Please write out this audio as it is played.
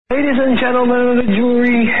Ladies and gentlemen of the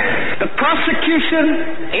jury, the prosecution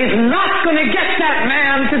is not going to get that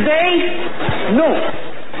man today. No,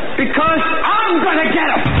 because I'm going to get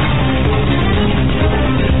him.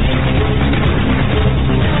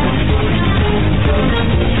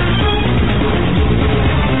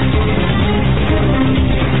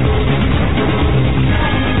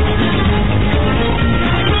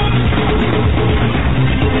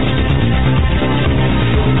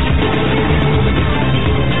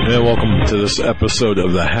 And welcome to this episode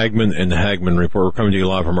of the Hagmann and Hagmann Report. We're coming to you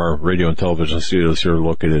live from our radio and television studios here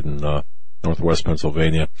located in northwest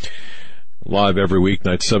Pennsylvania. Live every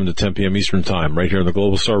weeknight, 7 to 10 p.m. Eastern Time, right here on the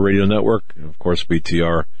Global Star Radio Network, and of course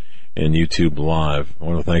BTR and YouTube Live. I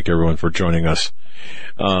want to thank everyone for joining us.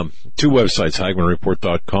 Two websites,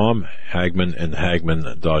 HagmannReport.com,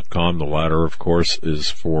 HagmannandHagmann.com. The latter, of course, is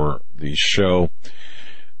for the show.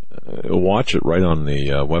 Watch it right on the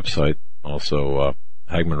website. Also,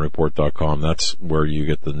 HagmannReport.com. That's where you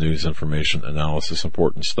get the news, information, analysis,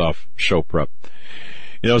 important stuff, show prep.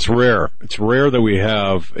 You know, it's rare. It's rare that we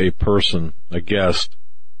have a person, a guest,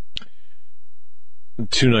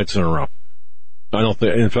 2 nights in a row. I don't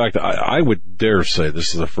think, in fact, I would dare say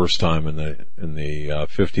this is the first time in the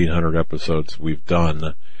 1,500 episodes we've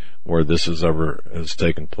done where this has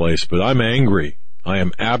taken place. But I'm angry. I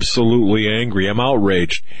am absolutely angry. I'm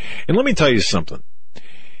outraged. And let me tell you something.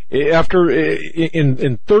 After,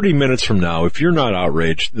 in 30 minutes from now, if you're not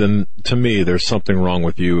outraged, then to me, there's something wrong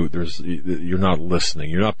with you. You're not listening.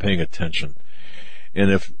 You're not paying attention.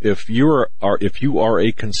 And if you are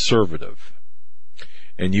a conservative,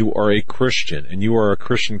 and you are a Christian, and you are a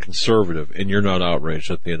Christian conservative, and you're not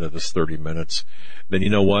outraged at the end of this 30 minutes, then you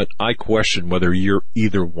know what? I question whether you're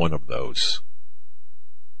either one of those.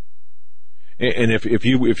 And if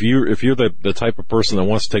you're the type of person that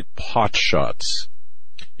wants to take pot shots,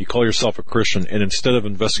 you call yourself a Christian, and instead of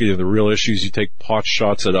investigating the real issues, you take pot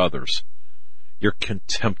shots at others. You're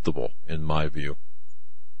contemptible, in my view.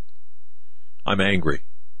 I'm angry.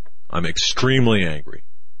 I'm extremely angry.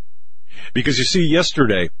 Because you see,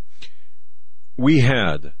 yesterday, we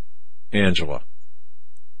had Angela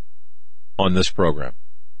on this program,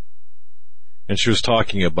 and she was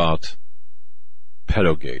talking about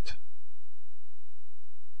pedogate.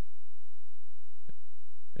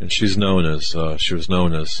 And she was known as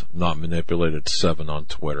Not Manipulated 7 on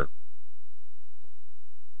Twitter.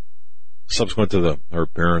 Subsequent to her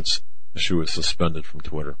appearance, she was suspended from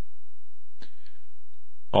Twitter.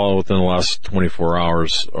 All within the last 24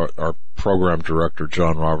 hours, our program director,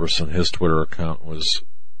 John Robertson, his Twitter account was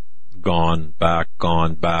gone back.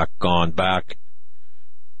 I'm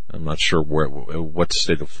not sure what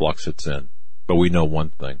state of flux it's in, but we know one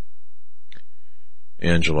thing.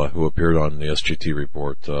 Angela, who appeared on the SGT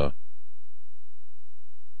report,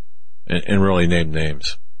 and really named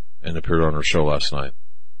names, and appeared on her show last night.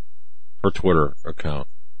 Her Twitter account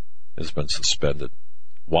has been suspended.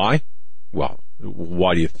 Why? Well,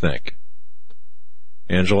 why do you think?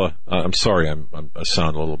 Angela, I'm sorry, I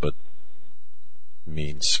sound a little bit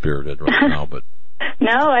mean-spirited right now, but...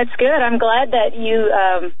 No, it's good. I'm glad that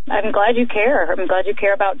I'm glad you care. I'm glad you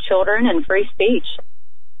care about children and free speech.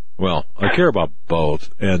 Well, I care about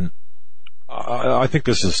both, and I think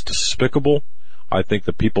this is despicable. I think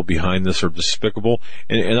the people behind this are despicable,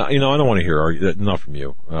 and you know, I don't want to hear, not from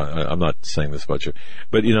you, I'm not saying this about you,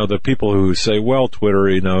 but you know, the people who say, well, Twitter,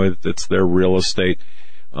 you know, it's their real estate.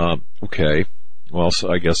 Okay, well,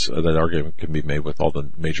 so I guess that argument can be made with all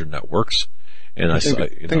the major networks. And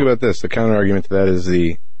think about this. The counter argument to that is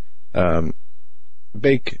the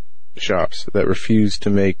bake shops that refuse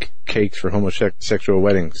to make cakes for homosexual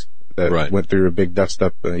weddings that went through a big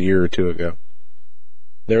dust-up a year or two ago.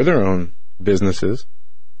 They're their own businesses.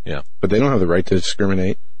 Yeah. But they don't have the right to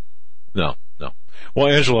discriminate. No. Well,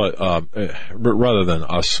 Angela, rather than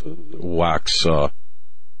us wax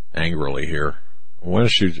angrily here, why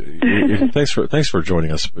don't you... thanks for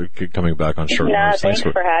joining us, coming back on short notice. Thanks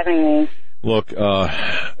for having me. Look,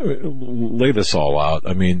 lay this all out.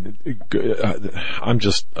 I mean, I'm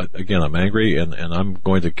just, again, I'm angry, and I'm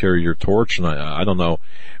going to carry your torch, and I don't know,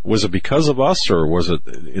 was it because of us, or was it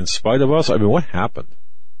in spite of us? I mean, what happened?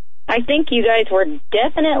 I think you guys were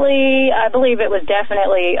I believe it was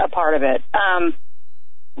definitely a part of it.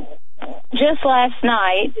 Just last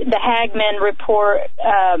night, the Hagmann Report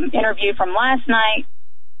interview from last night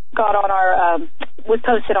was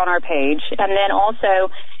posted on our page, and then also...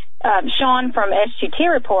 Sean from SGT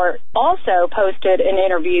Report also posted an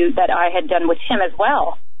interview that I had done with him as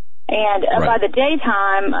well. And by the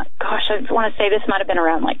daytime, gosh, I want to say this might have been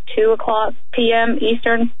around like 2 o'clock p.m.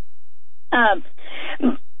 Eastern.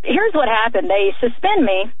 Here's what happened. They suspend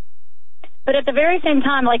me But at the very same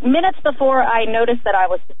time, like minutes before I noticed that I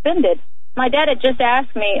was suspended, my dad had just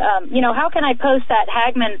asked me, how can I post that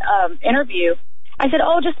Hagmann interview? I said,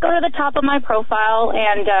 just go to the top of my profile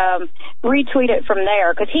and retweet it from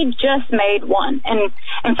there, because he just made one. And,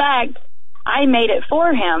 in fact, I made it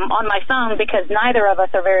for him on my phone because neither of us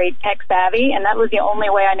are very tech-savvy, and that was the only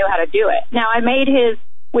way I knew how to do it. Now, I made his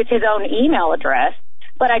with his own email address,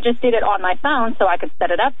 but I just did it on my phone so I could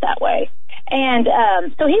set it up that way. And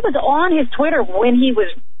so he was on his Twitter when he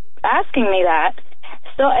was asking me that.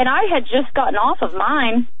 And I had just gotten off of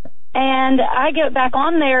mine, and I get back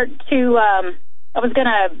on there to...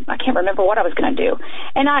 I can't remember what I was going to do.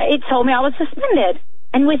 And it told me I was suspended.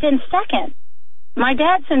 And within seconds, my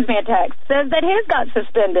dad sends me a text, says that his got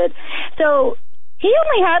suspended. So he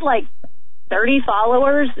only had like 30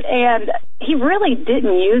 followers, and he really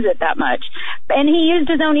didn't use it that much. And he used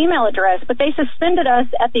his own email address, but they suspended us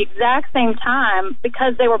at the exact same time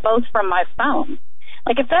because they were both from my phone.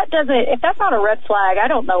 Like, if that's not a red flag, I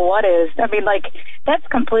don't know what is. I mean, like, that's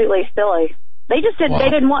completely silly. They just didn't. Wow. They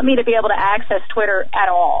didn't want me to be able to access Twitter at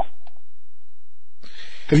all.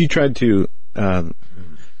 Have you tried to?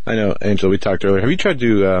 I know, Angela, we talked earlier. Have you tried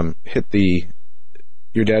to hit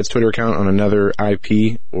your dad's Twitter account on another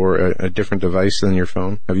IP or a different device than your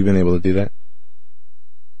phone? Have you been able to do that?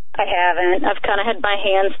 I haven't. I've kind of had my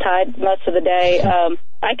hands tied most of the day.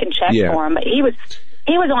 I can check for him, but he was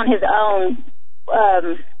on his own.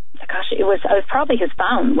 It was probably his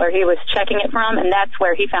phone where he was checking it from, and that's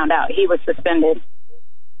where he found out he was suspended.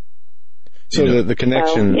 So the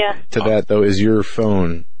connection to that, though, is your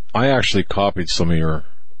phone. I actually copied some of your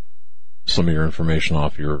information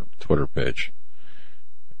off your Twitter page.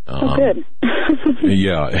 Good.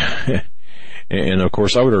 Yeah, and of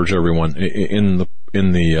course, I would urge everyone we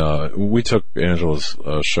took Angela's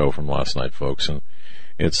show from last night, folks, and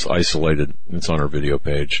it's isolated. It's on our video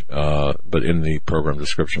page, but in the program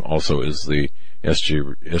description also is the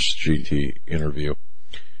SGT interview,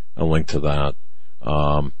 a link to that.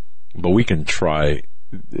 But we can try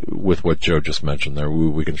with what Joe just mentioned there.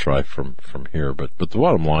 We can try from here. But the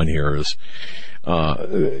bottom line here is,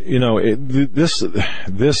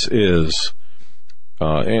 this is,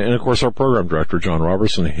 and of course our program director John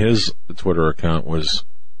Robertson, his Twitter account was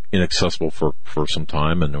inaccessible for some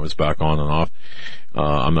time, and it was back on and off.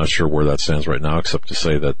 I'm not sure where that stands right now, except to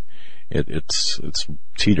say that it's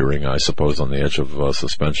teetering, I suppose, on the edge of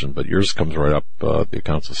suspension. But yours comes right up, the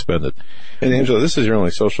account suspended. And Angela, this is your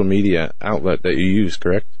only social media outlet that you use,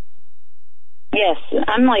 correct? Yes,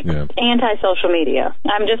 I'm anti-social media.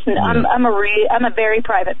 I'm a very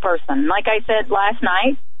private person. Like I said last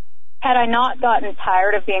night, had I not gotten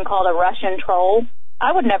tired of being called a Russian troll,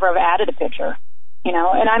 I would never have added a picture.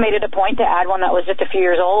 And I made it a point to add one that was just a few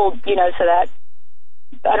years old, so that,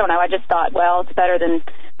 I don't know, I just thought, well, it's better than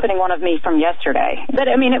putting one of me from yesterday. But,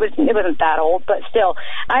 I mean, it wasn't that old, but still,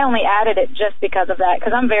 I only added it just because of that,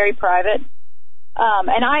 because I'm very private.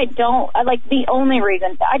 And the only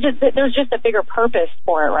reason, there's just a bigger purpose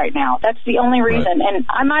for it right now. That's the only reason. Right. And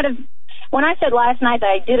I might have, when I said last night that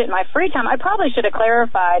I did it in my free time, I probably should have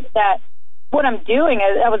clarified that what I'm doing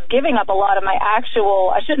is I was giving up a lot of my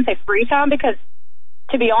actual, I shouldn't say free time, because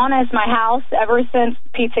to be honest, my house, ever since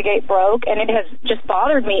Pizzagate broke, and it has just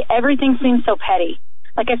bothered me, everything seems so petty.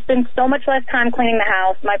 Like, I spend so much less time cleaning the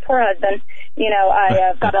house. My poor husband,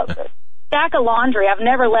 I've got a stack of laundry. I've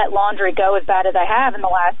never let laundry go as bad as I have in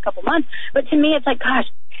the last couple months. But to me, it's like,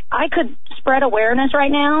 gosh, I could spread awareness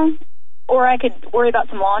right now, or I could worry about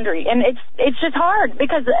some laundry. And it's just hard,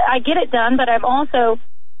 because I get it done, but I'm also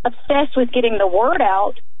obsessed with getting the word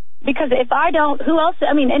out. Because if I don't, who else?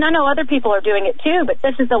 I mean, and I know other people are doing it too, but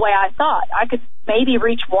this is the way I thought. I could maybe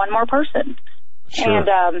reach one more person. Sure. And,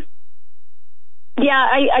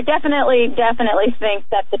 I definitely think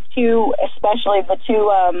that the two, especially the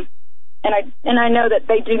two, and I know that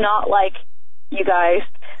they do not like you guys,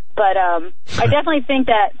 but, I definitely think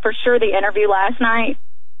that for sure the interview last night,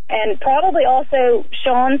 and probably also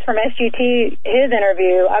Sean's from SGT, his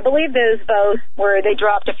interview, I believe those both where they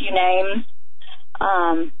dropped a few names.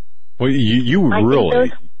 Well, you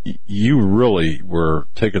really were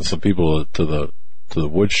taking some people to the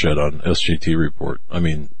woodshed on SGT report. I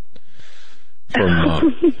mean,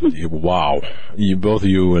 from wow, both of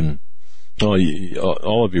you and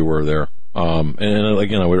all of you were there. And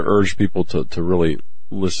again, I would urge people to really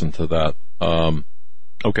listen to that.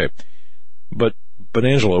 Okay, but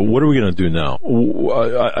Angela, what are we going to do now?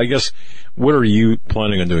 I guess, what are you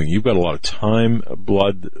planning on doing? You've got a lot of time,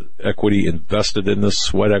 blood, equity invested in this,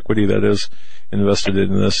 sweat equity that is invested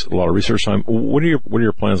in this, a lot of research time. What are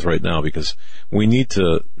your plans right now? Because we need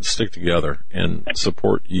to stick together and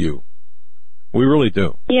support you. We really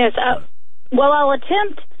do. Yes, Well, I'll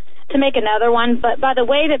attempt to make another one, but by the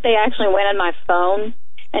way that they actually went on my phone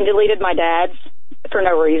and deleted my dad's for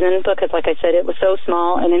no reason, because like I said, it was so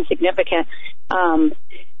small and insignificant.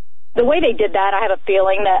 The way they did that, I have a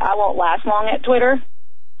feeling that I won't last long at Twitter.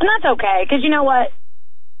 And that's okay, because you know what?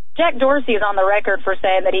 Jack Dorsey is on the record for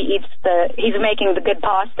saying that he's making the good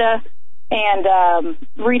pasta and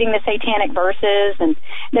reading the satanic verses, and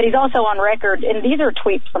that he's also on record, and these are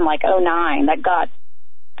tweets from like 2009 that got,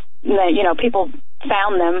 people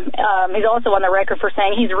found them. He's also on the record for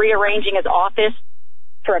saying he's rearranging his office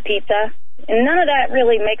for a pizza, and none of that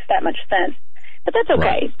really makes that much sense. But that's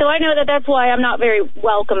okay. Right. So I know that that's why I'm not very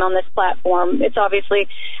welcome on this platform. It's obviously,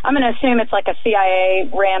 I'm going to assume it's like a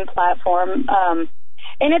CIA-ran platform.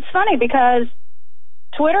 And it's funny because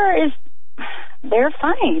Twitter they're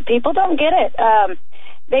funny. People don't get it.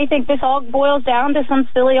 They think this all boils down to some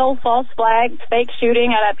silly old false flag fake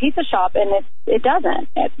shooting at a pizza shop, and it doesn't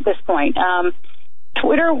at this point.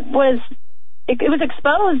 Twitter was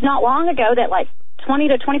exposed not long ago that like 20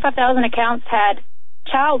 to 25,000 accounts had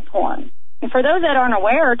child porn. And for those that aren't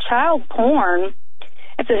aware, child porn,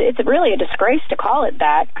 it's really a disgrace to call it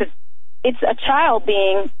that, because it's a child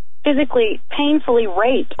being physically, painfully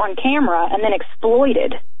raped on camera and then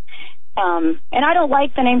exploited. And I don't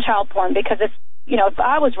like the name child porn because if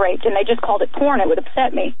I was raped and they just called it porn, it would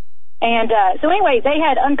upset me. And so anyway, they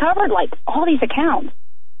had uncovered like all these accounts.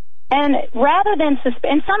 And rather than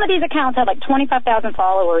and some of these accounts had like 25,000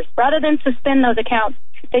 followers. Rather than suspend those accounts,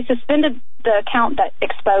 they suspended the account that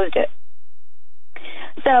exposed it.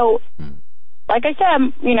 So, like I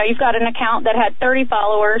said, you've got an account that had 30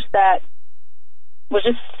 followers that was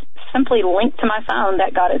just simply linked to my phone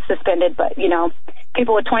that got it suspended. But,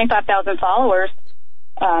 people with 25,000 followers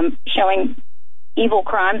showing evil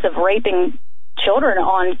crimes of raping children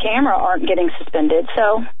on camera aren't getting suspended.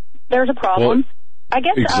 So there's a problem. Well, I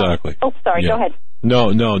guess. Exactly. Sorry. Yeah. Go ahead. No.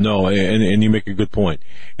 And you make a good point.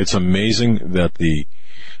 It's amazing that the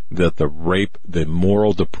rape, the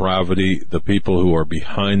moral depravity, the people who are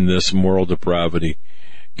behind this moral depravity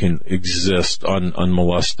can exist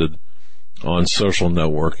unmolested on social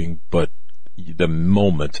networking. But the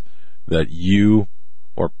moment that you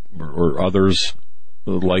or others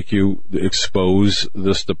like you expose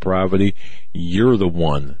this depravity, you're the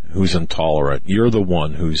one who's intolerant. You're the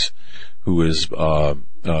one who is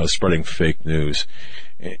spreading fake news,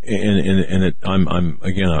 and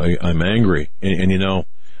I'm angry, and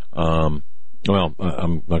well,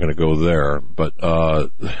 I'm not going to go there, but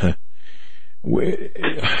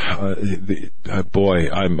boy,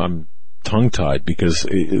 I'm tongue-tied because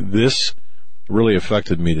this really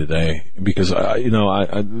affected me today. Because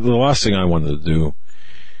the last thing I wanted to do,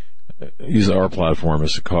 use our platform,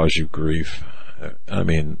 is to cause you grief. I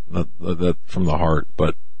mean, that from the heart,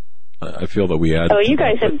 but I feel that we add. Oh, you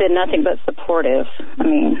guys have been nothing but supportive. I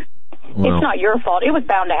mean, it's not your fault. It was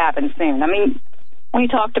bound to happen soon. I mean, when you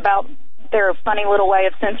talked about their funny little way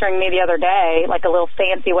of censoring me the other day, like a little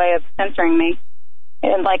fancy way of censoring me,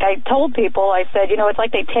 and like I told people, I said, it's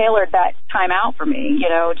like they tailored that time out for me,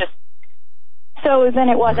 just. So then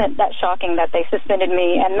it wasn't that shocking that they suspended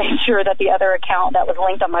me and made sure that the other account that was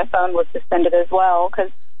linked on my phone was suspended as well, because,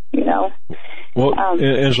 Well,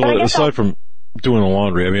 Angela, aside from doing the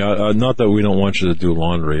laundry, I mean, not that we don't want you to do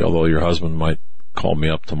laundry, although your husband might call me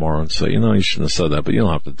up tomorrow and say, you shouldn't have said that, but you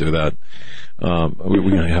don't have to do that. We're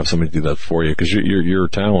going to have somebody do that for you, because your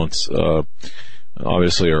talents,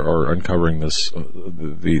 obviously are uncovering this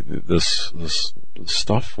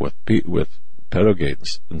stuff with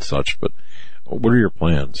pedogate and such, but what are your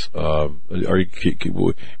plans? I've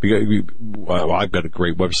got a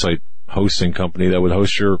great website hosting company that would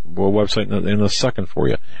host your website in a second for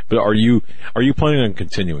you. But are you planning on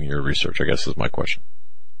continuing your research? I guess is my question.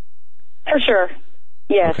 For sure.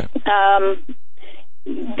 Yes. Okay.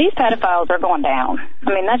 These pedophiles are going down. I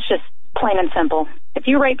mean, that's just plain and simple. If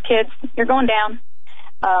you rape kids, you're going down.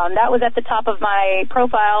 That was at the top of my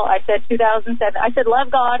profile. I said 2007. I said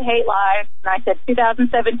love God, hate lies. And I said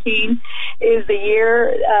 2017 is the year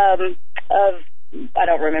of, I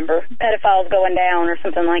don't remember, pedophiles going down or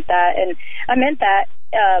something like that. And I meant that.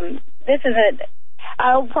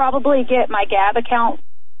 I'll probably get my Gab account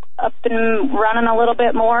up and running a little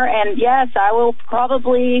bit more. And yes, I will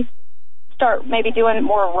probably start maybe doing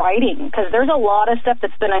more writing, because there's a lot of stuff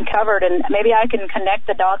that's been uncovered, and maybe I can connect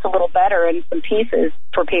the dots a little better in some pieces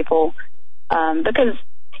for people, because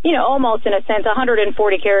almost in a sense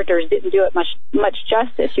 140 characters didn't do it much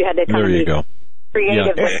justice. You had to kind of be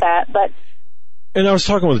creative with that. But and I was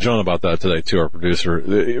talking with John about that today too, our producer.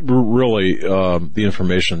 Really, the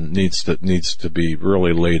information needs to be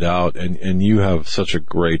really laid out, and you have such a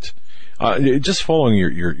great just following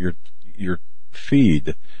your your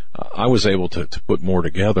feed, I was able to put more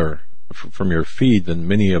together from your feed than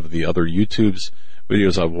many of the other YouTube's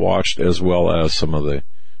videos I've watched, as well as some of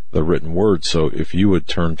the written words. So if you would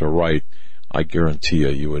turn to write, I guarantee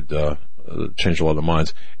you would change a lot of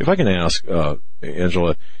minds. If I can ask,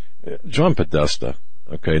 Angela, John Podesta,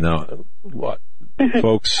 okay, now,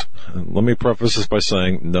 folks, let me preface this by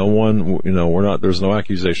saying no one, there's no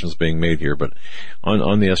accusations being made here, but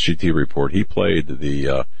on the SGT report, he played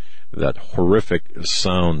that horrific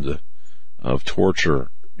sound of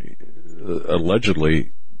torture,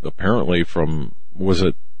 allegedly, apparently from,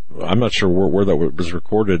 I'm not sure where that was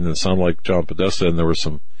recorded, and it sounded like John Podesta, and there were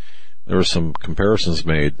some comparisons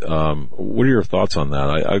made. What are your thoughts on that?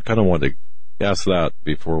 I kind of wanted to ask that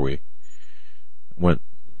before we went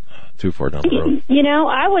too far down the road.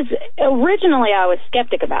 I was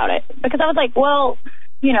skeptic about it, because I was like, well,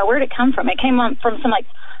 where'd it come from? It came from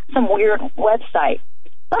some weird website.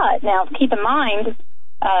 But now keep in mind,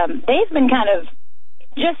 they've been kind of,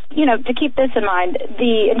 just, to keep this in mind,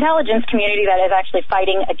 the intelligence community that is actually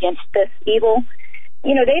fighting against this evil,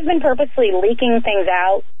 they've been purposely leaking things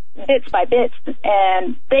out bits by bits,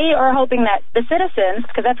 and they are hoping that the citizens,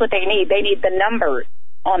 because that's what they need the numbers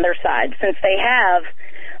on their side, since they have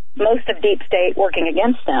most of deep state working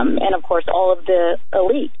against them, and of course all of the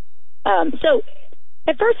elite. So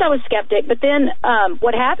at first I was skeptic, but then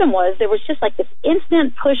what happened was there was just like this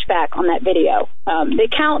instant pushback on that video. The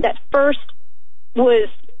account that first was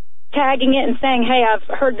tagging it and saying, hey, I've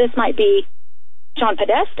heard this might be John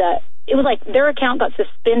Podesta, it was like their account got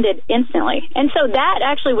suspended instantly. And so that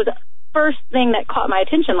actually was the first thing that caught my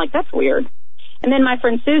attention, like, that's weird. And then my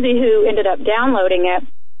friend Susie, who ended up downloading it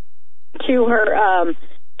to her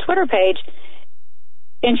Twitter page,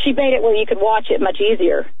 and she made it where you could watch it much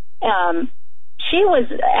easier. She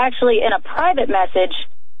was actually in a private message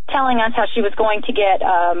telling us how she was going to get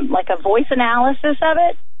like a voice analysis of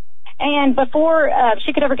it. And before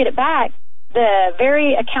she could ever get it back, the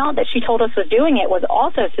very account that she told us was doing it was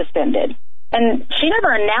also suspended. And she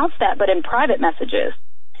never announced that, but in private messages.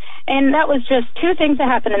 And that was just two things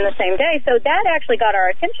that happened in the same day. So that actually got our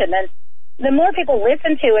attention. And the more people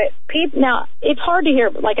listen to it, now, it's hard to hear,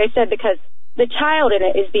 like I said, because the child in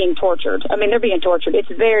it is being tortured. I mean, they're being tortured.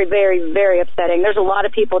 It's very, very, very upsetting. There's a lot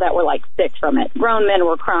of people that were, like, sick from it. Grown men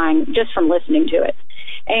were crying just from listening to it.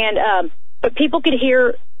 And but people could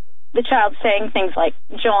hear the child saying things like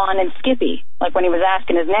John and Skippy, like when he was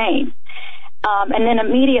asking his name. And then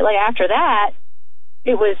immediately after that,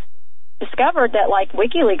 it was discovered that, like,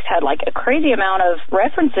 WikiLeaks had, like, a crazy amount of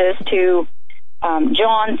references to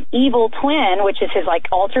John's evil twin, which is his, like,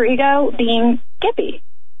 alter ego, being Skippy.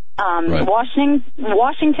 Right.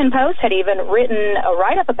 Washington Post had even written a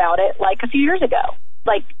write-up about it, like, a few years ago,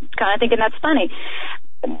 like, kind of thinking that's funny.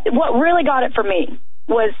 What really got it for me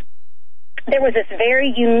was there was this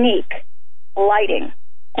very unique lighting,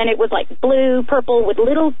 and it was like blue, purple, with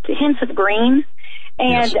little hints of green,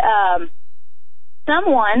 and yes.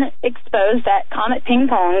 Someone exposed that Comet Ping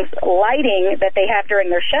Pong's lighting that they have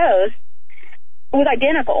during their shows was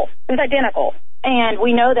identical. It was identical, and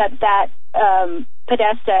we know that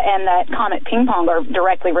Podesta and that Comet Ping Pong are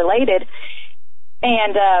directly related,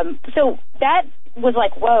 and so that was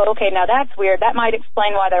like, whoa, okay, now that's weird. That might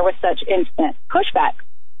explain why there was such instant pushback.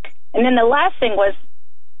 And then the last thing was,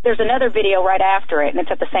 there's another video right after it, and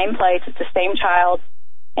it's at the same place, it's the same child,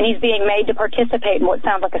 and he's being made to participate in what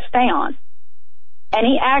sounds like a seance. And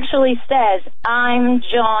he actually says, I'm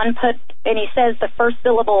John and he says the first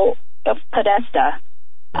syllable of Podesta.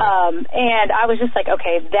 And I was just like,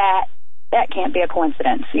 okay, that can't be a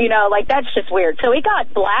coincidence. Like, that's just weird. So he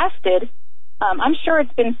got blasted. I'm sure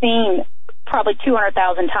it's been seen probably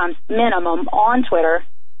 200,000 times minimum on Twitter.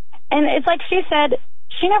 And it's like she said,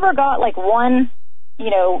 she never got, like, one,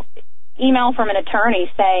 email from an attorney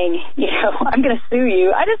saying, I'm going to sue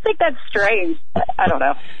you. I just think that's strange. I don't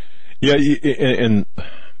know. Yeah, and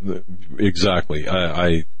exactly.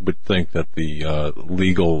 I would think that the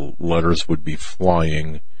legal letters would be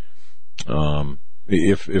flying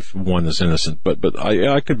if one is innocent. But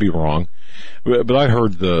I could be wrong. But I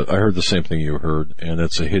heard the same thing you heard, and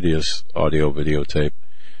it's a hideous audio videotape.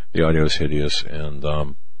 The audio is hideous, and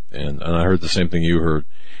I heard the same thing you heard.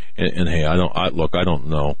 And hey, I don't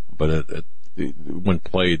know, but it when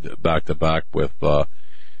played back to back with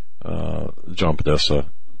John Podesta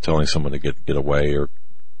telling someone to get away or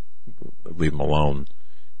leave him alone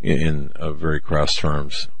in very crass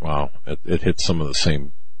terms, wow, it hit some of the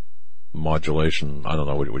same modulation. I don't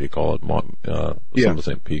know, what do you call it? Some of the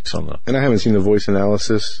same peaks on the. And I haven't seen the voice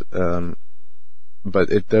analysis, but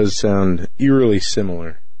it does sound eerily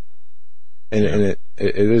similar. And it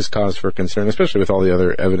is cause for concern, especially with all the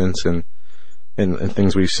other evidence and and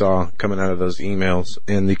things we saw coming out of those emails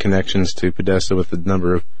and the connections to Podesta with the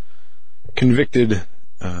number of convicted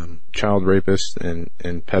child rapists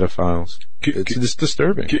and pedophiles. It's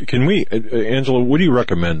disturbing. Can we, Angela, what do you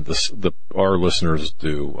recommend our listeners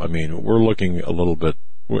do? I mean, we're looking a little bit.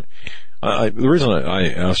 The reason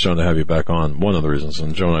I asked John to have you back on, one of the reasons,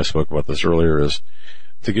 and Joe and I spoke about this earlier, is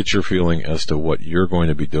to get your feeling as to what you're going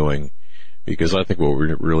to be doing. Because I think what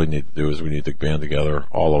we really need to do is we need to band together,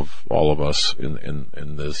 all of us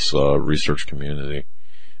in this research community,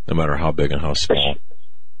 no matter how big and how small.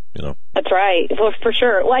 You know. That's right. Well, for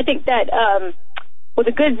sure. Well, I think that well,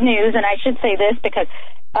 the good news, and I should say this because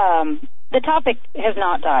the topic has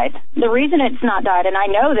not died. The reason it's not died, and I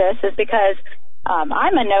know this, is because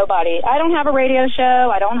I'm a nobody. I don't have a radio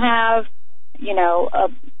show. I don't have,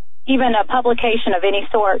 even a publication of any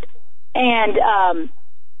sort. And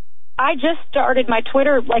I just started my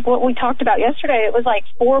Twitter, like what we talked about yesterday. It was like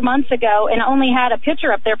 4 months ago, and I only had a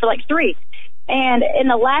picture up there for like 3. And in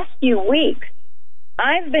the last few weeks,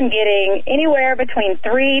 I've been getting anywhere between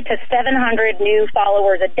 300 to 700 new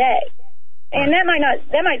followers a day. And that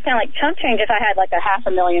might sound like chump change if I had like a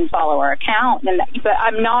 500,000 follower account, but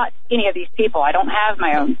I'm not any of these people. I don't have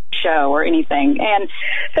my own show or anything. And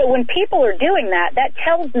so when people are doing that, that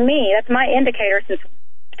tells me, that's my indicator, since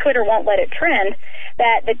Twitter won't let it trend,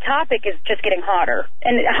 that the topic is just getting hotter.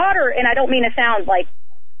 And I don't mean to sound like,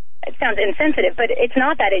 it sounds insensitive, but it's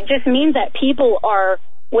not that. It just means that people are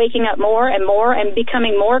waking up more and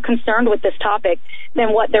becoming more concerned with this topic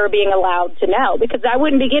than what they're being allowed to know. Because I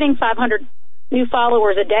wouldn't be getting 500 new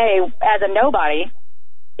followers a day as a nobody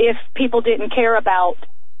if people didn't care about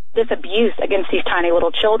this abuse against these tiny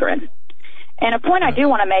little children. And a point I do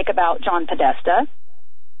want to make about John Podesta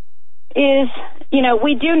is,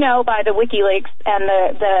 we do know by the WikiLeaks and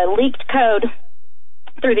the leaked code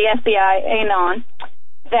through the FBI Anon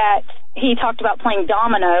that he talked about playing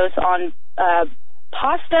dominoes on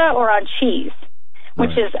pasta or on cheese,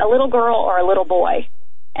 which is a little girl or a little boy.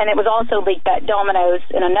 And it was also leaked that dominoes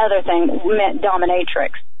and another thing meant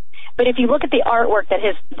dominatrix. But if you look at the artwork that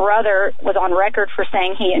his brother was on record for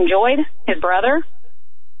saying he enjoyed, his brother,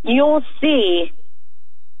 you'll see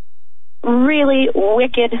really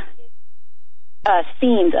wicked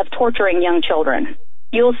scenes of torturing young children.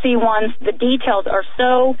 You'll see ones, the details are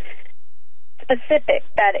so specific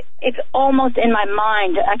that it's almost in my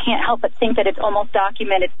mind, I can't help but think that it's almost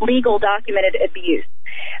documented, legal documented abuse.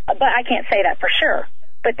 But I can't say that for sure.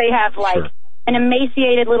 But they have an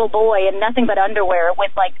emaciated little boy in nothing but underwear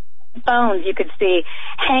with like bones you could see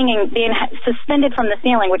hanging, being suspended from the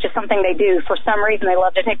ceiling, which is something they do. For some reason, they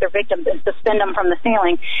love to take their victims and suspend them from the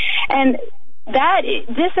ceiling. And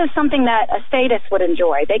this is something that a sadist would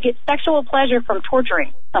enjoy. They get sexual pleasure from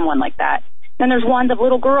torturing someone like that. Then there's ones of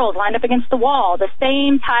little girls lined up against the wall, the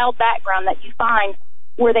same tiled background that you find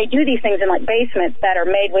where they do these things in like basements that are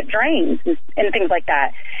made with drains and things like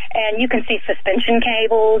that. And you can see suspension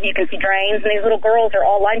cables, you can see drains, and these little girls are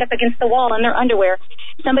all lined up against the wall in their underwear.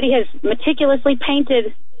 Somebody has meticulously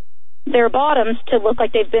painted their bottoms to look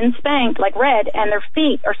like they've been spanked, like red, and their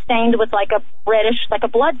feet are stained with like a reddish, like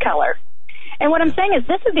a blood color. And what I'm saying is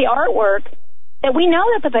this is the artwork that we know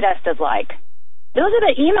that the Podesta's like. Those are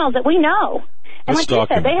the emails that we know. And like you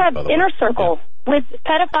said, they have inner circle with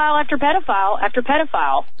pedophile after pedophile after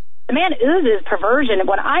pedophile. The man oozes perversion. And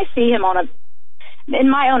when I see him in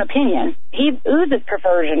my own opinion, he oozes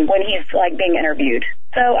perversion when he's like being interviewed.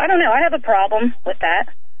 So I don't know. I have a problem with that.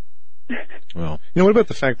 Well, what about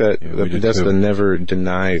the fact that Podesta never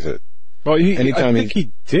denies it? Well, I think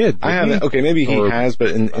he did. I haven't. Okay, maybe he has, but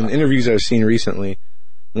in interviews I've seen recently,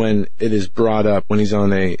 when it is brought up, when he's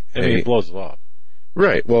on he blows it off.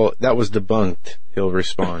 Right. Well, that was debunked. He'll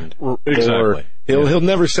respond. Exactly. Or he'll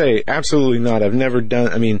never say, absolutely not. I've never done.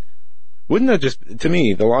 I mean, wouldn't that just, to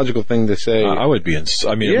me, the logical thing to say? I would be.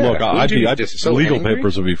 Legal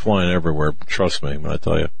papers would be flying everywhere. Trust me when I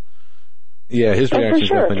tell you. Yeah, his reactions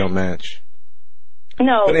definitely don't match.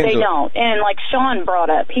 No, they don't. And like Sean brought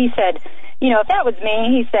up, he said, if that was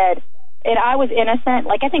me, he said, and I was innocent,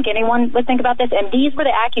 like I think anyone would think about this, and these were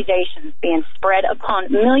the accusations being spread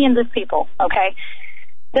upon millions of people, okay?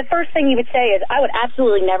 The first thing he would say is, I would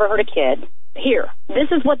absolutely never hurt a kid. Here, this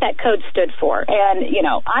is what that code stood for. And,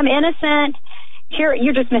 I'm innocent. Here,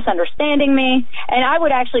 you're just misunderstanding me. And I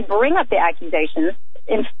would actually bring up the accusations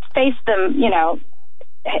and face them,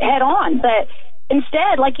 head on. But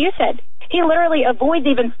instead, like you said, he literally avoids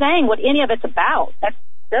even saying what any of it's about. That's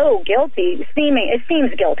so guilty, it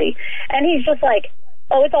seems guilty. And he's just like,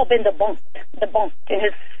 oh, it's all been debunked in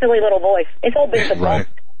his silly little voice. It's all been debunked. Right.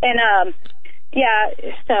 And,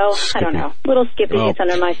 so, I don't know. Little Skippy gets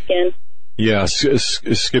under my skin. Yeah,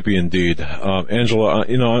 Skippy indeed. Angela,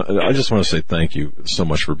 I just want to say thank you so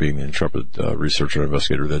much for being the intrepid researcher and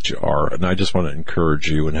investigator that you are. And I just want to encourage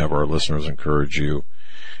you and have our listeners encourage you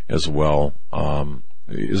as well.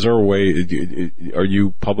 Is there a way, are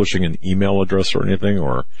you publishing an email address or anything,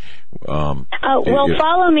 or?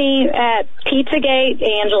 Follow me at Pizzagate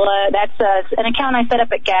Angela. That's an account I set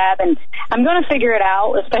up at Gab, and I'm going to figure it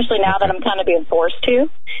out, especially now that I'm kind of being forced to.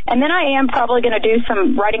 And then I am probably going to do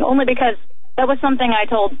some writing, only because that was something I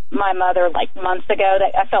told my mother like months ago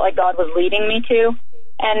that I felt like God was leading me to.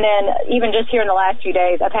 And then even just here in the last few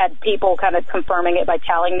days, I've had people kind of confirming it by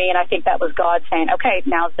telling me, and I think that was God saying, okay,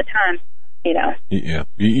 now's the time. Yeah.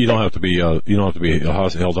 You don't have to be held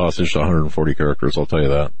hostage to 140 characters. I'll tell you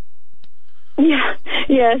that. Yeah.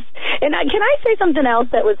 Yes. And can I say something else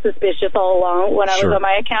that was suspicious all along when I was on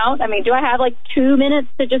my account? I mean, do I have like 2 minutes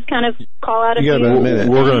to just kind of call out a few? You got about a minute.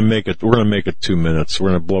 We're going to make it 2 minutes. We're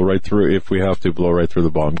going to blow right through, if we have to, blow right through the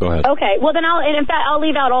bomb. Go ahead. Okay. Well, then I'll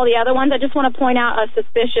leave out all the other ones. I just want to point out a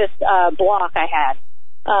suspicious block I had.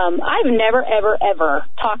 I've never, ever, ever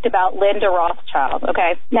talked about Linda Rothschild.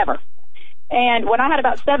 Okay. Never. And when I had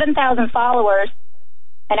about 7,000 followers,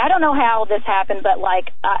 and I don't know how this happened, but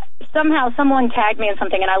like somehow someone tagged me in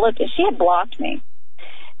something, and I looked, and she had blocked me.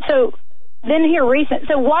 So then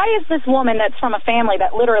so why is this woman that's from a family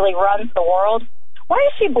that literally runs the world, why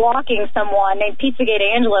is she blocking someone named Pizzagate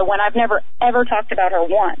Angela when I've never, ever talked about her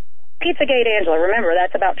once? Pizzagate Angela, remember,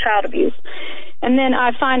 that's about child abuse. And then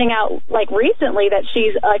I'm finding out, like, recently that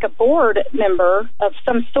she's like a board member of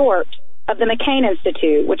some sort of the McCain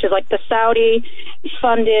Institute, which is like the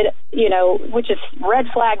Saudi-funded, which is red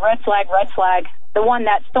flag, the one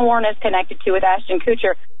that Thorne is connected to with Ashton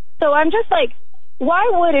Kutcher. So I'm just like, why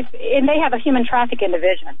would and they have a human trafficking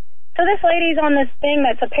division. So this lady's on this thing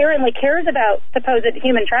that apparently cares about supposed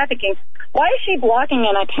human trafficking. Why is she blocking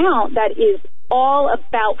an account that is all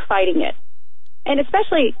about fighting it? And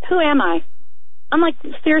especially, who am I? I'm like,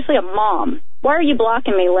 seriously, a mom. Why are you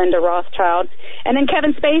blocking me, Linda Rothschild? And then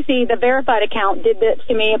Kevin Spacey, the verified account, did that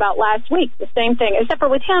to me about last week. The same thing, except for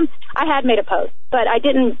with him, I had made a post, but I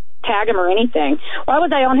didn't tag him or anything. Why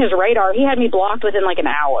was I on his radar? He had me blocked within like an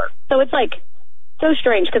hour. So it's like so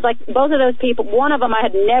strange, because like both of those people, one of them I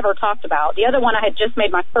had never talked about. The other one I had just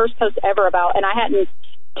made my first post ever about, and I hadn't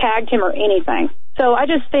tagged him or anything. So I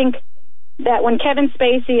just think that when Kevin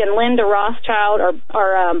Spacey and Linda Rothschild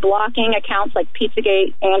are blocking accounts like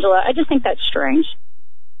Pizzagate Angela, I just think that's strange.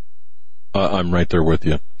 I'm right there with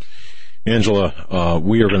you. Angela,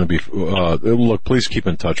 we are going to be, look, please keep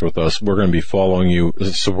in touch with us. We're going to be following you,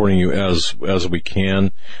 supporting you as we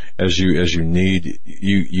can, as you need.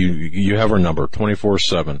 You have our number,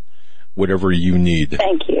 24/7. Whatever you need.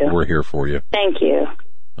 Thank you. We're here for you. Thank you.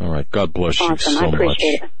 All right. God bless you so much. I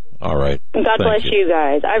appreciate it. All right. And God bless you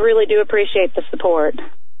guys. I really do appreciate the support.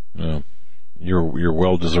 Yeah. You're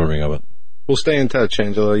well deserving of it. We'll stay in touch,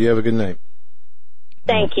 Angela. You have a good night.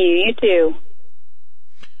 Thank you. You too.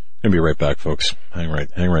 I'll be right back, folks. Hang right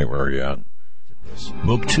where you're at.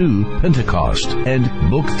 Book 2, Pentecost,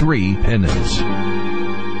 and Book 3, Penance.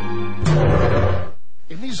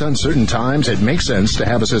 In these uncertain times, it makes sense to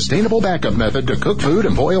have a sustainable backup method to cook food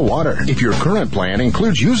and boil water. If your current plan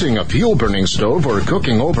includes using a fuel-burning stove or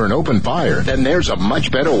cooking over an open fire, then there's a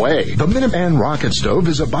much better way. The Minuteman Rocket Stove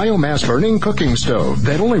is a biomass-burning cooking stove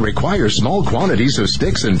that only requires small quantities of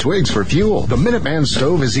sticks and twigs for fuel. The Minuteman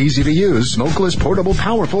Stove is easy to use, smokeless, portable,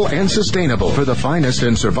 powerful, and sustainable. For the finest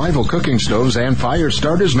in survival cooking stoves and fire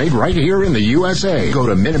starters made right here in the USA, go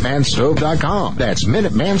to MinutemanStove.com. That's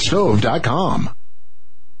MinutemanStove.com.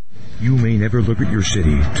 You may never look at your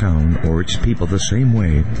city, town, or its people the same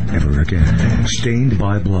way ever again. Stained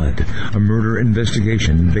by Blood, a murder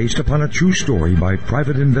investigation based upon a true story by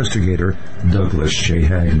private investigator Douglas J.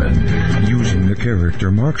 Hagmann. Using the character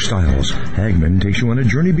Mark Stiles, Hagmann takes you on a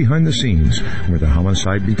journey behind the scenes where the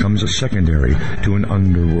homicide becomes a secondary to an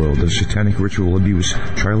underworld of satanic ritual abuse,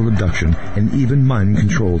 child abduction, and even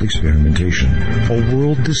mind-controlled experimentation. A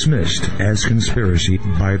world dismissed as conspiracy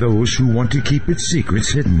by those who want to keep its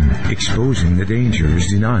secrets hidden, exposing the dangers,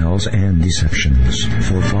 denials, and deceptions.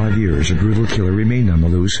 For 5 years, a brutal killer remained on the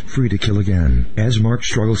loose, free to kill again. As Mark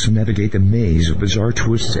struggles to navigate the maze of bizarre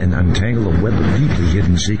twists and untangle a web of deeply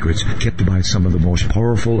hidden secrets kept by some of the most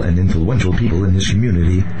powerful and influential people in his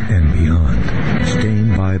community and beyond.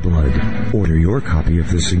 Stained by Blood. Order your copy of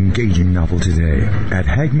this engaging novel today at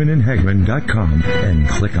HagmannandHagmann.com and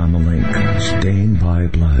click on the link. Stained by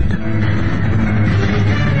Blood.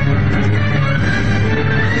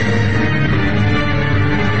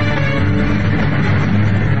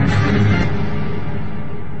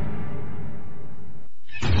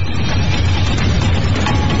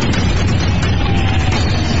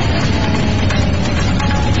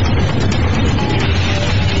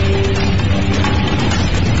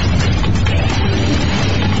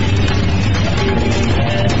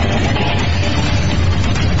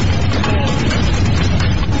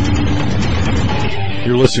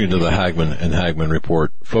 the Hagmann and Hagmann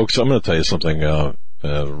report. Folks, I'm going to tell you something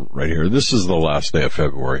right here. This is the last day of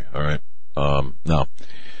February, all right? Now,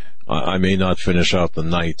 I may not finish out the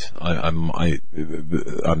night.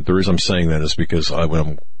 The reason I'm saying that is because I'm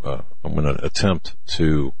going to attempt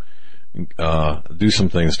to do some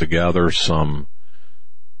things to gather some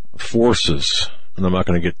forces, and I'm not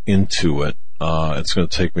going to get into it. It's going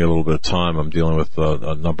to take me a little bit of time. I'm dealing with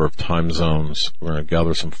a number of time zones. We're going to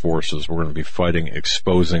gather some forces. We're going to be fighting,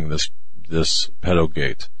 exposing this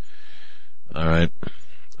pedogate. All right.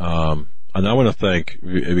 And I want to thank,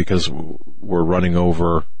 because we're running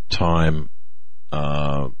over time,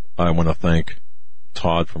 I want to thank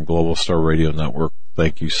Todd from Global Star Radio Network.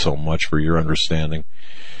 Thank you so much for your understanding.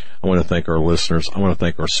 I want to thank our listeners. I want to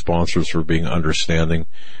thank our sponsors for being understanding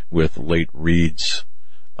with late reads.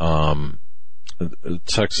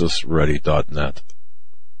 TexasReady.net.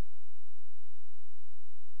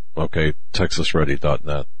 Okay,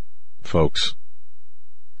 TexasReady.net. Folks,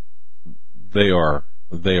 they are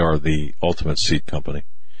the ultimate seed company.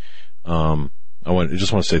 I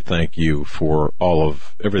just want to say thank you for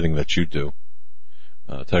everything that you do.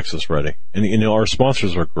 Texas Ready. And our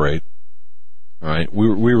sponsors are great. All right.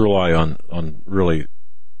 We rely on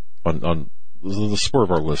the support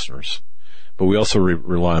of our listeners. But we also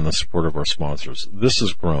rely on the support of our sponsors. This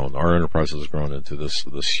has grown. Our enterprise has grown into this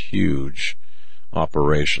huge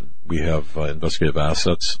operation. We have investigative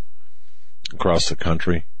assets across the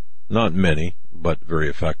country. Not many, but very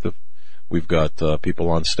effective. We've got people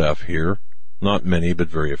on staff here. Not many, but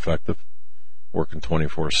very effective. Working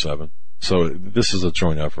 24/7. So this is a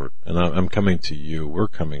joint effort. And I'm coming to you. We're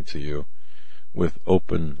coming to you with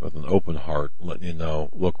an open heart, letting you know,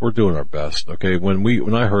 look, we're doing our best. Okay.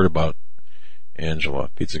 When I heard about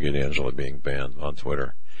Pizzagate Angela being banned on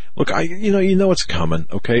Twitter. Look, you know it's coming,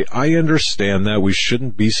 okay? I understand that. We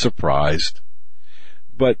shouldn't be surprised.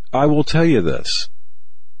 But I will tell you this.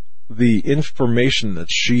 The information that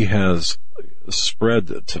she has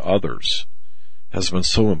spread to others has been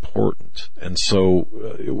so important. And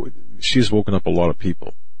so she's woken up a lot of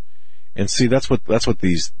people. And see, that's what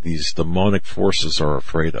these demonic forces are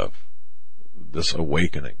afraid of. This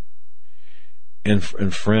awakening. And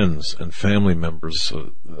friends and family members,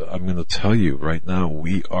 I'm going to tell you right now,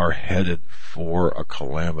 we are headed for a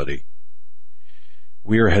calamity.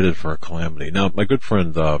 We are headed for a calamity. Now, my good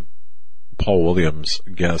friend Paul Williams,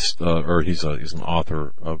 he's an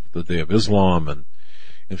author of The Day of Islam, and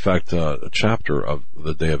in fact, a chapter of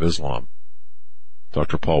The Day of Islam.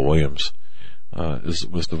 Dr. Paul Williams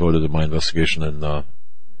was devoted to my investigation of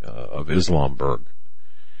Islamberg.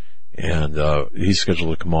 And he's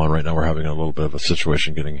scheduled to come on right now. We're having a little bit of a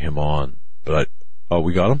situation getting him on. But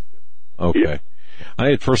we got him? Okay. Yeah.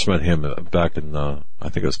 I had first met him back in, I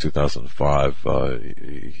think it was 2005.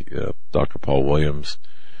 Dr. Paul Williams,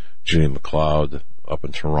 Judy McLeod up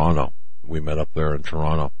in Toronto. We met up there in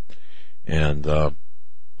Toronto. And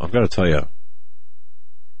I've got to tell you,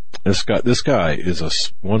 this guy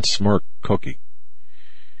is one smart cookie.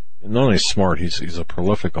 Not only smart, he's a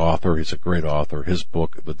prolific author. He's a great author. His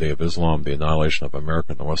book, The Day of Islam, The Annihilation of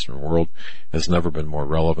America and the Western World, has never been more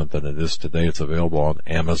relevant than it is today. It's available on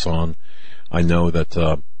Amazon. I know that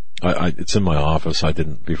it's in my office.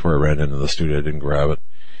 Before I ran into the studio, I didn't grab it.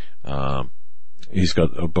 He's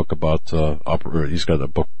got a book he's got a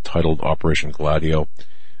book titled Operation Gladio,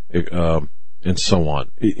 and so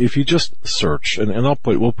on. If you just search, and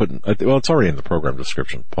we'll put, it's already in the program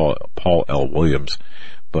description, Paul L. Williams.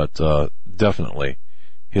 But definitely,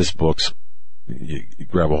 his books. You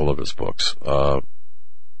grab a hold of his books.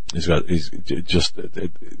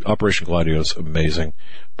 Operation Gladio is amazing,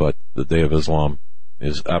 but The Day of Islam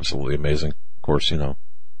is absolutely amazing. Of course,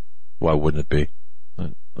 why wouldn't it be?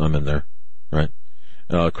 I'm in there, right?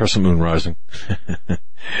 Crescent Moon Rising,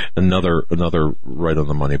 another right on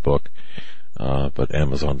the money book. But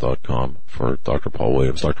Amazon.com for Dr. Paul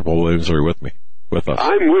Williams. Dr. Paul Williams, are you with me? With us.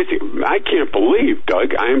 I'm with you. I can't believe,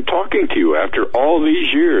 Doug, I am talking to you after all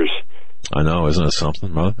these years. I know, isn't it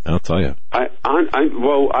something, brother? I'll tell you. I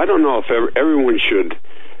don't know if everyone should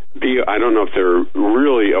be, I don't know if they're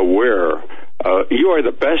really aware. You are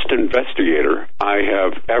the best investigator I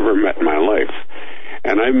have ever met in my life.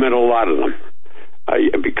 And I've met a lot of them.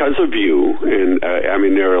 Because of you, and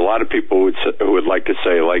there are a lot of people who would like to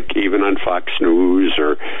say, like even on Fox News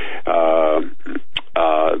or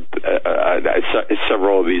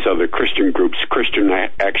several of these other Christian groups, Christian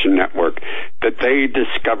Action Network, that they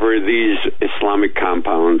discover these Islamic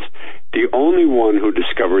compounds. The only one who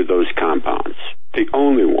discovered those compounds, the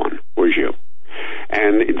only one, was you.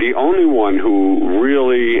 And the only one who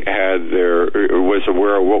really was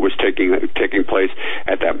aware of what was taking place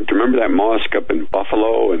at that. Do you remember that mosque up in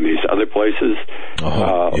Buffalo and these other places?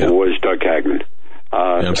 Was Doug Hagmann.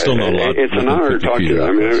 I'm still not allowed. It's an honor to talk to you.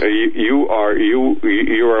 I mean, you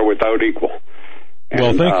are without equal. And,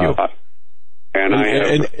 well, thank you.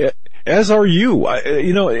 And as are you. I've got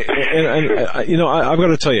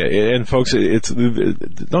to tell you, and folks,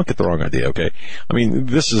 don't get the wrong idea, okay? I mean,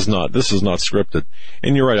 this is not scripted.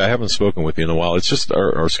 And you're right, I haven't spoken with you in a while. It's just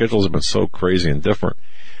our schedules have been so crazy and different.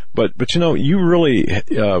 But you really,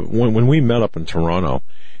 when we met up in Toronto,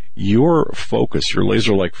 your focus, your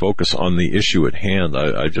laser-like focus on the issue at hand,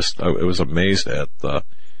 I was amazed at.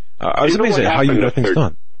 I was amazed at how you got things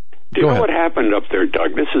done. Do you know what happened up there,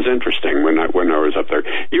 Doug? This is interesting. When I was up there,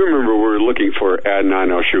 you remember we were looking for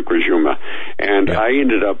Adnan Al-Shukrajuma, and I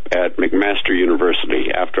ended up at McMaster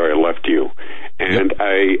University after I left you, and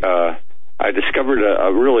I discovered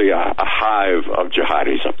a hive of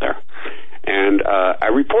jihadis up there, and I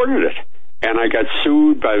reported it. And I got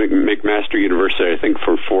sued by McMaster University, I think,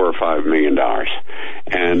 for $4 or $5 million.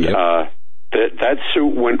 And that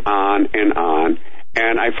suit went on,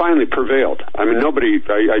 and I finally prevailed. I mean,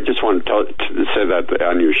 I just want to say that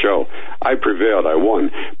on your show. I prevailed. I won.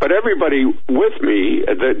 But everybody with me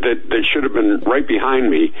that should have been right behind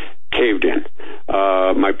me caved in.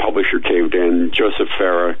 My publisher caved in. Joseph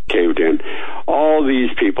Farah caved in. All these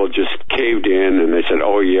people just caved in, and they said,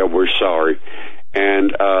 "Oh, yeah, we're sorry."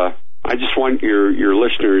 And I just want your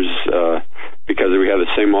listeners, because we have the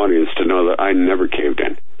same audience, to know that I never caved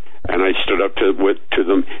in, and I stood up to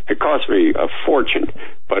them. It cost me a fortune,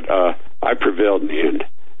 but I prevailed in the end.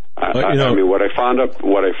 I mean, what I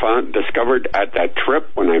discovered at that trip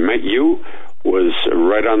when I met you was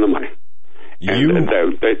right on the money. They're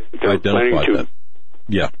planning to.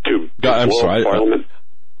 Yeah. I'm sorry. Parliament.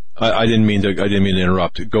 I didn't mean to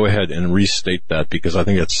interrupt. Go ahead and restate that, because I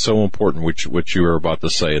think that's so important, which you were about to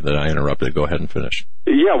say, that I interrupted. Go ahead and finish.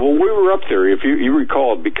 Yeah, well, we were up there, if you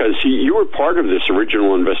recall, because you were part of this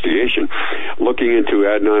original investigation looking into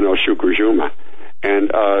Adnan Al-Shukrajuma.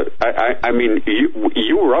 And I mean,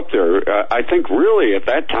 you were up there, I think, really at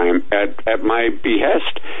that time at my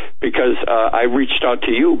behest, because I reached out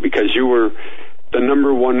to you because you were the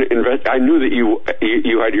number one I knew that you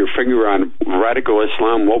had your finger on radical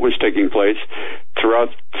Islam, what was taking place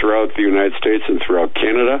throughout the United States and throughout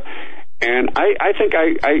Canada. And I think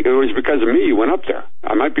it was because of me you went up there.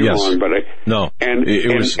 I might be wrong, but it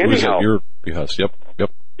was at your behest. Yep.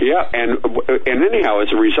 Yeah, and anyhow,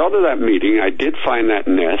 as a result of that meeting, I did find that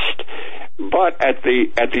nest. But at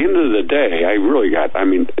the end of the day, I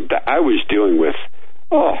was dealing with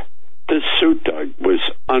this suit, Doug, was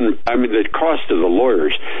the cost of the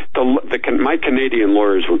lawyers. My Canadian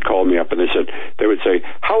lawyers would call me up and they would say,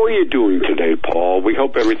 "How are you doing today, Paul? We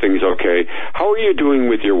hope everything's okay. How are you doing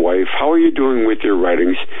with your wife? How are you doing with your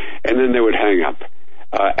writings?" And then they would hang up.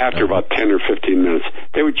 After about 10 or 15 minutes,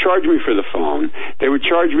 they would charge me for the phone. They would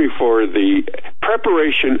charge me for the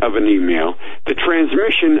preparation of an email, the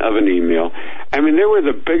transmission of an email. I mean, they were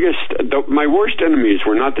the biggest. My worst enemies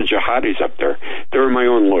were not the jihadis up there. They were my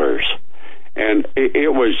own lawyers. And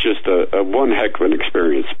it was just a one heck of an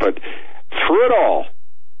experience. But through it all,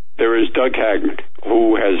 there is Doug Hagmann,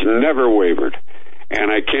 who has never wavered.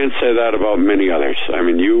 And I can't say that about many others. I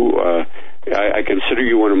mean, I consider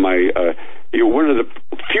you one of my... You're one of the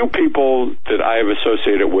few people that I have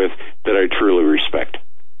associated with that I truly respect.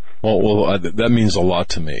 Well, that means a lot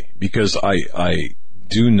to me, because I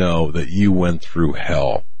do know that you went through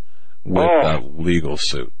hell with that legal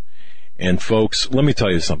suit. And folks, let me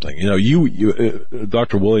tell you something. You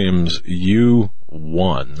Dr. Williams, you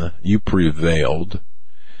won, you prevailed,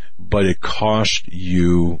 but it cost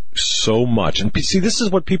you so much. And see, this is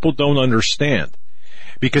what people don't understand.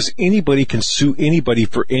 Because anybody can sue anybody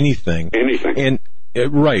for anything. And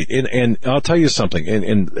right. And I'll tell you something.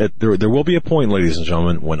 And there will be a point, ladies and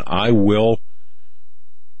gentlemen,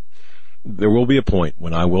 there will be a point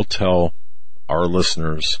when I will tell our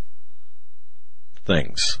listeners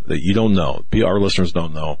things that you don't know. Our listeners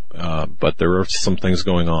don't know. But there are some things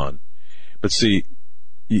going on. But see,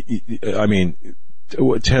 I mean,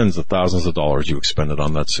 tens of thousands of dollars you expended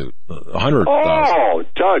on that suit. $100,000. Oh,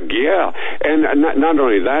 Doug, yeah. And not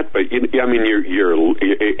only that, but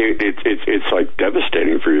it's like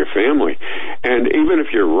devastating for your family. And even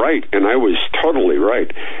if you're right, and I was totally right,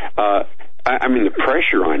 I mean, the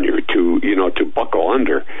pressure on you to buckle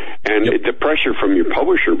under, and the pressure from your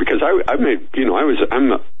publisher, because I make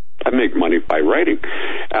money by writing.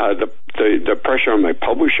 The pressure on my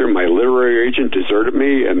publisher, my literary agent deserted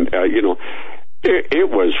me, and It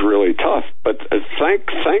was really tough, but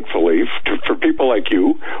thankfully for people like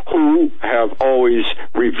you who have always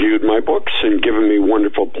reviewed my books and given me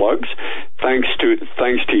wonderful plugs, thanks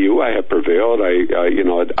to you, I have prevailed.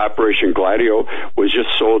 Operation Gladio was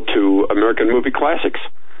just sold to American Movie Classics.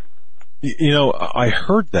 I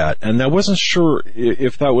heard that, and I wasn't sure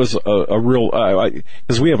if that was a real,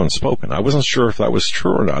 because we haven't spoken. I wasn't sure if that was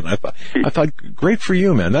true or not. I thought, great for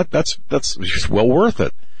you, man. That's well worth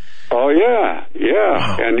it. Oh yeah.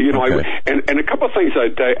 Wow. And okay. and a couple of things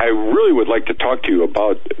I really would like to talk to you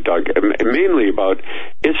about, Doug, mainly about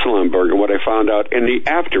Islamberg and what I found out in the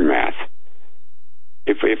aftermath.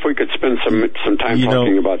 If we could spend some time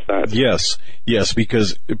talking about that. Yes,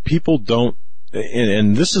 because people don't.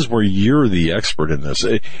 And this is where you're the expert in this.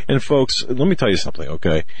 And folks, let me tell you something,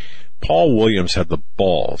 okay? Paul Williams had the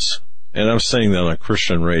balls, and I'm saying that on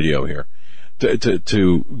Christian radio here,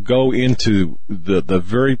 to go into the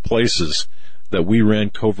very places that we ran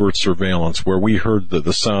covert surveillance, where we heard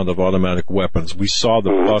the sound of automatic weapons. We saw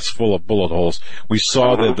the bus full of bullet holes. We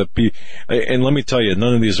saw and let me tell you,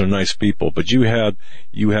 none of these are nice people, but you had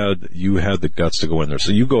the guts to go in there.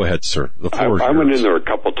 So you go ahead, sir. The floor is yours. I went in there a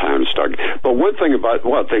couple times, Doug. But one thing about,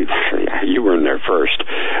 you were in there first.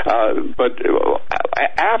 But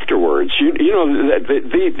afterwards,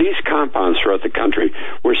 these compounds throughout the country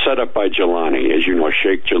were set up by Jelani, as you know,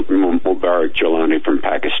 Sheikh Mubarak Jelani from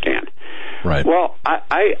Pakistan. Right. Well,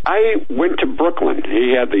 I went to Brooklyn.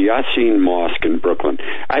 He had the Yasin Mosque in Brooklyn.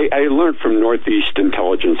 I learned from Northeast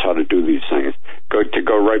Intelligence how to do these things, to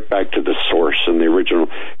go right back to the source and the original.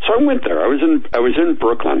 So I went there. I was in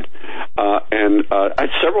Brooklyn, and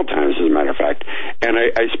several times, as a matter of fact. And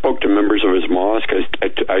I spoke to members of his mosque.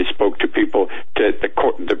 I spoke to people,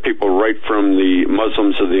 the people right from the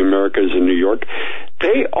Muslims of the Americas in New York.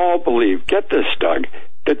 They all believe. Get this, Doug,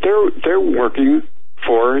 that they're working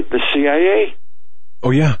for the CIA. Oh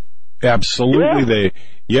yeah, absolutely.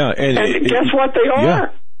 Yeah. And guess what? They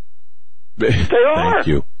are. Yeah. They are.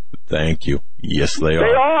 Thank you. Yes, they are.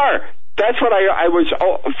 They are. That's what I was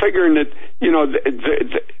figuring that.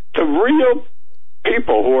 The real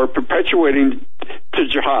people who are perpetuating the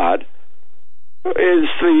jihad is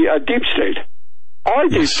the deep state.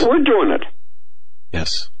 We're doing it.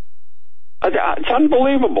 Yes. It's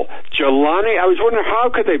unbelievable. Jelani, I was wondering, how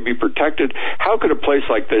could they be protected? How could a place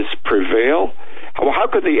like this prevail? How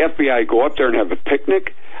could the FBI go up there and have a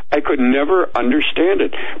picnic? I could never understand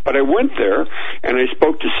it. But I went there, and I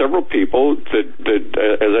spoke to several people that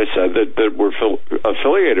as I said, that were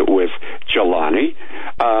affiliated with Jelani.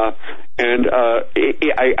 And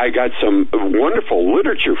I got some wonderful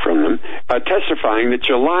literature from them testifying that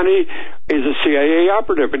Jelani is a CIA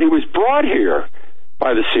operative, and he was brought here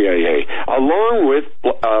by the CIA, along with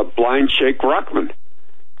blind Sheikh Hagmann.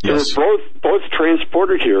 Yes. They were both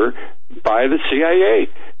transported here by the CIA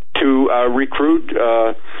to recruit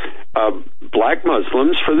black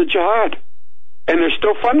Muslims for the jihad, and they're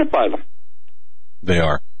still funded by them. They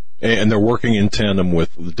are, and they're working in tandem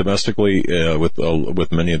with domestically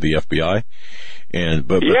with many of the FBI,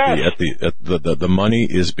 but yes. the money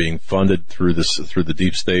is being funded through the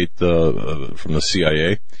deep state from the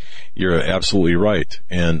CIA. You're absolutely right,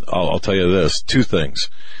 and I'll tell you this: two things.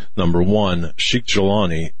 Number one, Sheikh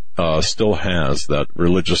Jelani still has that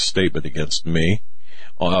religious statement against me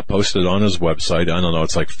posted on his website. I don't know,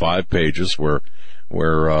 it's like 5 pages where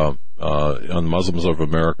on Muslims of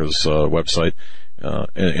America's website.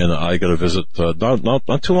 And I got a visit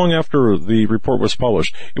not too long after the report was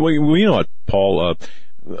published. Well, you know what, Paul?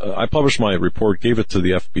 I published my report, gave it to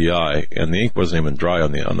the FBI, and the ink wasn't even dry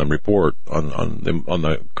on the report on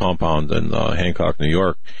the compound in Hancock, New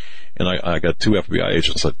York. And I got 2 FBI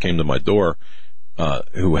agents that came to my door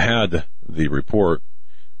who had the report.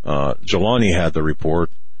 Jelani had the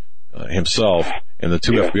report himself, and the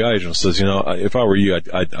 2 FBI agents says, if I were you,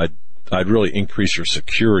 I'd really increase your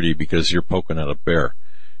security because you're poking at a bear,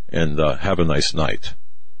 and have a nice night.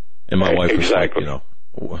 And my wife was like,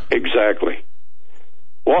 Exactly.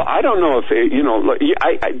 Well, I don't know if,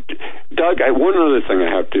 Doug, one other thing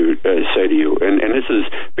I have to say to you, and this is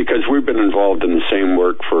because we've been involved in the same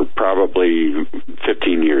work for probably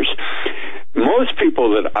 15 years. Most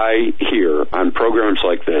people that I hear on programs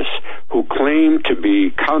like this who claim to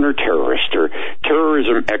be counter-terrorist or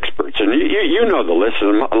terrorism experts, and you know the list,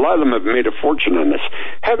 and a lot of them have made a fortune on this,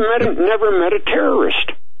 never met a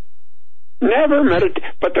terrorist. Never met it,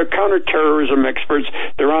 but they're counterterrorism experts.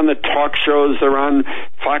 They're on the talk shows. They're on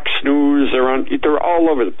Fox News. They're all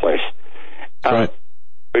over the place. Right.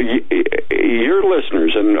 Your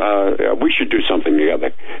listeners, and we should do something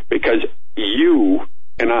together, because you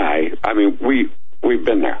and I mean, we've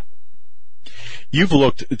been there. You've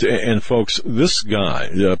looked, and folks, this guy,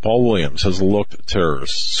 Paul Williams, has looked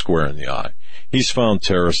terrorists square in the eye. He's found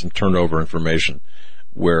terrorists and turned over information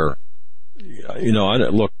where,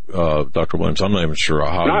 look, Dr. Williams, I'm not even sure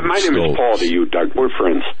how. My name is Paul to you, Doug. We're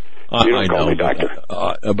friends. You don't call me doctor.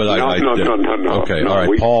 No. Okay, all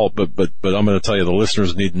right, Paul. But I'm going to tell you, the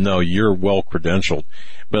listeners need to know you're well credentialed.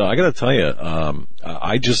 But I got to tell you,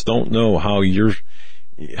 I just don't know how you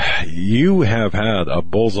have had a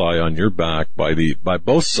bullseye on your back by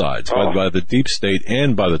both sides, by the deep state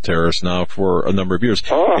and by the terrorists now for a number of years.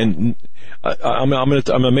 And I'm going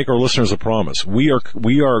to make our listeners a promise. We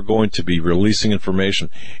are going to be releasing information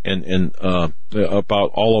and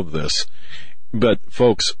about all of this. But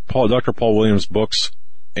folks, Dr. Paul Williams' books,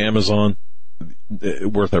 Amazon,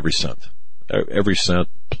 worth every cent. Every cent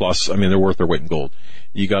plus, they're worth their weight in gold.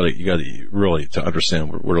 You got to really to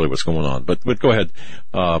understand really what's going on. But go ahead,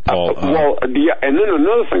 Paul. And then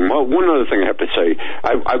another thing. One other thing I have to say.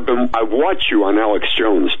 I've watched you on Alex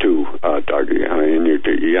Jones too, Doug.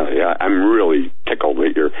 I'm really tickled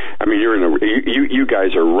that you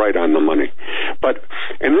guys are right on the money. But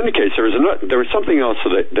in any case, there was something else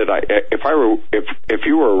that if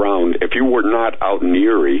you were around, if you were not out in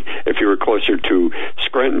Erie, if you were closer to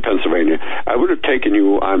Scranton, Pennsylvania, I would have taken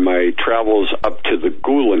you on my travels up to the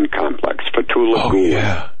Gulen complex, Fatula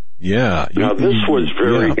Gulen. Yeah. Now, this was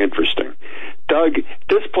very interesting. Doug,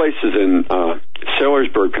 this place is in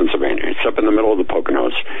Saylorsburg, Pennsylvania. It's up in the middle of the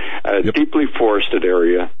Poconos, a deeply forested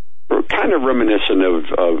area, kind of reminiscent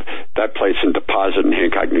of that place in Deposit in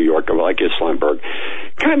Hancock, New York, like Islamburg.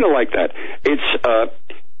 Kind of like that. It's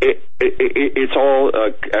all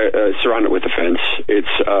surrounded with a fence. It's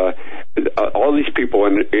all these people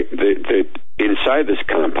inside this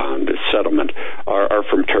compound, this settlement, are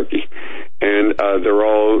from Turkey, and they're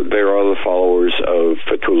all the followers of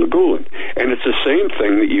Fethullah Gulen. And it's the same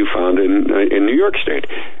thing that you found in New York State: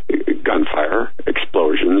 gunfire,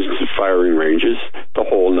 explosions, firing ranges, the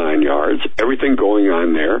whole 9 yards. Everything going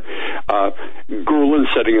on there. Gulen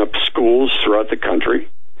setting up schools throughout the country.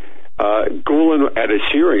 Gulen, at his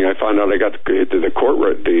hearing, I found out I got the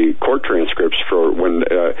court transcripts for when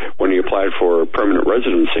he applied for permanent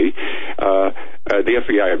residency. The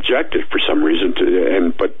FBI objected for some reason,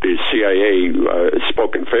 but the CIA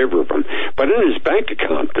spoke in favor of him. But in his bank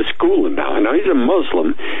account, this Gulen now he's a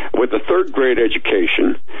Muslim with a third-grade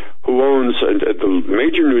education, who owns the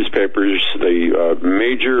major newspapers, the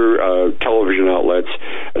major television outlets,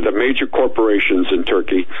 the major corporations in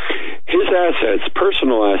Turkey. His assets,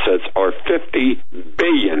 personal assets, are $50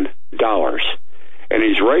 billion. And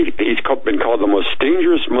he's been called the most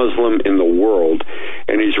dangerous Muslim in the world,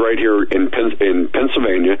 and he's right here in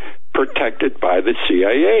Pennsylvania, protected by the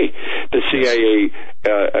CIA. The CIA,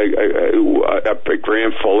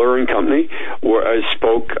 Graham Fuller and company,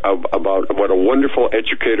 spoke about what a wonderful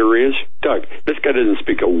educator he is. Doug, this guy doesn't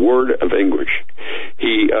speak a word of English.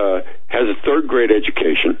 He has a third-grade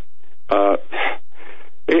education.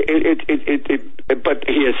 But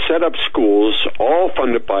he has set up schools, all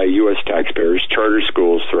funded by U.S. taxpayers, charter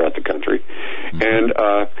schools throughout the country, and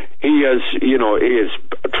he has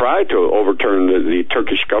tried to overturn the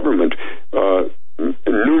Turkish government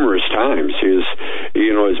numerous times. His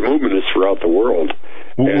movement is throughout the world.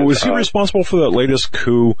 Was he responsible for that latest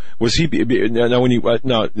coup? Was he correct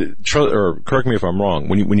me if I'm wrong.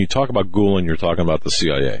 When you talk about Gulen, you're talking about the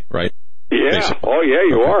CIA, right? Yeah. Basically. Oh, yeah,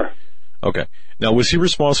 you are. Okay. Now, was he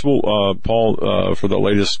responsible, Paul, for the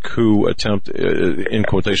latest coup attempt, in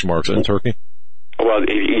quotation marks, in Turkey? Well,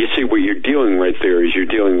 you see, what you're dealing right there is you're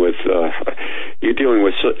dealing with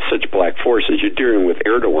such black forces. You're dealing with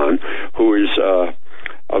Erdogan, who is,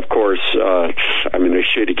 of course, a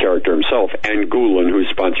shady character himself, and Gulen, who's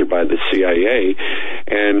sponsored by the CIA.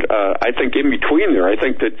 And I think in between there, I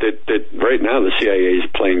think that right now the CIA is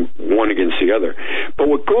playing one against the other. But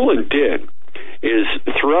what Gulen did is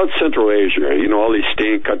throughout Central Asia, all these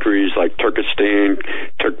state countries like Turkestan,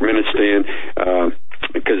 Turkmenistan,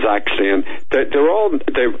 Kazakhstan, they're all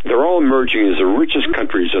emerging as the richest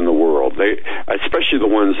countries in the world. Especially the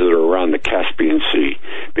ones that are around the Caspian Sea,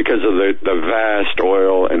 because of the vast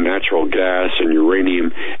oil and natural gas and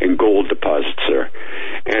uranium and gold deposits there.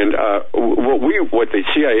 And what the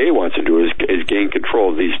CIA wants to do is gain control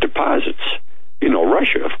of these deposits.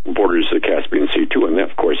 Russia borders the Caspian Sea too, and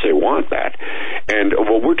of course they want that. And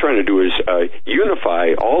what we're trying to do is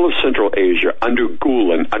unify all of Central Asia under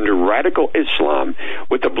Gulen, under radical Islam,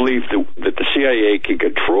 with the belief that the CIA can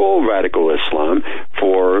control radical Islam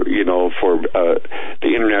for for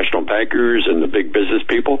the international bankers and the big business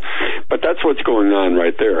people. But that's what's going on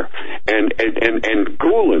right there. And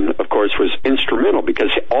Gulen, of course, was instrumental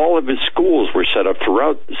because all of his schools were set up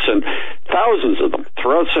throughout, thousands of them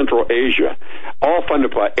throughout Central Asia, all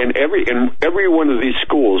funded by, and every one of these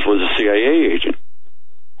schools was a CIA agent,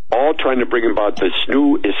 all trying to bring about this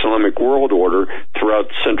new Islamic world order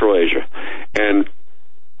throughout Central Asia. And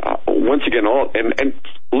once again, and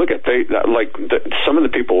look at some of the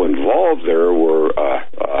people involved there were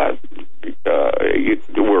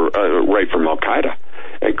right from Al Qaeda,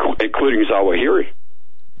 including Zawahiri.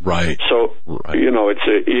 Right. So but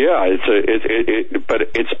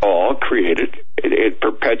it's all created, it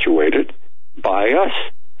perpetuated by us.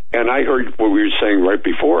 And I heard what we were saying right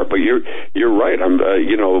before, but you're right.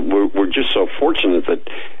 We're just so fortunate that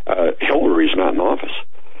Hillary's not in office.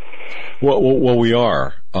 Well, we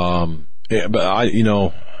are. But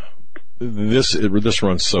this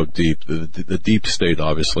runs so deep. The deep state,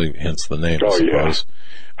 obviously, hence the name. I suppose. Yeah.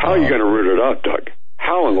 How are you going to root it out, Doug?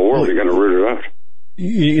 How in the world are you going to root it out?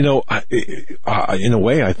 In a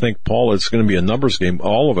way, I think, Paul, it's going to be a numbers game.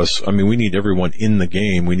 All of us, we need everyone in the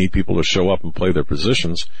game. We need people to show up and play their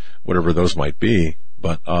positions, whatever those might be.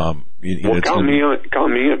 But, count me in.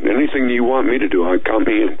 Anything you want me to do, count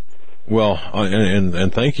me in. Well,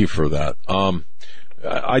 and thank you for that.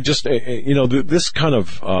 I just, this kind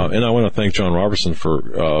of, and I want to thank John Robertson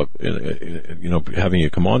for, having you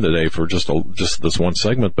come on today for just this one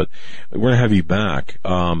segment, but we're going to have you back.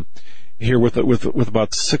 Here with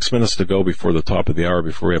about 6 minutes to go before the top of the hour,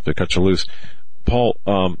 before we have to cut you loose. Paul,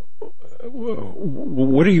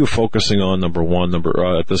 what are you focusing on? Number one,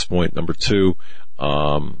 at this point, number two,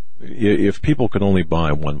 if people could only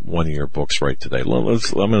buy one of your books right today, I'm going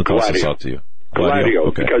to toss this out to you. Gladio,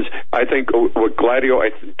 okay. Because I think with Gladio,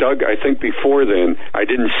 Doug, I think before then, I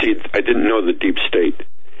didn't know the deep state.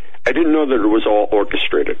 I didn't know that it was all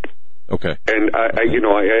orchestrated. Okay. And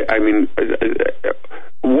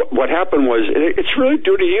what happened was, it's really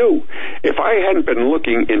due to you. If I hadn't been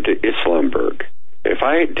looking into Islamberg, if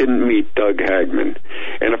I didn't meet Doug Hagmann,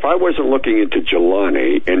 and if I wasn't looking into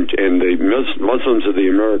Jelani and the Muslims of the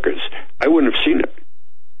Americas, I wouldn't have seen it.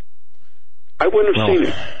 I wouldn't have seen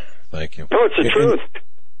it. Thank you. No, it's the truth.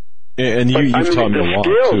 And you've taught me a lot,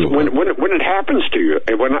 too. When it happens to you,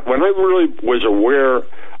 and when I really was aware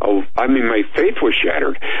of, my faith was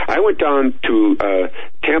shattered. I went down to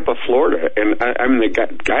Tampa, Florida, and the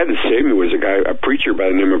guy that saved me was a preacher by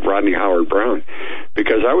the name of Rodney Howard Brown,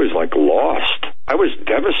 because I was lost. I was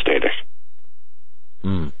devastated.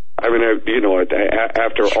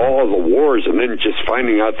 After all the wars, and then just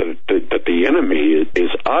finding out that the enemy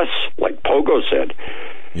is us, like Pogo said.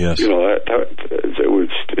 Yes.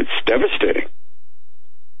 It's devastating.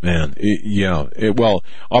 Man,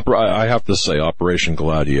 I have to say, Operation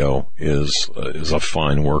Gladio is a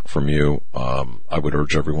fine work from you. I would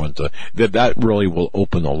urge everyone that really will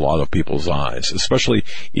open a lot of people's eyes, especially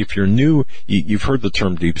if you're new. You've heard the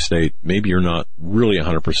term deep state. Maybe you're not really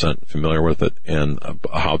 100% familiar with it, and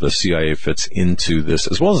how the CIA fits into this,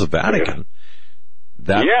 as well as the Vatican.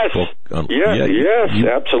 Yes,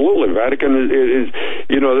 absolutely. Vatican is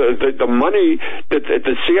the money that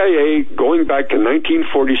the CIA going back to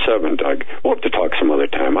 1947, Doug. We'll have to talk some other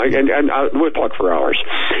time. We'll talk for hours.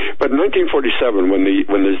 But in 1947, when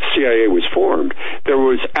the CIA was formed, there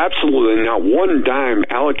was absolutely not one dime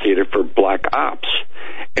allocated for black ops,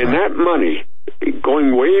 and that money,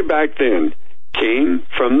 going way back then, came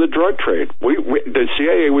from the drug trade. The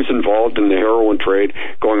CIA was involved in the heroin trade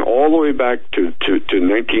going all the way back to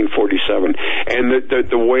 1947, and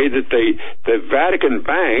the way that the Vatican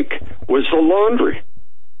Bank was the laundry.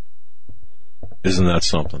 Isn't that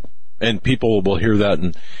something? And people will hear that,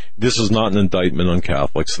 and this is not an indictment on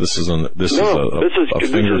Catholics. This is Vatican Inc.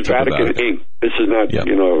 This is not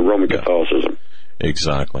Roman Catholicism.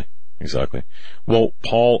 Exactly. Well,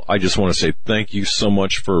 Paul, I just want to say thank you so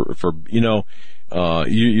much for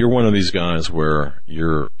you're one of these guys where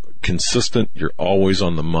you're consistent, you're always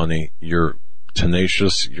on the money, you're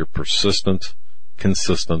tenacious, you're persistent,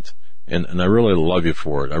 consistent, and I really love you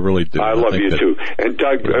for it. I really do. I love you too. And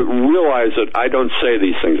Doug, realize that I don't say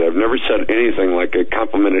these things. I've never said anything like I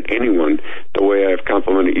complimented anyone the way I've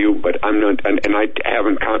complimented you, but I'm not, and I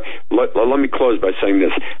haven't, let me close by saying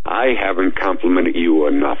this. I haven't complimented you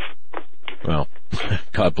enough. Well,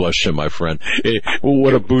 God bless you, my friend. Hey,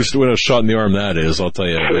 what a boost, what a shot in the arm that is, I'll tell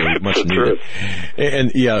you. Much needed.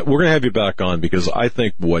 And we're going to have you back on, because I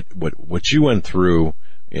think what you went through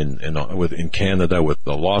in Canada with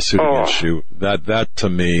the lawsuit against you, that to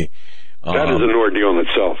me, That is an ordeal in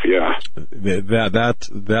itself, yeah.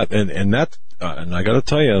 And I got to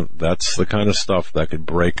tell you, that's the kind of stuff that could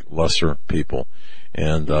break lesser people.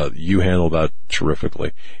 And you handle that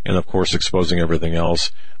terrifically. And of course, exposing everything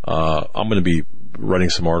else. I'm going to be writing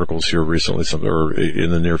some articles here recently, or in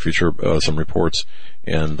the near future, some reports,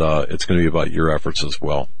 and it's going to be about your efforts as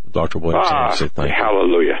well. Dr. Williams, I want to say thank you.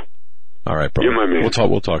 Hallelujah. All right, brother. You're my man.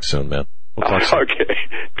 We'll talk soon, man. We'll talk soon. Okay.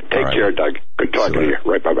 Take care, Doug. Good talking to you.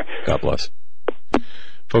 Right, bye-bye. God bless.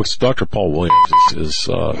 Folks, Dr. Paul Williams is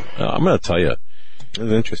I'm going to tell you.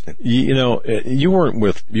 That's interesting. You weren't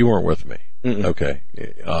with me. Mm-mm. Okay.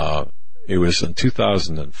 It was in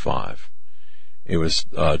 2005. It was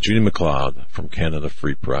Judy McLeod from Canada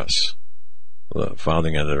Free Press, the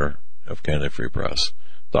founding editor of Canada Free Press,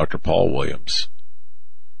 Dr. Paul Williams,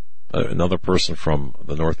 another person from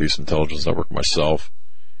the Northeast Intelligence Network, myself,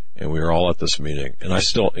 and we were all at this meeting. And I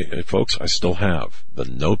still have the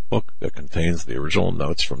notebook that contains the original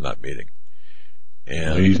notes from that meeting.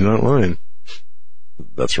 And he's not lying.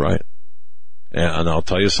 That's right. And I'll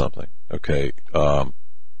tell you something. Okay.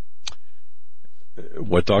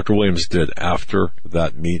 What Dr. Williams did after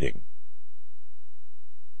that meeting,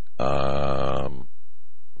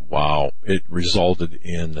 it resulted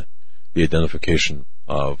in the identification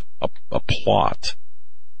of a plot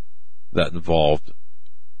that involved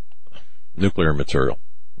nuclear material.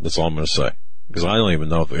 That's all I'm going to say. Because I don't even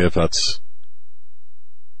know if that's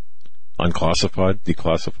unclassified,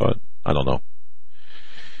 declassified. I don't know.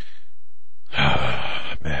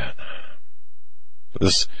 Man.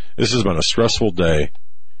 This has been a stressful day.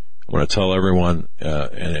 I'm going to tell everyone,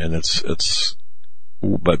 and it's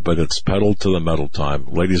pedal to the metal time.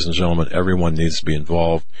 Ladies and gentlemen, everyone needs to be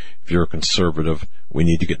involved. If you're a conservative, we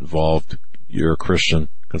need to get involved. You're a Christian,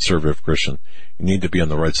 conservative Christian. You need to be on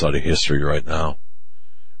the right side of history right now.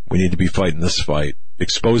 We need to be fighting this fight,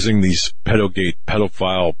 exposing these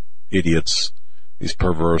pedophile idiots, these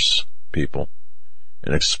perverse people,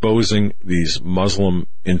 and exposing these Muslim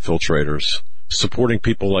infiltrators, supporting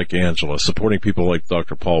people like Angela, supporting people like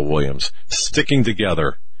Dr. Paul Williams, sticking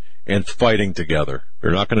together and fighting together.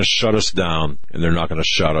 They're not going to shut us down, and they're not going to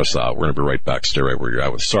shut us out. We're going to be right back. Stay right where you're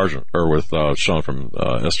at with Sean from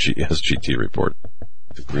SGT Report.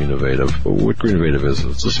 Greennovative. What Greennovative is,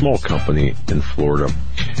 it's a small company in Florida.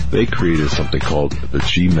 They created something called the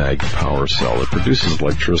GMAG Power Cell. It produces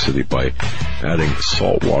electricity by adding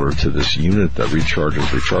salt water to this unit that recharges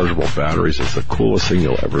rechargeable batteries. It's the coolest thing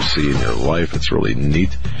you'll ever see in your life. It's really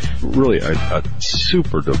neat. Really a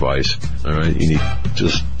super device. All right, you need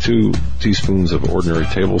just 2 teaspoons of ordinary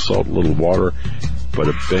table salt, a little water, but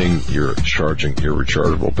a bang, you're charging your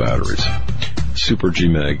rechargeable batteries. Super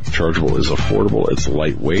GMAG chargeable is affordable, it's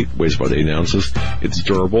lightweight, weighs about 8 ounces, it's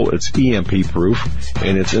durable, it's EMP proof,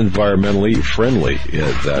 and it's environmentally friendly.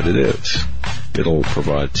 That it is. It'll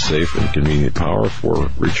provide safe and convenient power for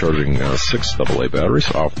recharging 6 AA batteries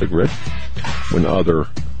off the grid when other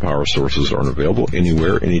power sources aren't available,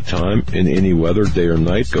 anywhere, anytime, in any weather, day or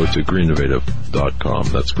night. Go to greennovative.com.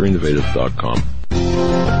 That's greennovative.com.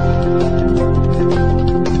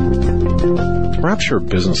 Perhaps you're a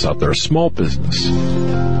business out there, a small business.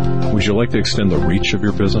 Would you like to extend the reach of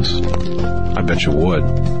your business? I bet you would.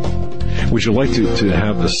 Would you like to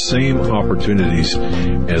have the same opportunities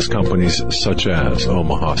as companies such as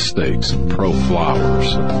Omaha Steaks, and Pro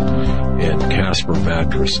Flowers, and Casper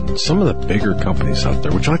Mattress, and some of the bigger companies out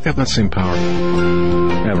there? Would you like to have that same power?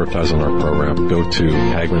 Advertise on our program. Go to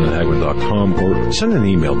Hagmann@Hagmann.com or send an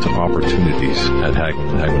email to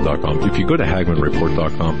opportunities@Hagmann@Hagmann.com. If you go to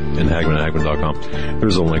HagmannReport.com and Hagmann@Hagmann.com,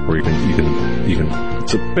 there's a link where you can.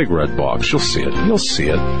 It's a big red box. You'll see it.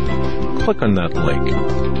 Click on that link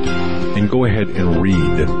and go ahead and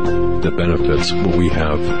read the benefits what we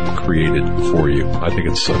have created for you. I think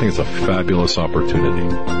it's a fabulous opportunity.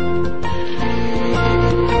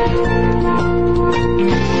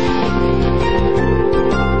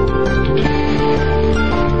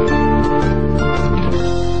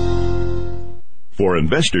 For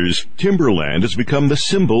investors, timberland has become the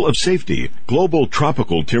symbol of safety. Global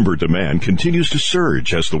tropical timber demand continues to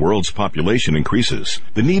surge as the world's population increases.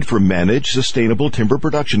 The need for managed, sustainable timber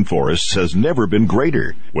production forests has never been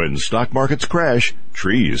greater. When stock markets crash,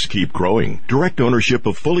 trees keep growing. Direct ownership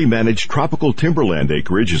of fully managed tropical timberland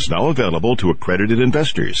acreage is now available to accredited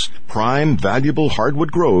investors. Prime, valuable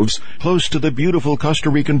hardwood groves close to the beautiful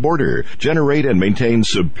Costa Rican border generate and maintain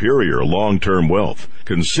superior long-term wealth.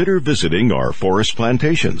 Consider visiting our forest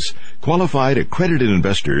plantations. Qualified, accredited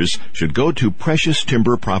investors should go to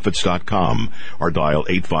PreciousTimberProfits.com or dial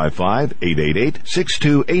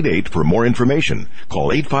 855-888-6288 for more information.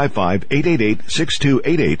 Call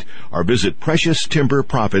 855-888-6288 or visit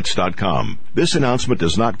PreciousTimberProfits.com. This announcement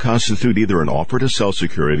does not constitute either an offer to sell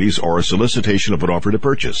securities or a solicitation of an offer to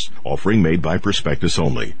purchase. Offering made by prospectus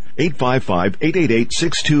only.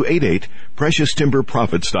 855-888-6288,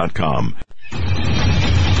 PreciousTimberProfits.com.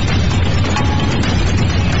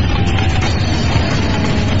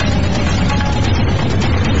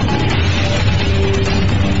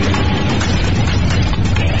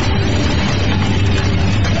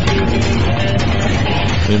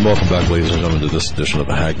 And welcome back, ladies and gentlemen, to this edition of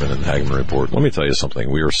the Hagmann and Hagmann Report. Let me tell you something.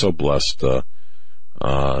 We are so blessed to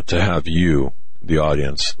have you, the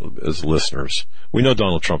audience, as listeners. We know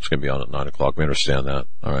Donald Trump's going to be on at 9 o'clock. We understand that.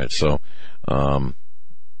 All right. So,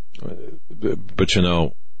 but you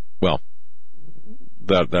know, well,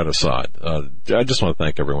 that aside, I just want to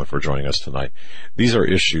thank everyone for joining us tonight. These are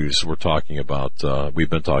issues we're talking about, we've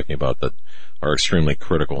been talking about, that are extremely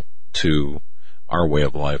critical to our way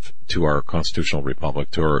of life, to our constitutional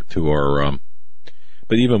republic, to our,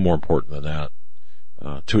 but even more important than that,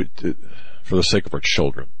 for the sake of our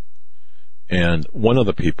children. And one of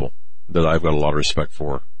the people that I've got a lot of respect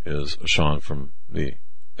for is Sean from the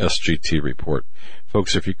SGT report.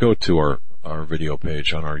 Folks, if you go to our video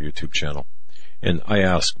page on our YouTube channel, and I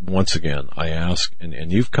ask, once again,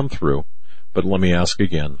 and you've come through, but let me ask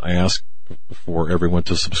again, I ask for everyone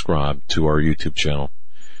to subscribe to our YouTube channel.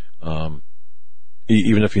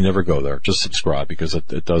 Even if you never go there, just subscribe, because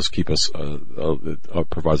it does keep us, it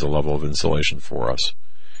provides a level of insulation for us.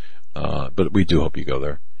 But we do hope you go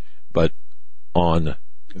there. But on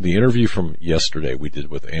the interview from yesterday we did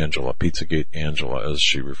with Angela, Pizzagate Angela, as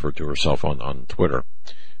she referred to herself on Twitter,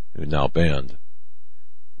 now banned,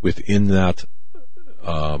 within that,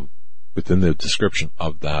 within the description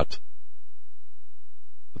of that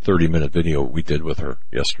 30-minute video we did with her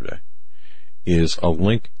yesterday is a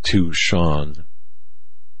link to Sean,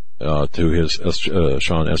 to his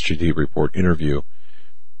Sean SGT report interview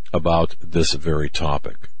about this very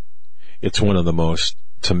topic. It's one of the most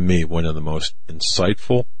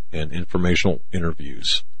insightful and informational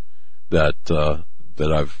interviews that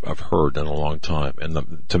I've heard in a long time.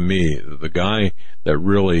 And to me, the guy that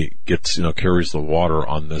really carries the water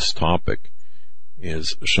on this topic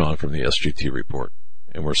is Sean from the SGT report.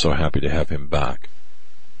 And we're so happy to have him back.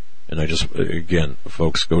 And again,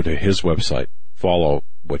 folks, go to his website, follow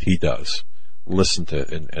what he does, listen to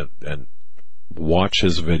and watch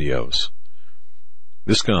his videos.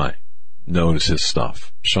 This guy knows his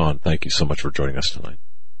stuff. Sean, thank you so much for joining us tonight.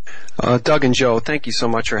 Doug and Joe, thank you so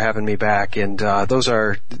much for having me back. And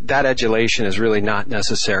that adulation is really not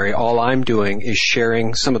necessary. All I'm doing is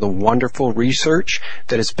sharing some of the wonderful research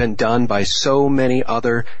that has been done by so many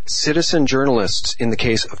other citizen journalists in the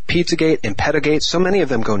case of Pizzagate and Pettigate. So many of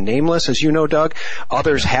them go nameless, as you know, Doug.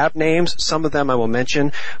 Others have names. Some of them I will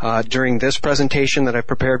mention during this presentation that I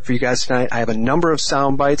prepared for you guys tonight. I have a number of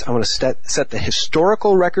sound bites. I want to set the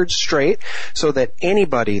historical record straight so that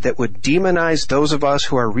anybody that would demonize those of us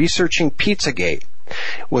who are researching Pizzagate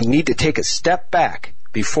will need to take a step back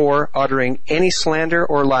before uttering any slander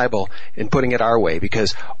or libel and putting it our way,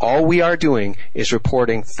 because all we are doing is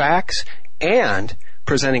reporting facts and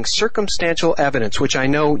presenting circumstantial evidence, which I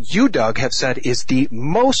know you, Doug, have said is the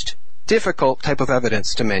most difficult type of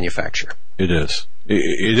evidence to manufacture. It is.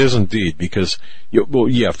 It is indeed, because,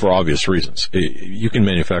 for obvious reasons. You can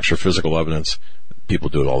manufacture physical evidence. People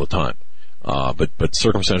do it all the time. But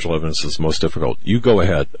circumstantial evidence is most difficult. You go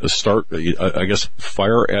ahead, start, I guess,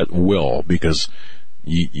 fire at will, because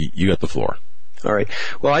you got the floor. All right.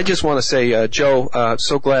 Well, I just want to say, Joe,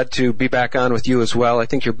 so glad to be back on with you as well. I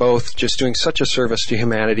think you're both just doing such a service to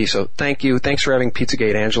humanity. So thank you. Thanks for having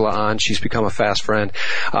Pizzagate Angela on. She's become a fast friend.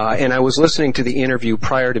 And I was listening to the interview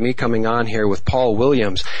prior to me coming on here with Paul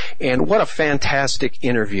Williams. And what a fantastic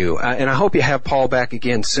interview. And I hope you have Paul back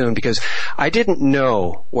again soon, because I didn't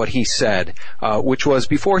know what he said, which was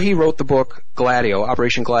before he wrote the book Gladio,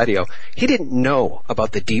 Operation Gladio, he didn't know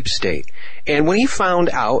about the deep state. And when he found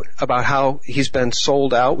out about how he's been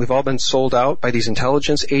sold out, we've all been sold out by these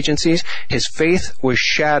intelligence agencies, his faith was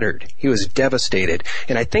shattered. He was devastated.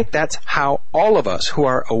 And I think that's how all of us who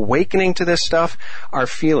are awakening to this stuff are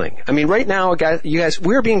feeling. I mean, right now, you guys,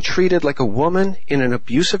 we're being treated like a woman in an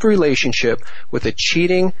abusive relationship with a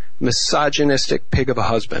cheating, misogynistic pig of a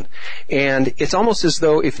husband. And it's almost as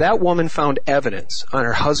though if that woman found evidence on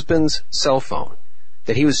her husband's cell phone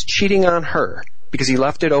that he was cheating on her because he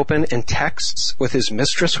left it open and texts with his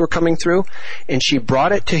mistress were coming through, and she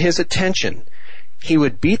brought it to his attention, he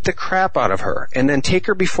would beat the crap out of her and then take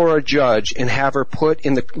her before a judge and have her put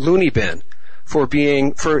in the loony bin for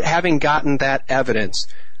having gotten that evidence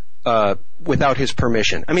without his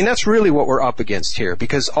permission. I mean, that's really what we're up against here,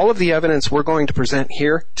 because all of the evidence we're going to present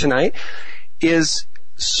here tonight is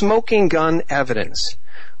smoking gun evidence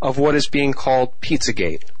of what is being called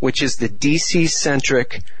Pizzagate, which is the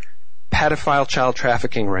DC-centric pedophile child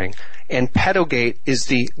trafficking ring, and Pedogate is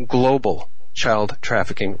the global child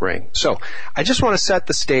trafficking ring. So I just want to set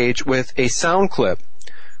the stage with a sound clip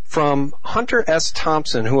from Hunter S.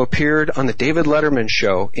 Thompson, who appeared on the David Letterman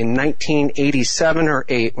show in 1987 or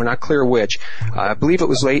 8, we're not clear which. I believe it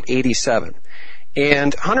was late 87.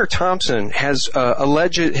 And Hunter Thompson has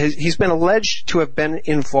he's been alleged to have been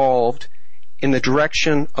involved in the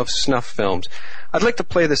direction of snuff films. I'd like to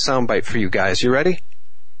play the soundbite for you guys. You ready?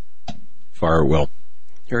 Fire will.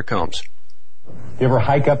 Here it comes. You ever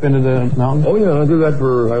hike up into the mountains? Oh yeah, I do that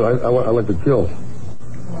I like to kill.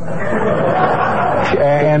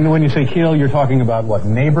 And when you say kill, you're talking about what,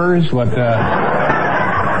 neighbors? What? We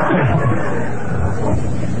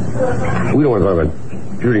don't want to talk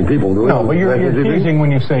about shooting people, do we? No, but you're teasing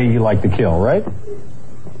when you say you like to kill, right?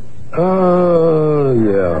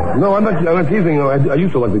 Yeah. No, I'm not teasing. I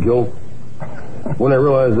used to like to kill. When I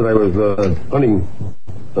realized that I was hunting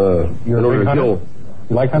in order to kill.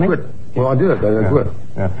 You like hunting? I quit. Well, I did. I quit.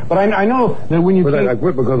 Yeah. But I know that when you... But I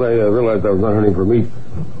quit because I realized I was not hunting for meat.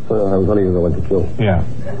 I was hunting because I like to kill. Yeah.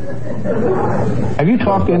 Have you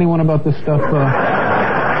talked to anyone about this stuff?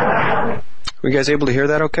 Were you guys able to hear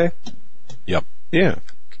that okay? Yep. Yeah.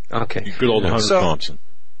 Okay. Good old Hunter Thompson.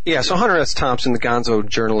 Yeah, so Hunter S. Thompson, the gonzo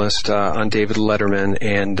journalist on David Letterman,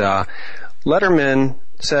 and Letterman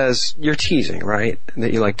says, you're teasing, right,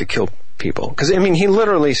 that you like to kill people. Because, I mean, he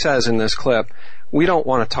literally says in this clip, we don't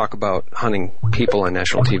want to talk about hunting people on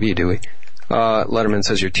national TV, do we? Letterman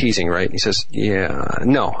says, you're teasing, right? And he says, yeah,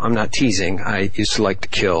 no, I'm not teasing. I used to like to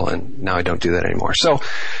kill, and now I don't do that anymore. So,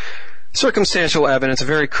 circumstantial evidence, a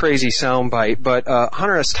very crazy soundbite, but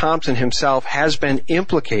Hunter S. Thompson himself has been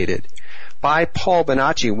implicated by Paul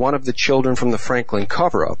Bonacci, one of the children from the Franklin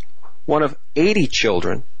cover-up, one of 80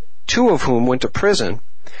 children, 2 of whom went to prison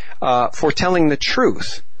for telling the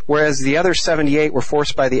truth, whereas the other 78 were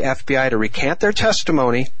forced by the FBI to recant their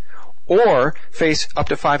testimony or face up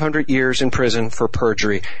to 500 years in prison for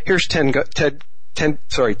perjury. Here's Ted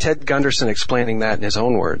Gunderson explaining that in his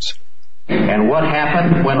own words. And what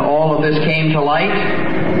happened when all of this came to light?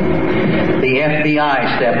 The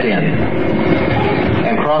FBI stepped in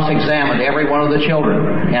and cross-examined every one of the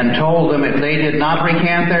children and told them if they did not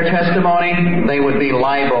recant their testimony, they would be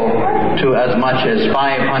liable to as much as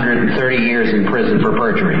 530 years in prison for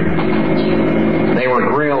perjury. They were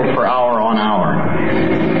grilled for hour on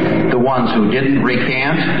hour. The ones who didn't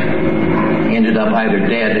recant ended up either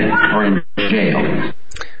dead or in jail.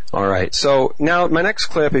 All right, so now my next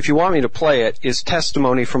clip, if you want me to play it, is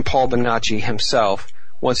testimony from Paul Bonacci himself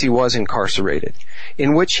once he was incarcerated,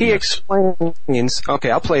 in which he explains,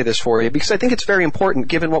 okay, I'll play this for you because I think it's very important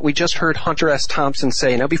given what we just heard Hunter S. Thompson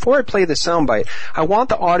say. Now, before I play the soundbite, I want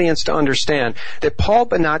the audience to understand that Paul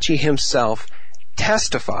Bonacci himself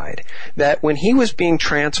testified that when he was being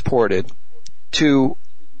transported to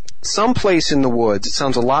some place in the woods, it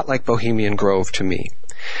sounds a lot like Bohemian Grove to me,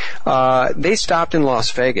 they stopped in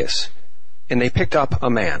Las Vegas and they picked up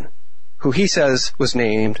a man who he says was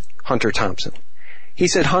named Hunter Thompson. He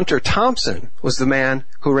said Hunter Thompson was the man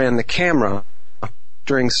who ran the camera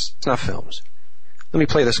during snuff films. Let me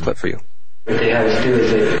play this clip for you. What they had us do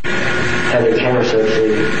is they had their camera set up so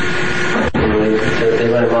they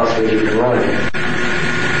let him off so he could run.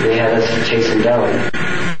 They had us chase him down.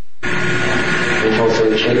 They told us what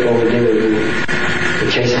we did was we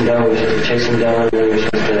chased him down, and then we were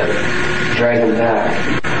supposed to drag him back.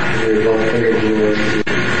 We were both figured he was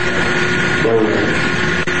younger.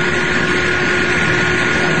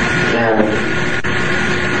 And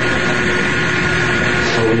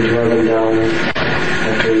so we drug him down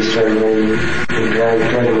after we started running. We dragged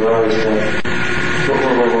him around and stuff.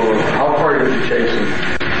 Whoa. How far did you chase him?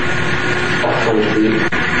 About 20 feet.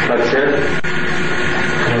 That's it?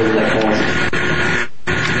 That fast.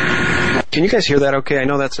 Can you guys hear that okay? I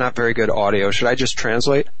know that's not very good audio. Should I just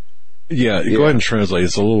translate? Yeah, go ahead and translate.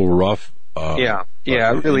 It's a little rough.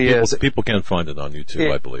 It really is. People can find it on YouTube,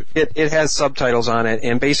 I believe. It has subtitles on it,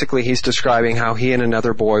 and basically he's describing how he and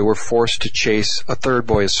another boy were forced to chase a third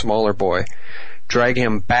boy, a smaller boy, drag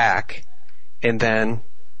him back, and then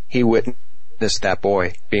he witnessed that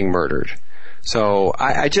boy being murdered. So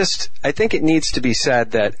I think it needs to be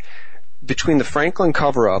said that between the Franklin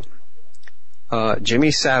cover-up,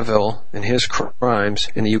 Jimmy Savile and his crimes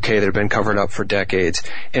in the UK that have been covered up for decades,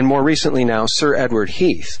 and more recently now Sir Edward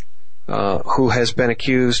Heath, who has been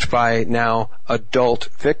accused by now adult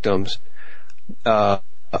victims of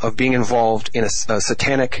being involved in a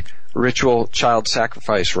satanic ritual child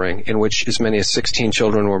sacrifice ring in which as many as 16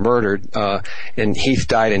 children were murdered, and Heath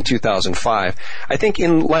died in 2005. I think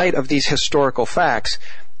in light of these historical facts,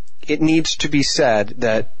 it needs to be said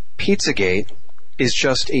that Pizzagate is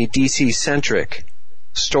just a DC-centric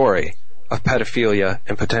story of pedophilia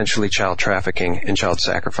and potentially child trafficking and child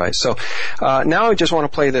sacrifice. So now I just want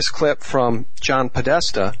to play this clip from John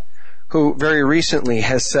Podesta, who very recently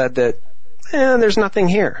has said that there's nothing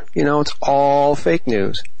here. It's all fake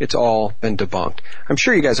news. It's all been debunked. I'm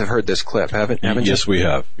sure you guys have heard this clip, haven't you? Yes, we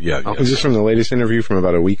have. Yeah. Okay. Is this from the latest interview from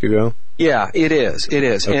about a week ago? Yeah, it is. It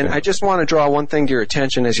is. Okay. And I just want to draw one thing to your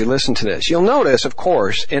attention as you listen to this. You'll notice, of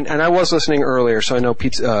course, and I was listening earlier, so I know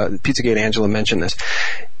Pizzagate Angela mentioned this.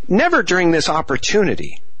 Never during this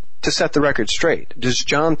opportunity to set the record straight does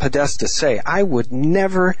John Podesta say, I would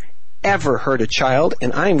never ever hurt a child,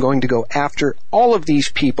 and I am going to go after all of these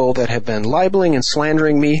people that have been libeling and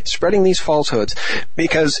slandering me, spreading these falsehoods,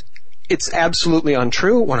 because it's absolutely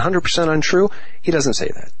untrue, 100% untrue. He doesn't say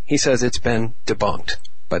that. He says it's been debunked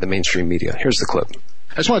by the mainstream media. Here's the clip.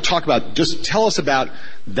 I just want to talk about, just tell us about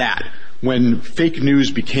that, when fake news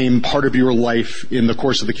became part of your life in the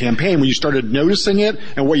course of the campaign, when you started noticing it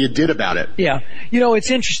and what you did about it. Yeah. It's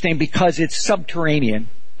interesting because it's subterranean.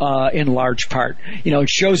 In large part. It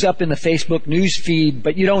shows up in the Facebook news feed,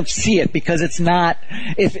 but you don't see it because it's not,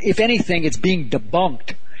 if anything, it's being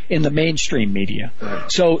debunked in the mainstream media.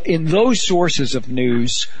 Right. So in those sources of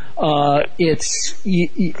news, it's,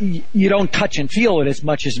 you don't touch and feel it as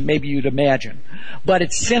much as maybe you'd imagine. But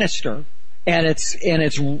it's sinister. And it's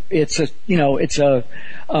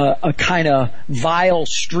a kind of vile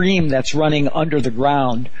stream that's running under the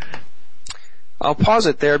ground. I'll pause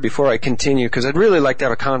it there before I continue because I'd really like to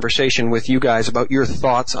have a conversation with you guys about your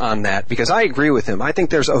thoughts on that, because I agree with him. I think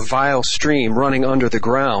there's a vile stream running under the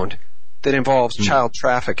ground that involves child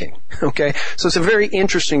trafficking. Okay? So it's a very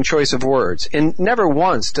interesting choice of words. And never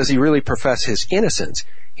once does he really profess his innocence.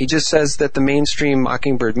 He just says that the mainstream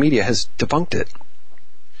Mockingbird media has debunked it.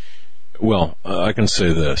 Well, I can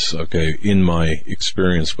say this, okay, in my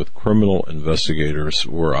experience with criminal investigators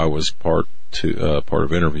where I was part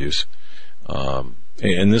of interviews,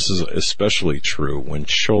 and this is especially true when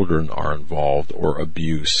children are involved or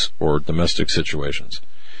abuse or domestic situations.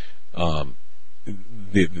 The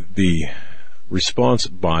response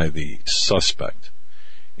by the suspect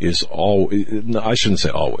is I shouldn't say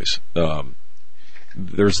always.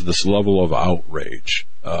 There's this level of outrage.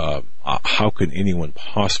 How can anyone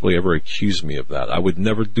possibly ever accuse me of that? I would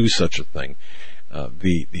never do such a thing.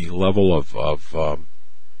 The level of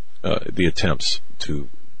the attempts to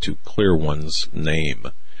clear one's name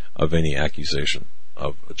of any accusation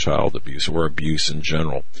of child abuse or abuse in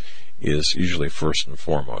general is usually first and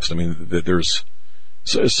foremost. I mean, there's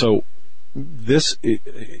so this,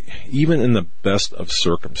 even in the best of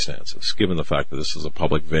circumstances, given the fact that this is a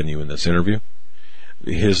public venue in this interview,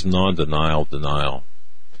 his denial,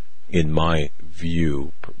 in my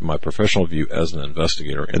view, my professional view as an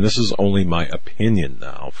investigator, and this is only my opinion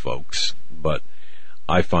now, folks, but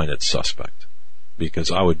I find it suspect.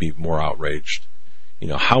 Because I would be more outraged.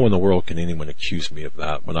 How in the world can anyone accuse me of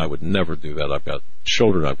that when I would never do that? I've got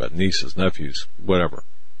children, I've got nieces, nephews, whatever.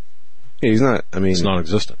 Yeah, he's not, it's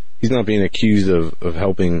non-existent. He's not being accused of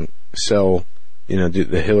helping sell,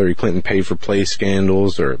 the Hillary Clinton pay for play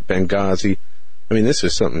scandals or Benghazi. I mean, this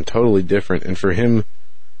is something totally different. And for him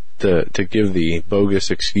to give the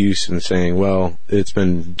bogus excuse and saying, well, it's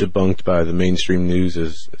been debunked by the mainstream news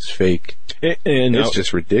as fake. And it's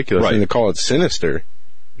just ridiculous. Right. And to call it sinister.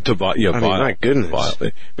 My goodness.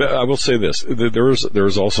 Violent. But I will say this.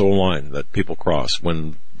 There's also a line that people cross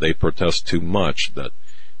when they protest too much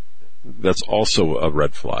that's also a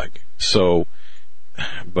red flag. So,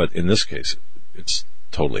 but in this case, it's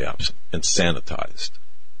totally absent and sanitized,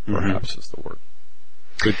 perhaps is the word.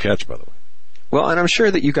 Good catch, by the way. Well, and I'm sure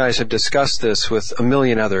that you guys have discussed this with a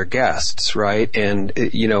million other guests, right? And,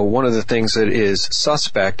 one of the things that is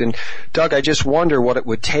suspect, and Doug, I just wonder what it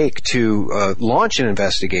would take to launch an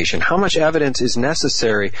investigation. How much evidence is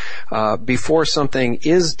necessary before something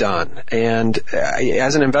is done? And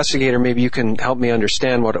as an investigator, maybe you can help me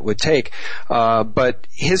understand what it would take. But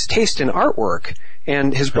his taste in artwork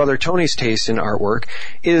and his brother Tony's taste in artwork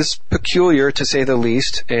is peculiar, to say the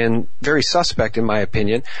least, and very suspect in my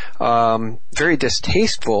opinion. Very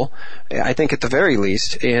distasteful, I think, at the very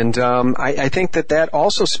least. And I think that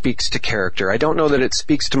also speaks to character. I don't know that it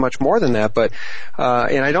speaks to much more than that, but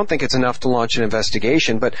and I don't think it's enough to launch an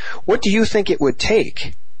investigation. But what do you think it would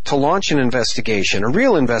take to launch an investigation, a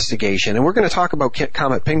real investigation? And we're going to talk about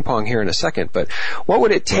Comet Ping Pong here in a second, but what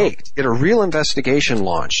would it take to get a real investigation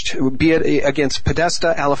launched? Be it against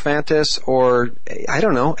Podesta, Alefantis, or, I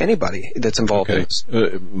don't know, anybody that's involved in this?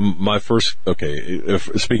 If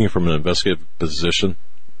speaking from an investigative position,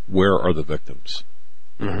 where are the victims?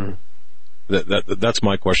 Mm-hmm. That's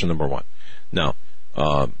my question number one. Now,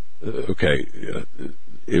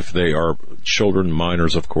 if they are children,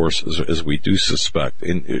 minors, of course, as we do suspect,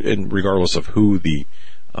 and regardless of who the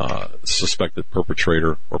suspected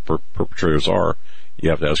perpetrator or perpetrators are, you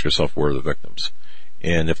have to ask yourself, where are the victims?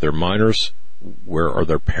 And if they're minors, where are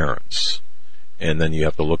their parents? And then you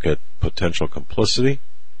have to look at potential complicity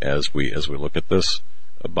as we look at this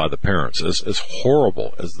by the parents. As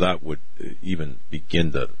horrible as that would even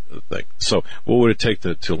begin to think. So what would it take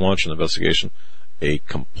to launch an investigation? A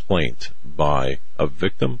complaint by a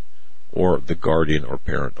victim or the guardian or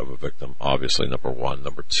parent of a victim, obviously, number one.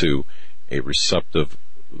 Number two, a receptive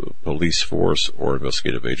police force or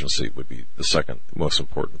investigative agency would be the second most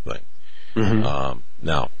important thing. Mm-hmm.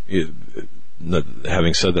 Now,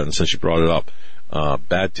 having said that, and since you brought it up,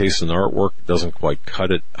 bad taste in artwork doesn't quite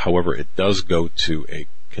cut it. However, it does go to a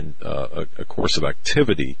course of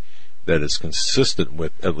activity that is consistent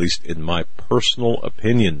with, at least in my personal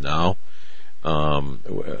opinion now,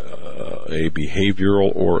 a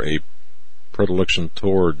behavioral or a predilection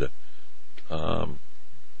toward,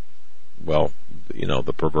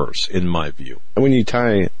 the perverse, in my view. When you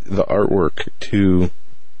tie the artwork to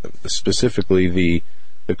specifically the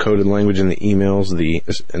coded language in the emails,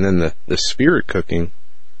 and then the spirit cooking,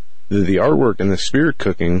 the artwork and the spirit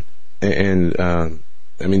cooking, and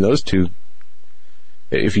those two.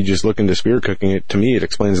 If you just look into spirit cooking, to me it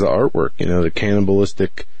explains the artwork. The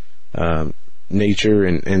cannibalistic nature,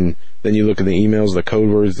 and then you look at the emails, the code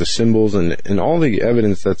words, the symbols, and all the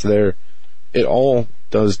evidence that's there. It all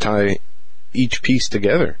does tie each piece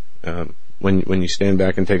together when you stand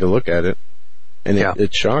back and take a look at it, and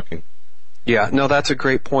it's shocking. Yeah, no, that's a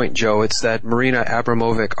great point, Joe. It's that Marina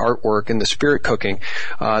Abramovic artwork and the spirit cooking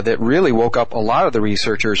that really woke up a lot of the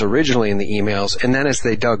researchers originally in the emails, and then as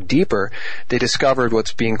they dug deeper, they discovered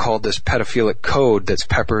what's being called this pedophilic code that's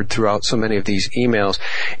peppered throughout so many of these emails.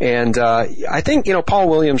 And I think, Paul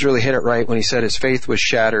Williams really hit it right when he said his faith was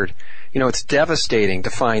shattered. It's devastating to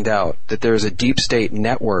find out that there's a deep state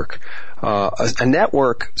network, a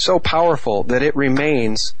network so powerful that it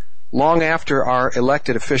remains long after our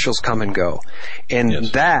elected officials come and go. And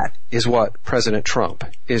that is what President Trump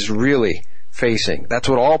is really facing. That's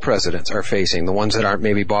what all presidents are facing, the ones that aren't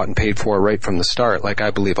maybe bought and paid for right from the start, like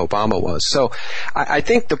I believe Obama was. So I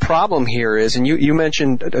think the problem here is, and you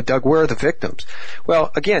mentioned, Doug, where are the victims? Well,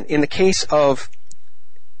 again, in the case of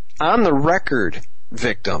on the record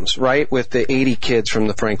victims, right, with the 80 kids from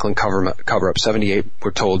the Franklin cover-up, 78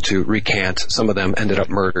 were told to recant. Some of them ended up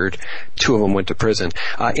murdered. 2 of them went to prison.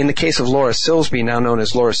 In the case of Laura Silsby, now known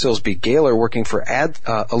as Laura Silsby Gaylor, working for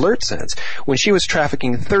AlertSense, when she was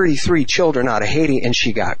trafficking 33 children out of Haiti and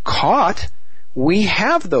she got caught, we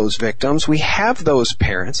have those victims, we have those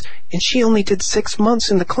parents, and she only did 6 months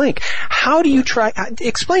in the clink. How do you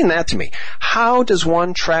explain that to me? How does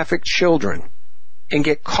one traffic children and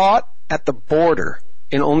get caught at the border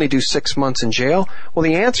and only do 6 months in jail? Well,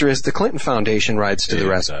 the answer is the Clinton Foundation rides to the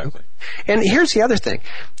rescue. Exactly. And here's the other thing.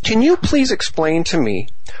 Can you please explain to me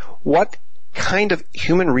what kind of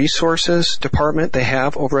human resources department they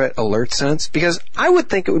have over at AlertSense? Because I would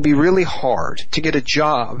think it would be really hard to get a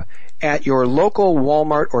job at your local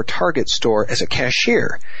Walmart or Target store as a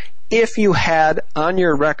cashier if you had on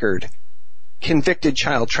your record convicted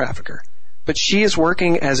child trafficker. But she is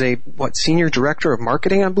working as a, senior director of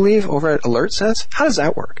marketing, I believe, over at AlertSense? How does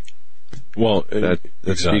that work? Well, that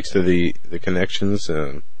speaks to the connections.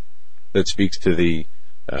 That speaks to the,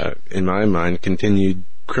 in my mind, continued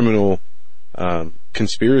criminal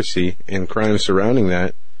conspiracy and crime surrounding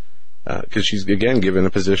that. Because she's, again, given a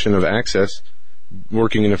position of access,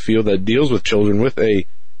 working in a field that deals with children with a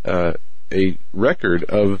record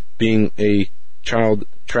of being a child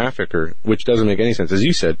trafficker, which doesn't make any sense. As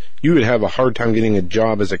you said, you would have a hard time getting a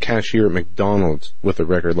job as a cashier at McDonald's with a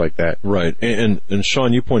record like that. Right. And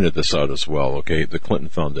Sean, you pointed this out as well, okay, the Clinton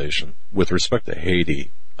Foundation. With respect to Haiti,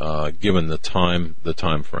 given the time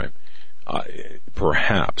frame,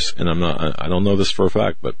 perhaps, and I don't know this for a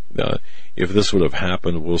fact, but if this would have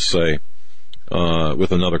happened, we'll say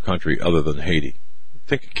with another country other than Haiti.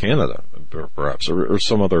 Think of Canada, perhaps, or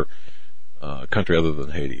some other country other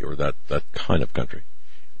than Haiti, or that kind of country.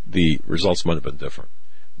 The results might have been different.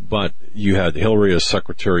 But you had Hillary as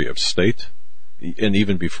Secretary of State, and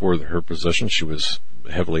even before her position, she was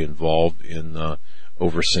heavily involved in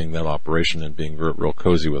overseeing that operation and being real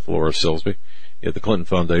cozy with Laura Silsby. You had the Clinton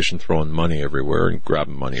Foundation throwing money everywhere and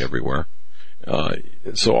grabbing money everywhere.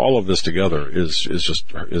 So all of this together is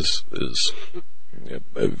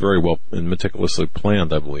very well and meticulously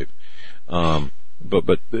planned, I believe.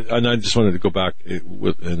 But and I just wanted to go back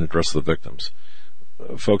and address the victims.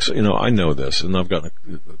 Folks, I know this, and I've gotten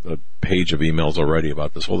a page of emails already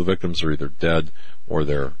about this. Well, the victims are either dead or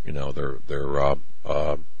they're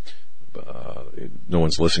no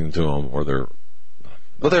one's listening to them, or they're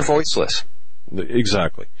voiceless.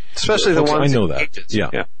 Exactly. Especially the ones I know that.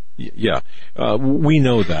 Yeah. We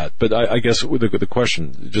know that, but I guess the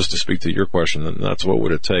question, just to speak to your question, and that's what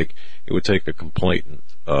would it take? It would take a complainant,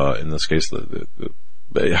 in this case,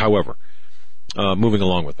 however, moving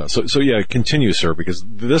along with that. So yeah, continue, sir, because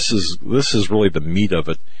this is really the meat of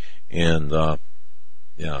it, and,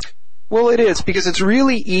 yeah. Well, it is, because it's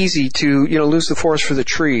really easy to, lose the forest for the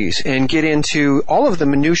trees and get into all of the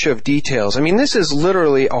minutia of details. I mean, this is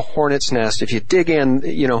literally a hornet's nest. If you dig in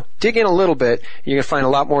a little bit, you're going to find a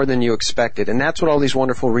lot more than you expected. And that's what all these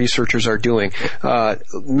wonderful researchers are doing.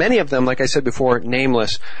 Many of them, like I said before,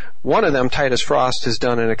 nameless. One of them, Titus Frost, has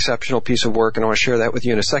done an exceptional piece of work, and I want to share that with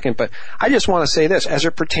you in a second. But I just want to say this, as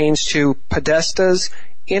it pertains to Podesta's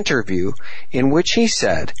interview, in which he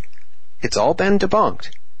said, it's all been debunked.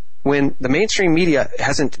 When the mainstream media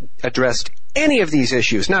hasn't addressed any of these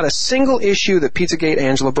issues, not a single issue that Pizzagate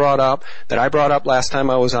Angela brought up, that I brought up last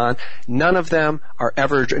time I was on, none of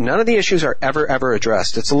the issues are ever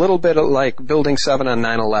addressed. It's a little bit like Building 7 on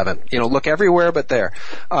 9/11. Look everywhere but there.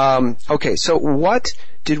 Okay, so what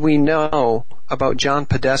did we know about John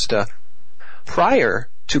Podesta prior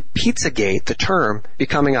to Pizzagate, the term,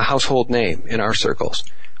 becoming a household name in our circles?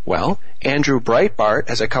 Well, Andrew Breitbart,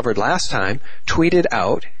 as I covered last time, tweeted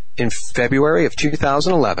out in February of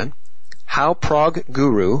 2011, how prog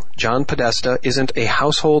guru John Podesta isn't a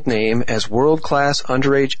household name as world-class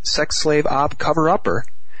underage sex slave op cover-upper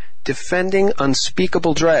defending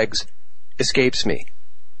unspeakable dregs escapes me.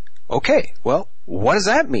 Okay, well, what does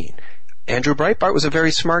that mean? Andrew Breitbart was a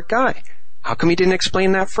very smart guy. How come he didn't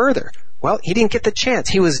explain that further? Well, he didn't get the chance.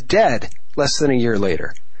 He was dead less than a year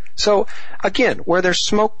later. So, again, where there's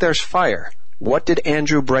smoke, there's fire. What did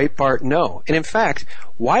Andrew Breitbart know? And in fact,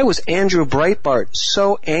 why was Andrew Breitbart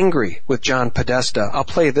so angry with John Podesta? I'll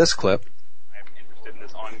play this clip. I'm interested in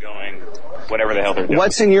this ongoing, whatever the hell they're doing.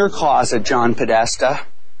 What's in your closet, John Podesta?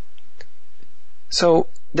 So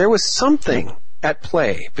there was something at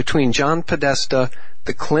play between John Podesta,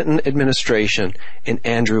 the Clinton administration, and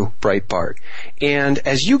Andrew Breitbart. And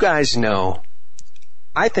as you guys know,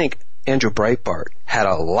 I think Andrew Breitbart had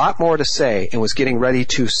a lot more to say and was getting ready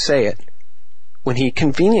to say it when he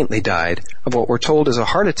conveniently died of what we're told is a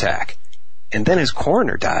heart attack, and then his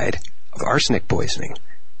coroner died of arsenic poisoning.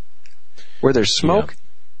 Where there's smoke,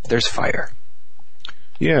 there's fire.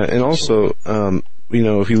 Yeah, and also,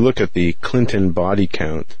 if you look at the Clinton body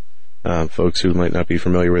count, folks who might not be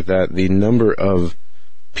familiar with that, the number of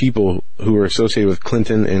people who are associated with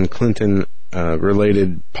Clinton and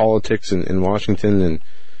Clinton-related politics in Washington and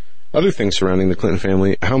other things surrounding the Clinton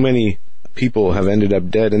family, how many people have ended up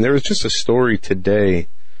dead. And there was just a story today,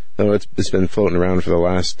 though it's been floating around for the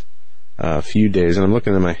last few days, and I'm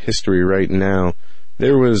looking at my history right now.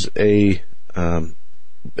 There was a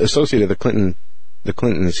associate of the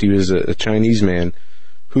Clintons. He was a Chinese man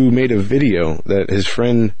who made a video that his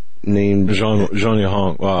friend named Johnny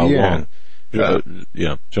Wong.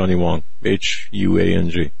 Johnny Wong,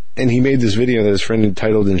 Huang. And he made this video that his friend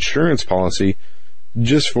entitled "Insurance Policy,"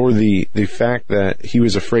 just for the fact that he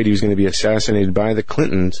was afraid he was going to be assassinated by the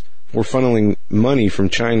Clintons for funneling money from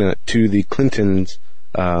China to the Clintons'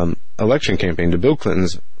 election campaign, to Bill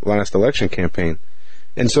Clinton's last election campaign.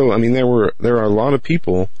 And so, I mean, there are a lot of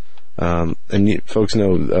people, and folks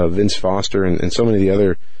know Vince Foster and so many of the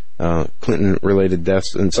other Clinton-related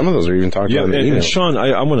deaths, and some of those are even talked about in the email. And Sean,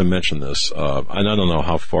 I want to mention this, and I don't know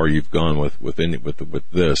how far you've gone with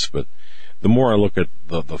this, but the more I look at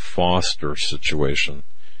the Foster situation,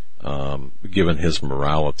 given his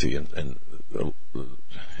morality and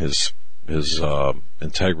his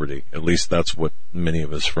integrity, at least that's what many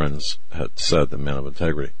of his friends had said, the man of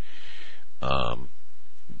integrity.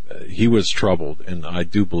 He was troubled, and I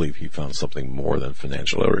do believe he found something more than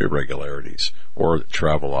financial irregularities or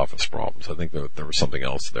travel office problems. I think there was something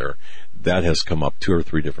else there that has come up 2 or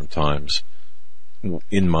 3 different times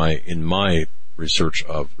in my research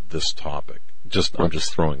of this topic. I'm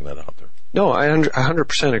just throwing that out there. No, I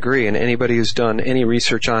 100% agree, and anybody who's done any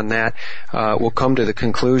research on that will come to the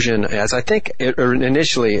conclusion, as I think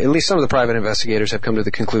initially, at least some of the private investigators have come to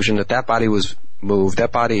the conclusion that body was moved.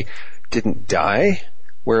 That body didn't die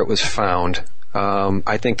where it was found.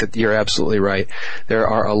 I think that you're absolutely right. There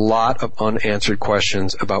are a lot of unanswered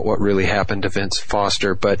questions about what really happened to Vince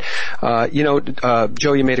Foster. But,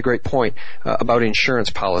 Joe, you made a great point about insurance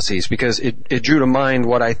policies, because it drew to mind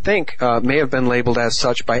what I think may have been labeled as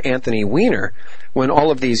such by Anthony Weiner when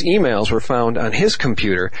all of these emails were found on his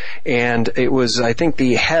computer. And it was, I think,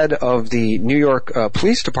 the head of the New York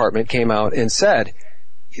Police Department came out and said,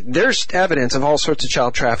 there's evidence of all sorts of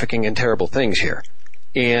child trafficking and terrible things here.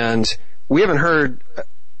 And we haven't heard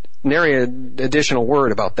nary an additional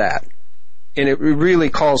word about that. And it really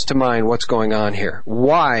calls to mind what's going on here.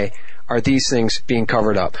 Why are these things being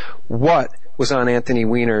covered up? What was on Anthony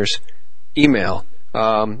Weiner's email?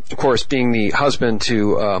 Of course, being the husband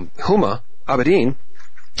to Huma Abedin,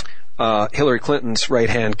 Hillary Clinton's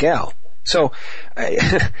right-hand gal. So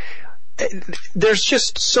there's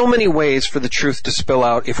just so many ways for the truth to spill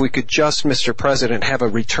out if we could just, Mr. President, have a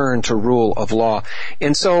return to rule of law.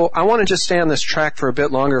 And so I want to just stay on this track for a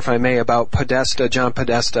bit longer, if I may, about Podesta, John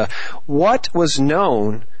Podesta. What was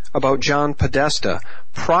known about John Podesta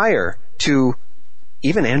prior to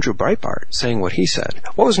even Andrew Breitbart saying what he said?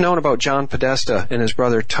 What was known about John Podesta and his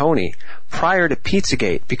brother Tony prior to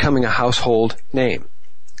Pizzagate becoming a household name?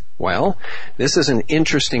 Well, this is an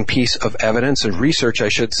interesting piece of evidence, of research, I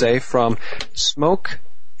should say, from Smoke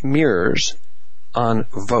Mirrors on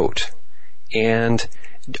Vote. And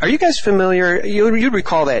are you guys familiar? You'd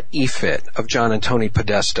recall that e-fit of John and Tony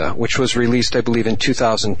Podesta, which was released, I believe, in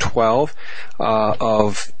 2012,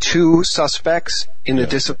 of two suspects in the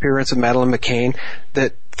disappearance of Madeleine McCann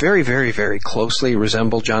that very, very, very closely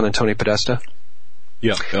resemble John and Tony Podesta.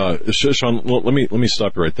 Yeah, Sean, let me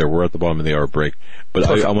stop you right there. We're at the bottom of the hour break, but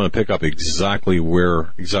I want to pick up exactly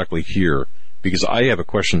here, because I have a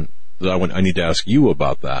question that I need to ask you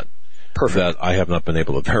about that. Perfect. That I have not been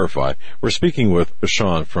able to verify. We're speaking with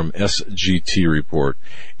Sean from SGT Report.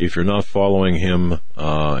 If you're not following him,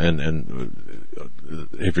 and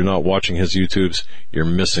if you're not watching his YouTubes, you're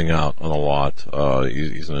missing out on a lot.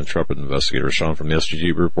 He's an intrepid investigator. Sean from the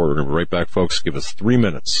SGT Report. We're going to be right back, folks. Give us 3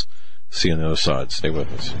 minutes. See you on the other side. Stay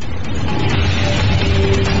with us.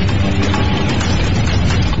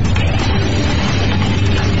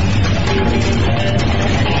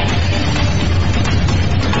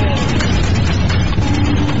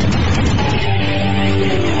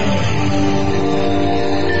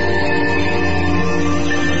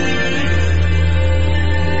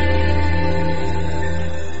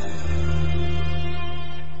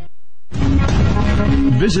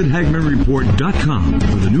 Visit HagmannReport.com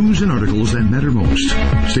for the news and articles that matter most.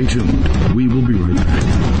 Stay tuned. We will be right back.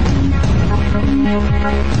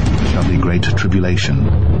 Shall be great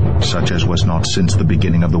tribulation, such as was not since the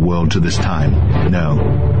beginning of the world to this time, no,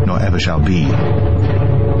 nor ever shall be.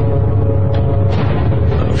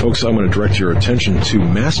 Folks, I'm going to direct your attention to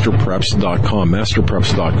masterpreps.com.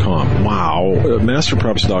 Masterpreps.com. Wow.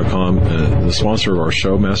 Masterpreps.com, the sponsor of our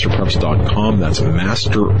show, masterpreps.com. That's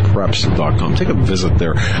masterpreps.com. Take a visit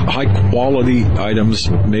there. High quality items,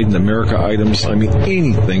 made in America items. I mean,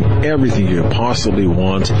 anything, everything you could possibly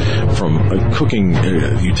want, from cooking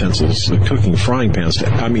utensils, cooking frying pans.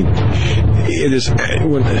 I mean,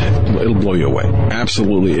 it'll blow you away.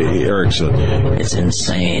 Absolutely. Eric said, it's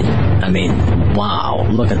insane. I mean, wow.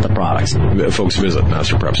 Look at the products. Folks, visit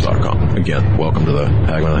masterpreps.com. Again, welcome to the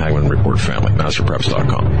Hagmann Report family.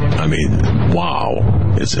 Masterpreps.com. I mean, wow.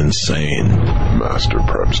 It's insane.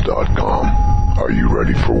 Masterpreps.com. Are you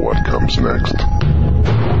ready for what comes next?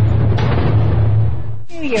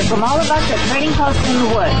 New Year from all of us at Trading Post in the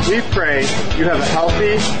Woods. We pray you have a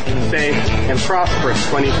healthy, safe, and prosperous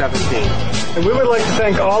 2017. And we would like to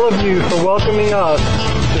thank all of you for welcoming us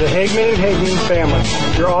to the Hagmann and Hagmann family.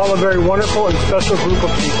 You're all a very wonderful and special group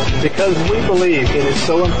of people. Because we believe it is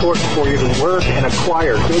so important for you to work and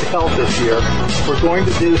acquire good health this year, we're going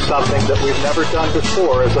to do something that we've never done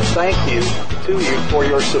before as a thank you to you for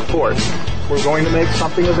your support. We're going to make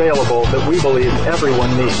something available that we believe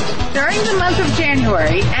everyone needs. During the month of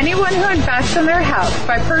January, anyone who invests in their health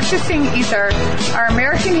by purchasing either our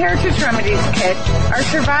American Heritage Remedies Kit, our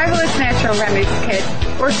Survivalist Natural Remedies Kit,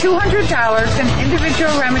 or $200 in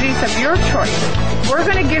individual remedies of your choice, we're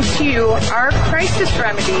going to give to you our Crisis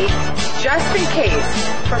Remedy, just in case,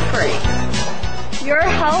 for free. Your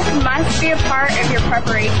health must be a part of your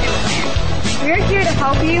preparation plan. We're here to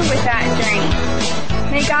help you with that journey.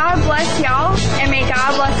 May God bless y'all, and may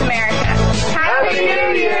God bless America. Happy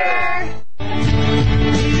New Year!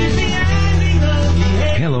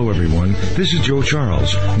 Hello, everyone. This is Joe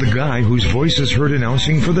Charles, the guy whose voice is heard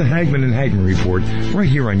announcing for the Hagmann and Hagmann Report right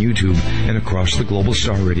here on YouTube and across the Global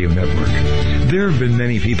Star Radio Network. There have been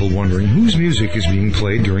many people wondering whose music is being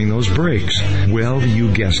played during those breaks. Well,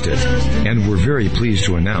 you guessed it. And we're very pleased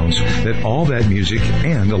to announce that all that music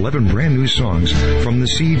and 11 brand new songs from the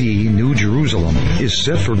CD New Jerusalem is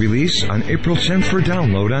set for release on April 10th for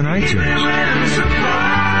download on iTunes.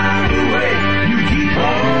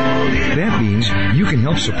 That means you can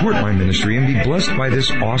help support my ministry and be blessed by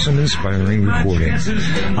this awesome, inspiring recording.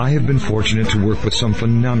 I have been fortunate to work with some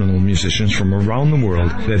phenomenal musicians from around the world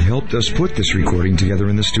that helped us put this recording together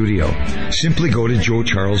in the studio. Simply go to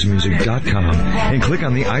joecharlesmusic.com and click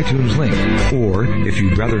on the iTunes link. Or, if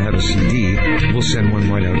you'd rather have a CD, we'll send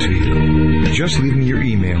one right out to you. Just leave me your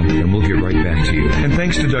email and we'll get right back to you. And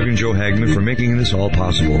thanks to Doug and Joe Hagmann for making this all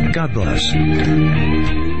possible. God bless.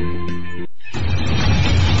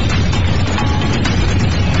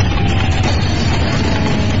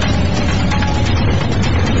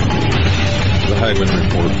 Hagmann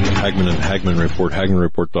Report, Hagmann and Hagmann Report,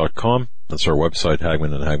 HagmannReport.com. That's our website,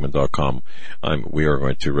 HagmannandHagmann.com. We are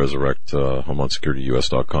going to resurrect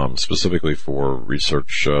HomelandSecurityUS.com specifically for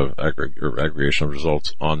research aggregation of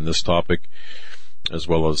results on this topic, as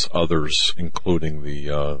well as others, including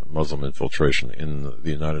the Muslim infiltration in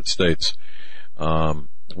the United States.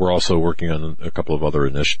 We're also working on a couple of other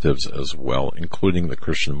initiatives as well, including the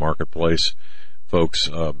Christian Marketplace. Folks,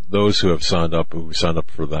 those who signed up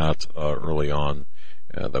for that early on,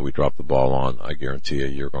 that we dropped the ball on, I guarantee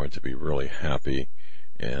you're going to be really happy,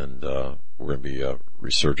 and we're going to be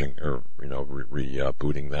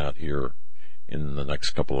rebooting that here in the next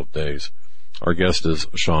couple of days. Our guest is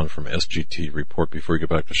Sean from SGT Report. Before we get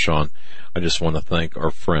back to Sean, I just want to thank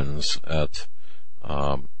our friends at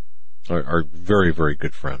our very, very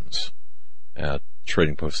good friends at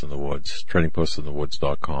Trading Post in the Woods,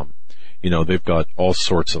 tradingpostinthewoods.com. You know, they've got all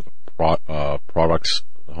sorts of products,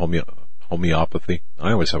 homeopathy.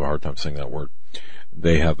 I always have a hard time saying that word.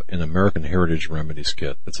 They have an American Heritage Remedies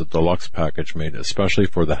Kit. It's a deluxe package made especially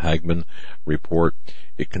for the Hagmann Report.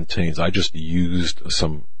 It contains, I just used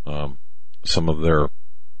some of their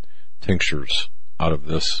tinctures out of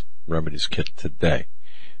this remedies kit today.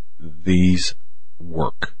 These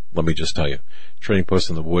work. Let me just tell you. Trading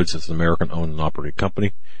Post in the Woods is an American-owned and operated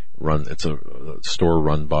company. It's a store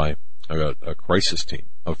run by a crisis team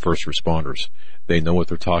of first responders. They know what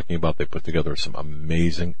they're talking about. They put together some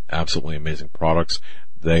amazing, absolutely amazing products.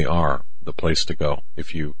 They are the place to go.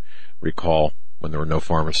 If you recall, when there were no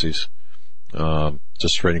pharmacies,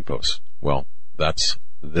 just Trading Posts. Well, that's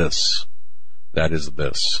this. That is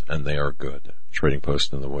this, and they are good.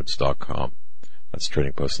 TradingPostInTheWoods.com. That's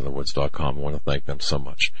TradingPostInTheWoods.com. I want to thank them so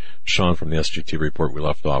much. Sean from the SGT Report, we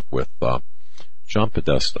left off with John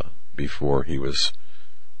Podesta before he was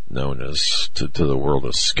known as to the world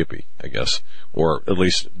as Skippy, I guess, or at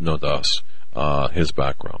least known to us. His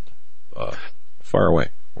background. Fire away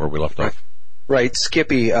where we left off. Right,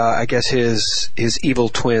 Skippy. I guess his evil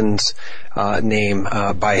twin's name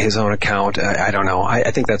by his own account. I don't know.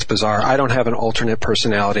 I think that's bizarre. I don't have an alternate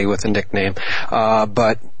personality with a nickname.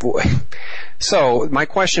 But boy. So my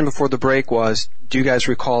question before the break was, do you guys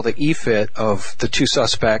recall the e-fit of the two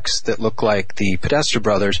suspects that look like the Podesta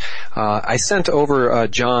brothers? I sent over,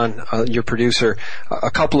 John, your producer,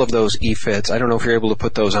 a couple of those e-fits. I don't know if you're able to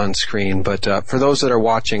put those on screen, but for those that are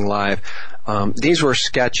watching live, these were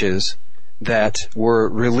sketches that were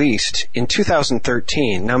released in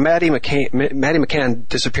 2013. Now, Maddie McCann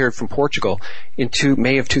disappeared from Portugal in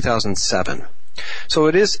May of 2007. So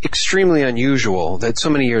it is extremely unusual that so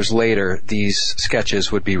many years later these sketches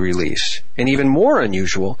would be released. And even more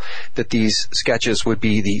unusual that these sketches would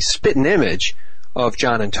be the spit and image of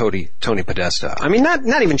John and Tony Podesta. I mean,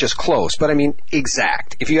 not even just close, but I mean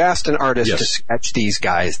exact. If you asked an artist to sketch these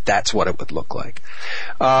guys, that's what it would look like.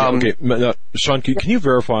 Okay, Sean, can you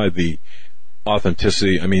verify the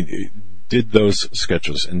authenticity? I mean, did those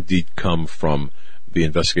sketches indeed come from the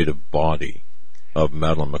investigative body of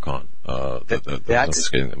Madeleine McCann?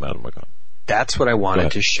 Investigating Madeleine McCann. That's what I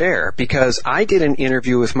wanted to share, because I did an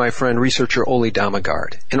interview with my friend researcher Oli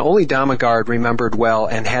Damagard. And Oli Damagard remembered well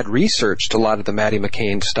and had researched a lot of the Maddie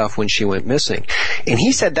McCain stuff when she went missing. And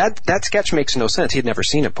he said that sketch makes no sense. He had never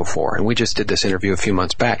seen it before. And we just did this interview a few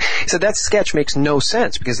months back. He said that sketch makes no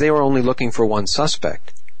sense because they were only looking for one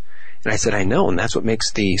suspect. And I said, I know, and that's what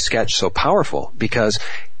makes the sketch so powerful, because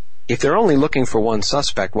if they're only looking for one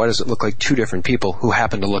suspect, why does it look like two different people who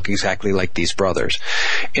happen to look exactly like these brothers?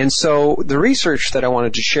 And so the research that I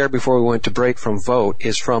wanted to share before we went to break from Vote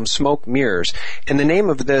is from Smoke Mirrors. And the name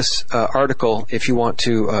of this article, if you want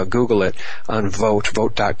to Google it on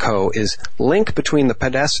vote.co, is Link Between the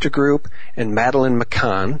Podesta Group and Madeleine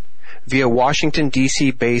McCann via Washington,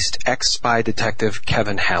 D.C.-based ex-spy detective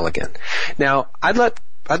Kevin Halligan. Now, I'd let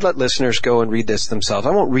listeners go and read this themselves.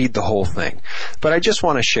 I won't read the whole thing, but I just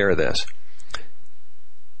want to share this.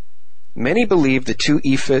 Many believe the two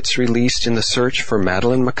EFITs released in the search for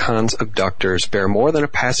Madeleine McCann's abductors bear more than a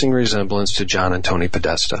passing resemblance to John and Tony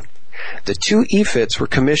Podesta. The two EFITs were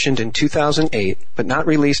commissioned in 2008, but not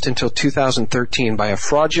released until 2013 by a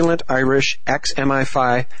fraudulent Irish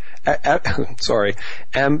ex-MI5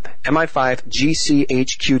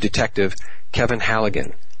 GCHQ detective, Kevin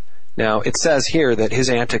Halligan. Now, it says here that his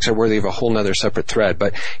antics are worthy of a whole nother separate thread,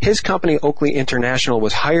 but his company, Oakley International,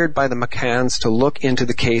 was hired by the McCanns to look into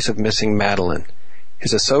the case of missing Madeleine.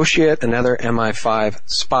 His associate, another MI5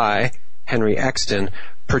 spy, Henry Exton,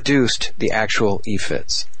 produced the actual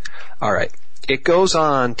EFITs. All right. It goes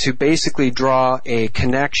on to basically draw a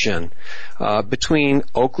connection between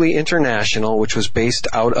Oakley International, which was based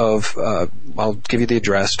out of, I'll give you the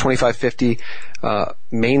address, 2550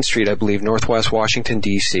 Main Street, I believe, Northwest Washington,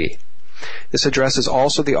 D.C. This address is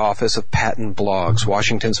also the office of Patent Blogs,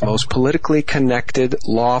 Washington's most politically connected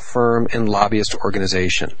law firm and lobbyist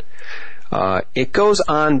organization. It goes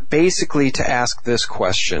on basically to ask this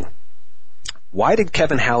question. Why did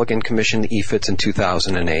Kevin Halligan commission the EFITs in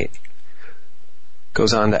 2008?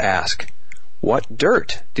 Goes on to ask, what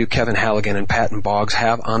dirt do Kevin Halligan and Patent Boggs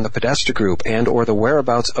have on the Podesta Group and or the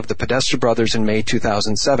whereabouts of the Podesta brothers in May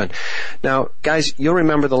 2007? Now, guys, you'll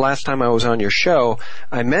remember the last time I was on your show,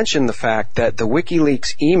 I mentioned the fact that the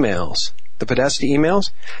WikiLeaks emails, the Podesta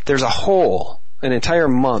emails, there's an entire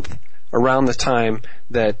month around the time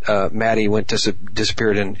that Maddie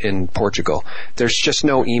disappeared in Portugal. There's just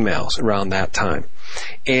no emails around that time.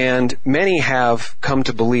 And many have come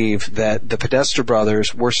to believe that the Podesta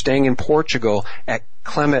brothers were staying in Portugal at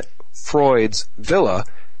Clement Freud's villa.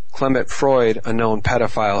 Clement Freud, a known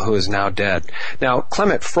pedophile who is now dead. Now,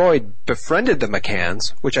 Clement Freud befriended the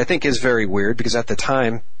McCanns, which I think is very weird because at the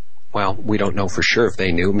time, well, we don't know for sure if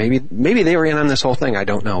they knew. Maybe they were in on this whole thing. I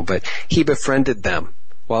don't know. But he befriended them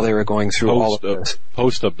while they were going through all of this.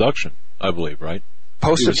 Post-abduction, I believe, right?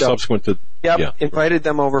 Post-abduction. Subsequent to... Yep, yeah. Invited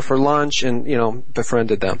them over for lunch and,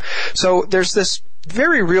 befriended them. So there's this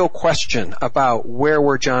very real question about where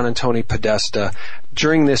were John and Tony Podesta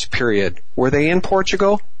during this period. Were they in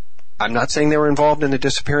Portugal? I'm not saying they were involved in the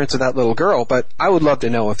disappearance of that little girl, but I would love to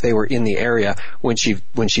know if they were in the area when she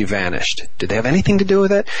vanished. Did they have anything to do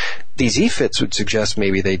with it? These EFITs would suggest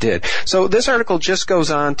maybe they did. So this article just goes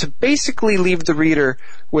on to basically leave the reader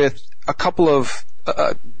with a couple of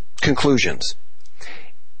conclusions.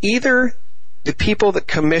 Either the people that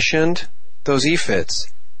commissioned those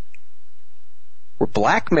EFITs were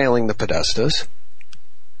blackmailing the Podestas,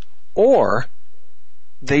 or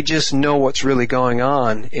they just know what's really going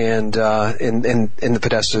on, and the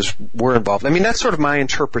Podestas were involved. I mean, that's sort of my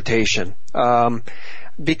interpretation,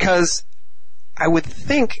 because I would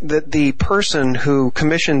think that the person who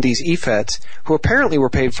commissioned these EFITs, who apparently were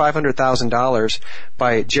paid $500,000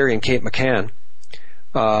 by Jerry and Kate McCann,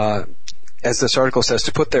 as this article says,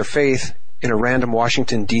 to put their faith in a random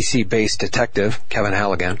Washington, D.C.-based detective, Kevin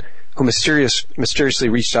Halligan, who mysteriously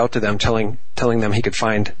reached out to them telling them he could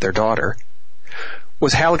find their daughter.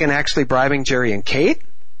 Was Halligan actually bribing Jerry and Kate?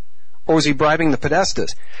 Or was he bribing the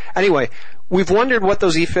Podestas? Anyway, we've wondered what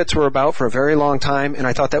those EFITs were about for a very long time, and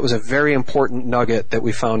I thought that was a very important nugget that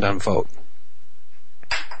we found on Vote.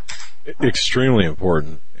 Extremely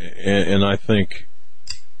important. And I think,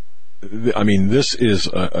 this is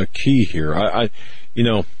a key here.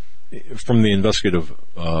 From the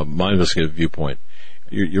my investigative viewpoint,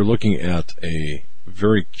 you're looking at a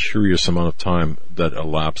very curious amount of time that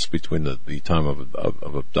elapsed between the time of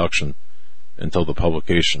abduction until the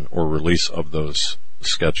publication or release of those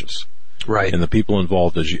sketches. Right. And the people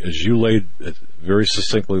involved, as you very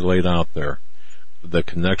succinctly laid out there, the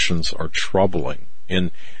connections are troubling.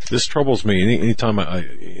 And this troubles me. Anytime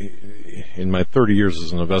in my 30 years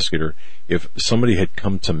as an investigator, if somebody had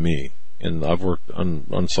come to me, and I've worked on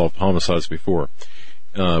unsolved homicides before,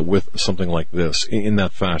 with something like this, in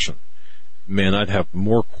that fashion, man, I'd have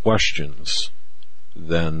more questions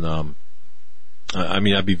than,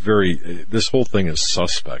 I'd be this whole thing is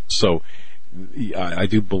suspect. So I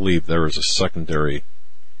do believe there is a secondary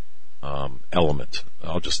element.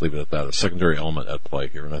 I'll just leave it at that, a secondary element at play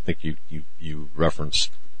here. And I think you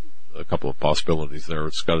referenced a couple of possibilities there.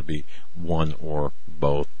 It's got to be one or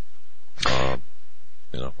both.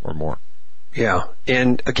 or more. Yeah.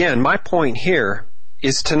 And again, my point here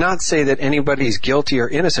is to not say that anybody's guilty or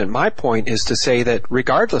innocent. My point is to say that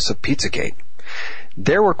regardless of Pizzagate,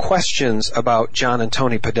 there were questions about John and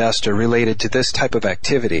Tony Podesta related to this type of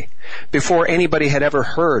activity before anybody had ever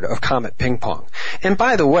heard of Comet Ping Pong. And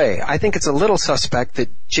by the way, I think it's a little suspect that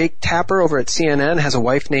Jake Tapper over at CNN has a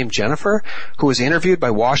wife named Jennifer who was interviewed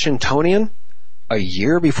by Washingtonian a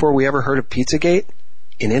year before we ever heard of Pizzagate.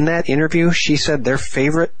 And in that interview, she said their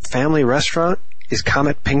favorite family restaurant is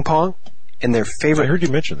Comet Ping Pong, and their favorite... I heard you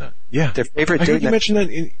mention that. Yeah. Their favorite I heard you mention that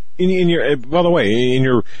in your... By the way, in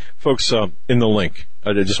your folks, in the link,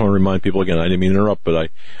 I just want to remind people again, I didn't mean to interrupt,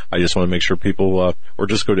 but I just want to make sure people, or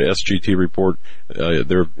just go to SGT Report,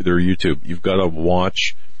 their YouTube. You've got to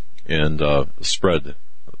watch and spread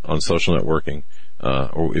on social networking,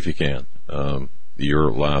 or if you can,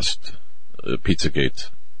 your last Pizzagate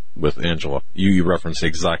with Angela. You referenced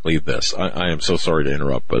exactly this. I am so sorry to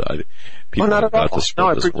interrupt, but people have got to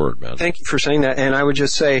spread this word, man. Thank you for saying that. And I would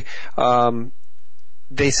just say,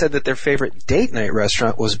 they said that their favorite date night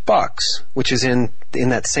restaurant was Buck's, which is in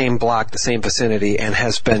that same block, the same vicinity, and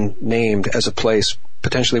has been named as a place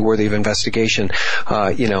potentially worthy of investigation,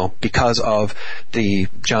 because of the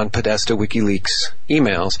John Podesta WikiLeaks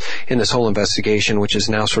emails in this whole investigation, which is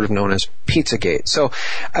now sort of known as Pizzagate. So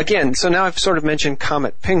now I've sort of mentioned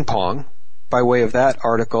Comet Ping Pong by way of that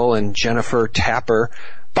article and Jennifer Tapper.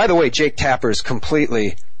 By the way, Jake Tapper is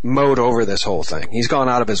completely mowed over this whole thing. He's gone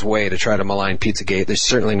out of his way to try to malign Pizzagate. There's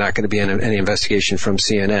certainly not going to be any investigation from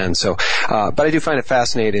CNN. So, but I do find it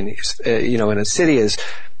fascinating, in a city as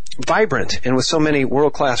vibrant and with so many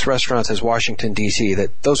world-class restaurants as Washington, D.C.,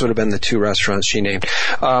 that those would have been the two restaurants she named.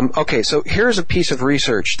 Okay, so here's a piece of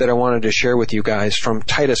research that I wanted to share with you guys from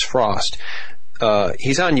Titus Frost.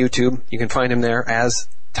 He's on YouTube. You can find him there as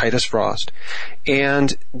Titus Frost.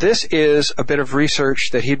 And this is a bit of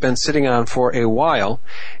research that he'd been sitting on for a while,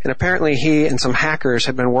 and apparently he and some hackers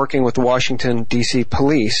had been working with the Washington, D.C.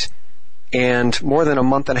 police, and more than a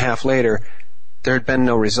month and a half later, there had been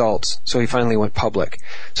no results, so he finally went public.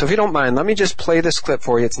 So if you don't mind, let me just play this clip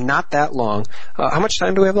for you. It's not that long. How much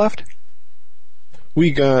time do we have left? We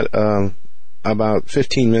got about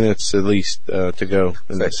 15 minutes at least to go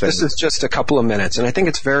in that segment. This is just a couple of minutes, and I think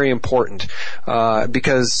it's very important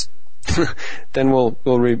because then we'll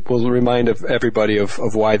remind everybody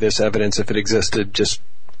of why this evidence, if it existed, just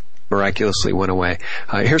miraculously went away.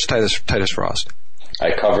 Here's Titus Frost.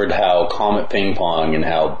 I covered how Comet Ping Pong and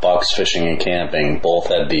how Buck's Fishing and Camping both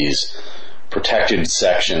had these protected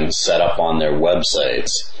sections set up on their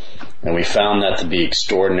websites, and we found that to be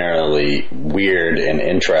extraordinarily weird and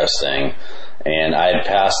interesting. And I had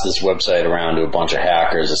passed this website around to a bunch of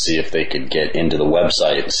hackers to see if they could get into the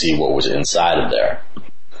website and see what was inside of there.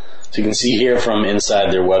 So you can see here from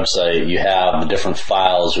inside their website, you have the different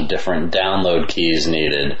files with different download keys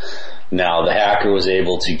needed. Now, the hacker was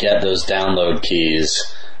able to get those download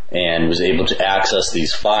keys and was able to access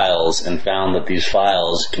these files and found that these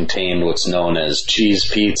files contained what's known as cheese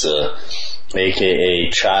pizza, aka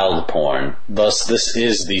child porn. Thus, this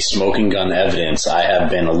is the smoking gun evidence I have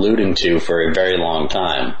been alluding to for a very long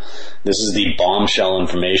time. This is the bombshell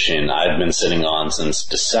information I've been sitting on since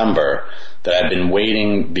December that I've been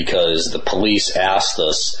waiting because the police asked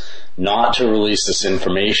us not to release this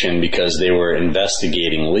information because they were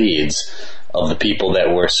investigating leads of the people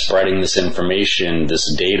that were spreading this information,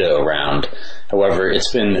 this data around. However,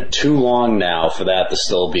 it's been too long now for that to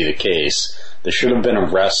still be the case. There should have been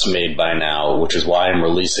arrests made by now, which is why I'm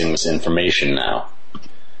releasing this information now.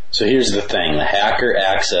 So here's the thing. The hacker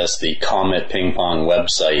accessed the Comet Ping Pong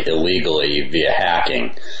website illegally via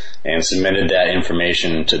hacking and submitted that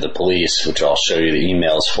information to the police, which I'll show you the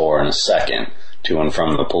emails for in a second, to and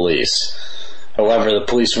from the police. However, the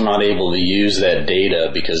police were not able to use that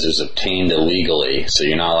data because it was obtained illegally, so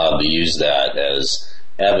you're not allowed to use that as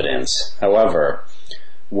evidence. However,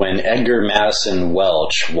 when Edgar Madison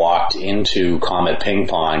Welch walked into Comet Ping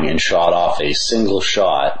Pong and shot off a single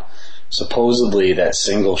shot, supposedly that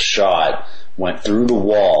single shot went through the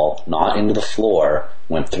wall, not into the floor,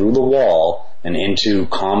 went through the wall and into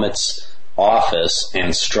Comet's office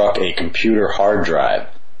and struck a computer hard drive.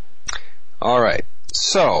 All right.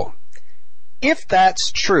 So, if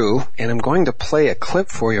that's true, and I'm going to play a clip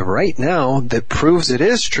for you right now that proves it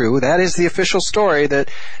is true, that is the official story that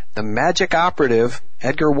the magic operative,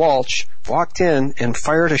 Edgar Welch, walked in and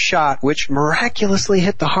fired a shot which miraculously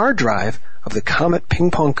hit the hard drive of the Comet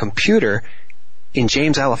Ping Pong computer, in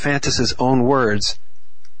James Alefantis' own words.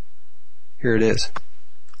 Here it is.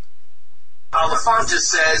 Alefantis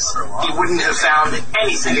says he wouldn't have found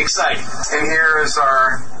anything exciting. And here is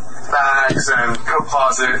our bags and coat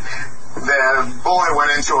closet. The bullet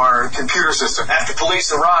went into our computer system. After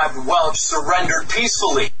police arrived, Welch surrendered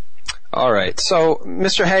peacefully. All right. So,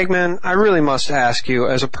 Mr. Hagmann, I really must ask you,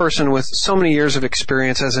 as a person with so many years of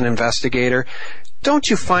experience as an investigator, don't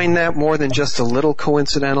you find that more than just a little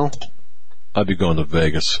coincidental? I'd be going to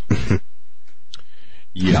Vegas.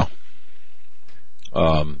 Yeah.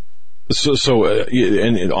 And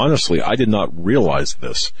honestly, I did not realize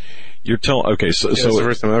this. You're telling, okay, so it's the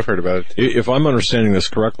first time I've heard about it. If I'm understanding this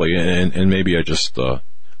correctly, and maybe I just, I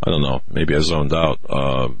don't know, maybe I zoned out,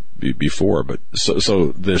 before, but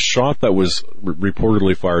so the shot that was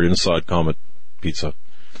reportedly fired inside Comet Pizza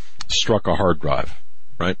struck a hard drive,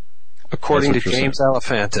 right? According to James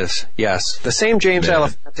Alefantis, yes. The same James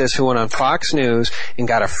Alefantis who went on Fox News and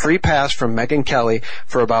got a free pass from Megyn Kelly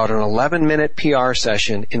for about an 11-minute PR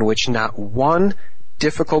session in which not one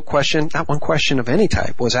difficult question, not one question of any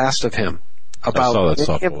type, was asked of him about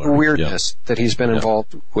any of the weirdness that he's been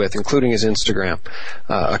involved with, including his Instagram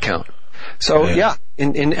account. So,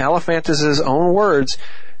 in Alefantis' own words,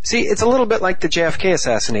 see, it's a little bit like the JFK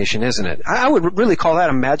assassination, isn't it? I would really call that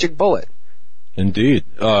a magic bullet. Indeed.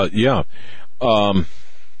 Yeah. Wow.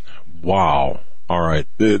 All right.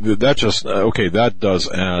 That just, okay, that does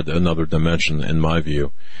add another dimension, in my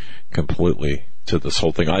view, completely to this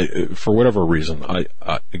whole thing. For whatever reason,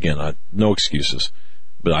 again, no excuses,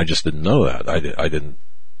 but I just didn't know that. I didn't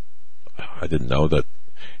know that.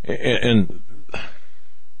 And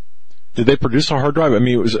did they produce a hard drive? I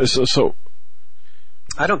mean, it was so.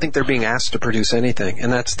 I don't think they're being asked to produce anything,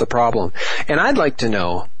 and that's the problem. And I'd like to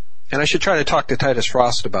know, and I should try to talk to Titus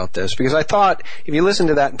Frost about this, because I thought, if you listen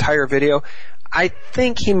to that entire video, I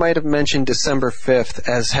think he might have mentioned December 5th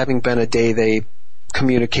as having been a day they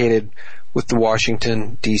communicated with the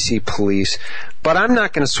Washington, D.C. police. But I'm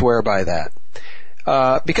not going to swear by that.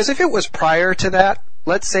 Because if it was prior to that,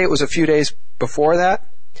 let's say it was a few days before that,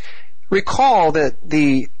 recall that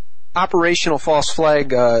the operational false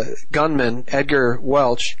flag gunman, Edgar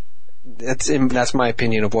Welch, that's my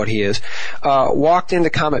opinion of what he is, walked into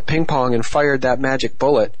Comet Ping Pong and fired that magic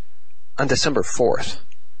bullet on December 4th.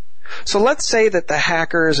 So let's say that the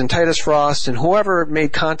hackers and Titus Frost and whoever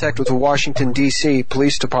made contact with the Washington, D.C.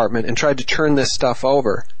 Police Department and tried to turn this stuff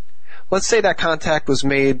over. Let's say that contact was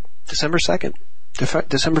made December 2nd,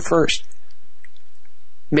 December 1st.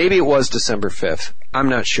 Maybe it was December 5th. I'm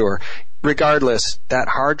not sure. Regardless, that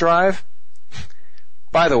hard drive,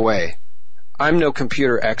 by the way, I'm no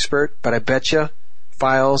computer expert, but I bet you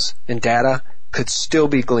files and data could still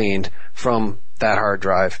be gleaned from that hard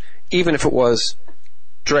drive, even if it was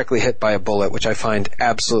directly hit by a bullet, which I find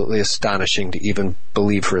absolutely astonishing to even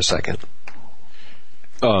believe for a second.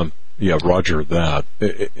 Yeah, roger that.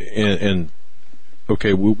 And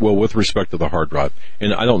okay, well, with respect to the hard drive,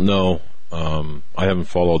 and I don't know, I haven't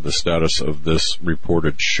followed the status of this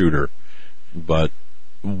reported shooter, but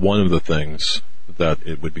one of the things that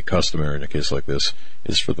it would be customary in a case like this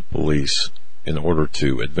is for the police, in order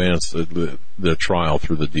to advance the trial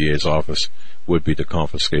through the DA's office, would be to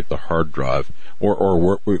confiscate the hard drive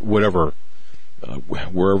or whatever,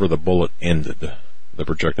 wherever the bullet ended, the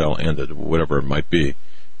projectile ended, whatever it might be.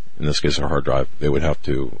 In this case, a hard drive. They would have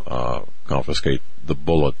to confiscate the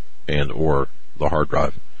bullet and or the hard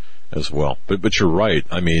drive as well. But you're right.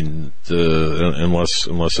 I mean, unless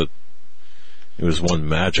it was one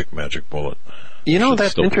magic bullet. You know,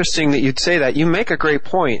 that's interesting that you'd say that. You make a great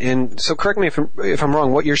point, and so correct me if I'm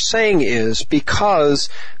wrong. What you're saying is, because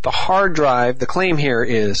the hard drive, the claim here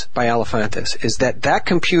is, by Alefantis, is that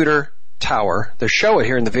computer tower, they show it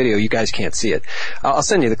here in the video, you guys can't see it. I'll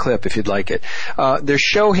send you the clip if you'd like it. They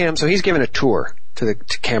show him, so he's giving a tour to the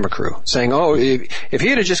camera crew, saying, oh, if he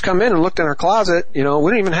had just come in and looked in our closet, we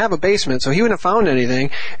didn't even have a basement, so he wouldn't have found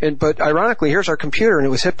anything. But ironically, here's our computer, and it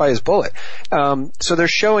was hit by his bullet. So they're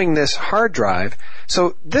showing this hard drive.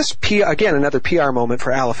 So this, again, another PR moment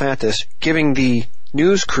for Alefantis, giving the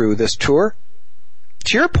news crew this tour.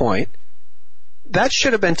 To your point, that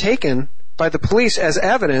should have been taken by the police as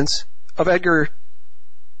evidence of Edgar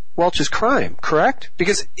Welch's crime, correct?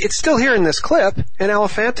 Because it's still here in this clip, and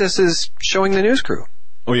Alefantis is showing the news crew.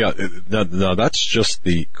 Oh, yeah. Now that's just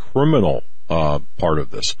the criminal part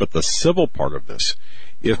of this. But the civil part of this,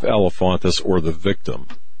 if Alefantis or the victim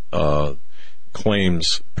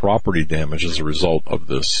claims property damage as a result of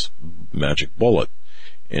this magic bullet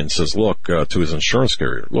and says, look, to his insurance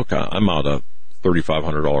carrier, look, I'm out a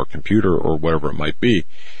 $3,500 computer or whatever it might be,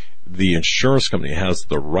 the insurance company has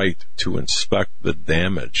the right to inspect the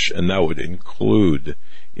damage, and that would include,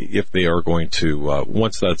 if they are going to,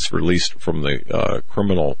 once that's released from the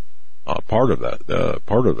criminal part of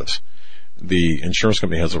this, the insurance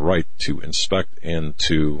company has a right to inspect and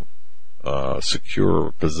to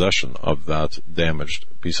secure possession of that damaged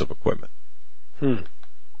piece of equipment.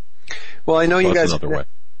 Well, I know you guys, another way.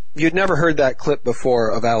 You'd never heard that clip before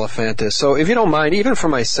of Alephantis. So if you don't mind, even for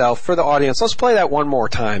myself, for the audience, let's play that one more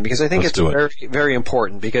time because I think it's very, very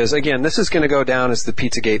important because, again, this is going to go down as the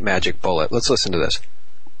Pizzagate magic bullet. Let's listen to this.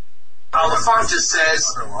 Alephantis says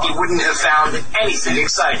he wouldn't have found anything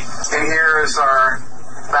exciting. And here is our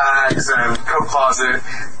bags and coat closet.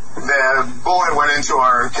 The bullet went into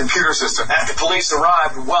our computer system. After police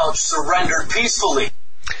arrived, Welch surrendered peacefully.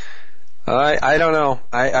 I don't know.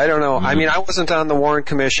 I don't know. I mean, I wasn't on the Warren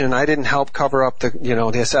Commission. I didn't help cover up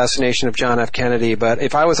the assassination of John F. Kennedy. But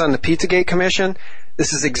if I was on the Pizzagate Commission,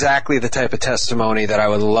 this is exactly the type of testimony that I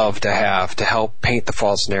would love to have to help paint the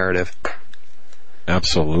false narrative.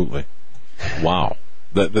 Absolutely. Wow.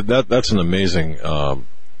 That's an amazing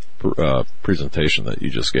presentation that you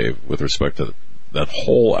just gave with respect to that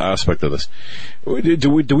whole aspect of this. Do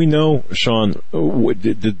we know, Sean?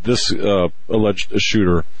 Did this alleged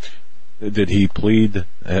shooter? Did he plead?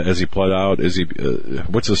 Has he pled out? Is he?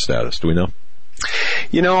 What's his status? Do we know?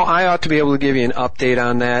 You know, I ought to be able to give you an update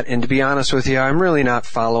on that. And to be honest with you, I'm really not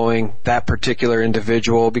following that particular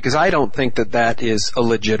individual because I don't think that is a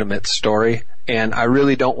legitimate story. And I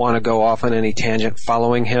really don't want to go off on any tangent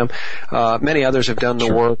following him. Many others have done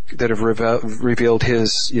the work that have revealed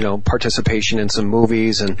his, participation in some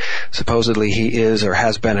movies, and supposedly he is or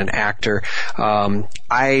has been an actor.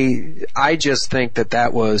 I just think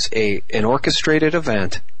that was an orchestrated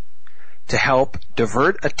event to help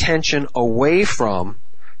divert attention away from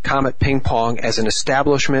Comet Ping Pong as an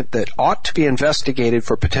establishment that ought to be investigated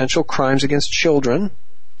for potential crimes against children,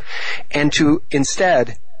 and to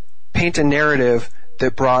instead paint a narrative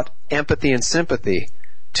that brought empathy and sympathy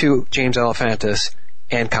to James Alephantis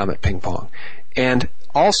and Comet Ping Pong. And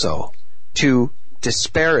also to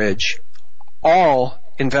disparage all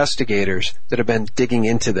investigators that have been digging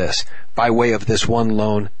into this by way of this one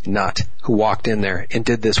lone nut who walked in there and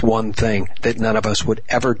did this one thing that none of us would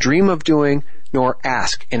ever dream of doing nor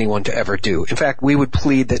ask anyone to ever do. In fact, we would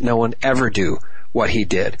plead that no one ever do what he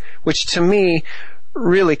did, which to me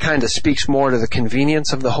really kind of speaks more to the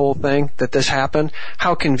convenience of the whole thing that this happened.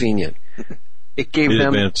 How convenient. It gave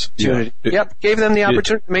them gave them the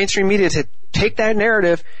opportunity, mainstream media, to take that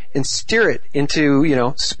narrative and steer it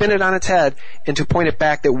into, spin it on its head and to point it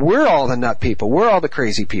back that we're all the nut people. We're all the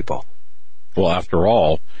crazy people. Well, after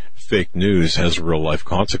all, fake news has real life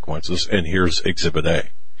consequences, and here's Exhibit A.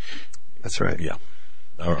 That's right. Yeah.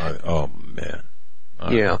 All right. Oh, man.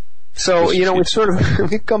 Yeah. So,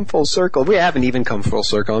 we've come full circle. We haven't even come full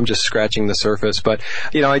circle. I'm just scratching the surface. But,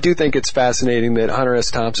 I do think it's fascinating that Hunter S.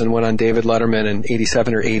 Thompson went on David Letterman in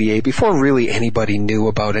 87 or 88 before really anybody knew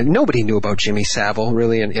about it. Nobody knew about Jimmy Savile,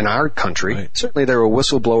 really, in our country. Right. Certainly there were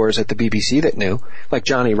whistleblowers at the BBC that knew, like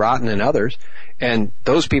Johnny Rotten and others. And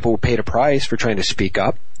those people paid a price for trying to speak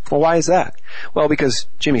up. Well, why is that? Well, because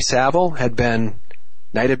Jimmy Savile had been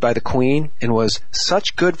knighted by the Queen and was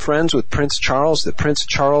such good friends with Prince Charles that Prince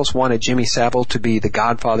Charles wanted Jimmy Savile to be the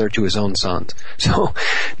godfather to his own sons. So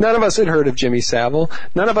none of us had heard of Jimmy Savile.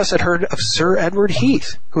 None of us had heard of Sir Edward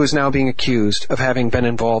Heath, who is now being accused of having been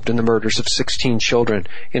involved in the murders of 16 children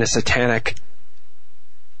in a satanic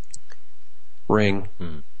ring.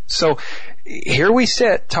 So here we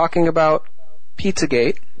sit talking about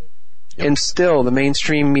Pizzagate, and still the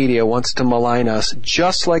mainstream media wants to malign us,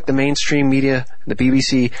 just like the mainstream media, the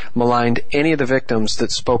BBC, maligned any of the victims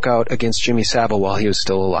that spoke out against Jimmy Savile while he was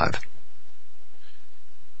still alive.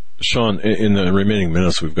 Sean, in the remaining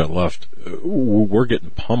minutes we've got left, we're getting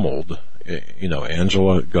pummeled.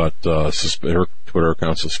 Angela got her Twitter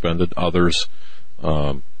account suspended. Others,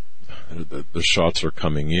 the shots are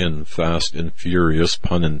coming in fast and furious,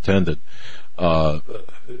 pun intended.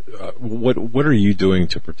 What are you doing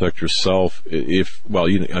to protect yourself?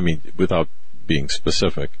 Without being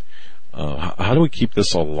specific, how do we keep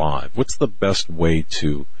this alive? What's the best way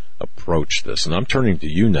to approach this? And I'm turning to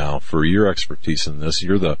you now for your expertise in this.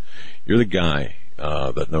 You're the guy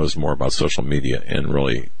that knows more about social media and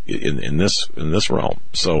really in this realm.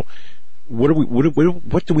 So, what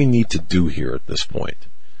do we need to do here at this point,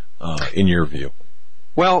 in your view?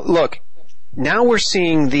 Well, look, now we're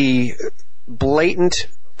seeing the blatant,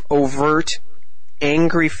 overt,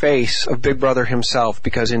 angry face of Big Brother himself,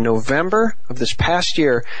 because in November of this past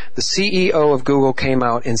year, the CEO of Google came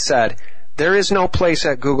out and said, there is no place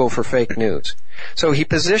at Google for fake news. So he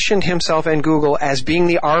positioned himself and Google as being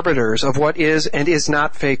the arbiters of what is and is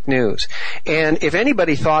not fake news. And if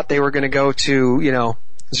anybody thought they were going to go to,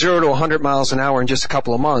 0 to 100 miles an hour in just a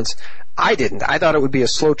couple of months, I didn't. I thought it would be a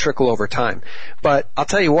slow trickle over time. But I'll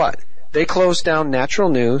tell you what, They closed down Natural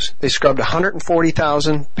News. They scrubbed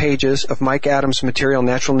 140,000 pages of Mike Adams material,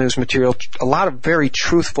 Natural News material, a lot of very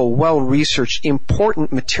truthful, well-researched,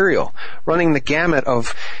 important material, running the gamut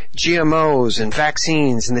of GMOs and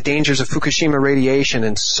vaccines and the dangers of Fukushima radiation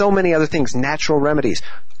and so many other things, natural remedies,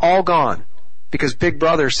 all gone because Big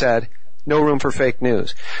Brother said, no room for fake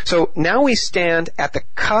news. So now we stand at the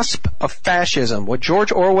cusp of fascism. What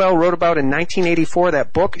George Orwell wrote about in 1984,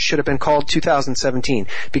 that book should have been called 2017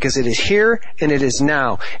 because it is here and it is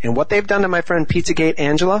now. And what they've done to my friend Pizzagate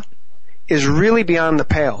Angela is really beyond the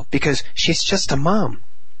pale because she's just a mom.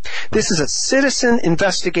 This is a citizen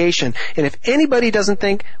investigation, and if anybody doesn't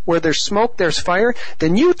think where there's smoke, there's fire,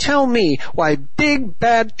 then you tell me why big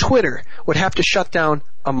bad Twitter would have to shut down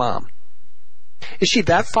a mom. Is she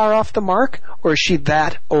that far off the mark, or is she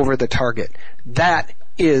that over the target? That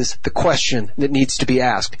is the question that needs to be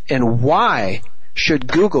asked. And why should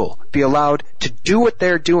Google be allowed to do what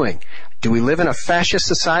they're doing? Do we live in a fascist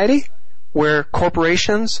society where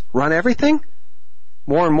corporations run everything?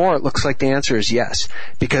 More and more, it looks like the answer is yes.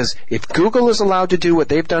 Because if Google is allowed to do what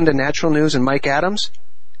they've done to Natural News and Mike Adams,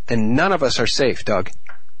 then none of us are safe, Doug.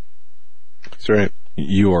 That's right.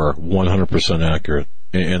 You are 100% accurate.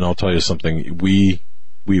 And I'll tell you something, we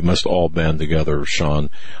must all band together, Sean.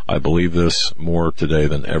 I believe this more today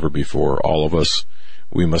than ever before. All of us,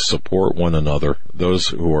 we must support one another. Those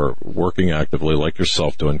who are working actively, like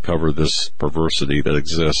yourself, to uncover this perversity that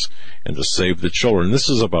exists and to save the children. This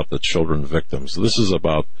is about the children victims. This is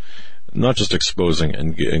about not just exposing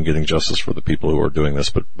and getting justice for the people who are doing this,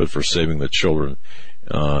 but for saving the children.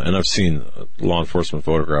 And I've seen law enforcement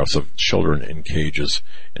photographs of children in cages.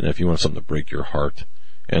 And if you want something to break your heart,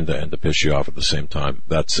 and to piss you off at the same time.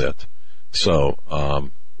 That's it. So,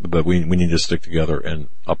 but we need to stick together and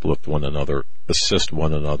uplift one another, assist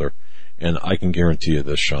one another. And I can guarantee you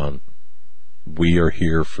this, Sean. We are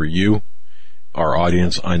here for you. Our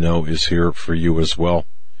audience, I know, is here for you as well.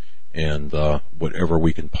 And whatever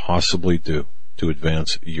we can possibly do to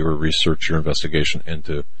advance your research, your investigation, and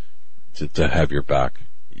to have your back,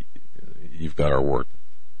 you've got our word.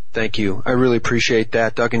 Thank you. I really appreciate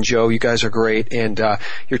that. Doug and Joe, you guys are great. And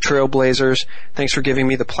you're trailblazers. Thanks for giving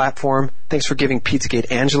me the platform. Thanks for giving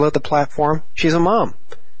Pizzagate Angela the platform. She's a mom.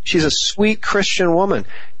 She's a sweet Christian woman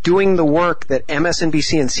doing the work that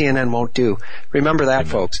MSNBC and CNN won't do. Remember that,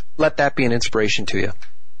 Amen. Folks. Let that be an inspiration to you.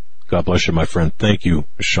 God bless you, my friend. Thank you,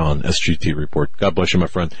 Sean, SGT Report. God bless you, my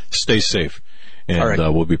friend. Stay safe. And right.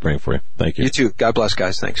 We'll be praying for you. Thank you. You too. God bless,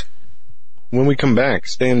 guys. Thanks. When we come back,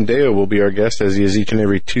 Stan Deyo will be our guest, as he is each and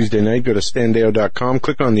every Tuesday night. Go to standeyo.com,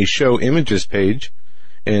 click on the show images page,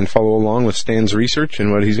 and follow along with Stan's research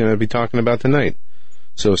and what he's going to be talking about tonight.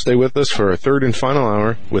 So stay with us for our third and final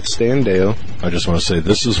hour with Stan Deyo. I just want to say,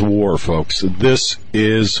 this is war, folks. This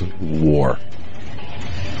is war.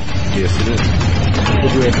 Yes, it is.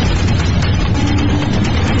 We'll be right back.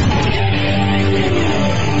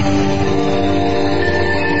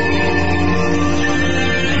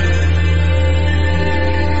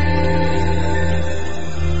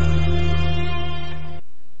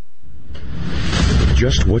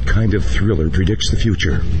 Just what kind of thriller predicts the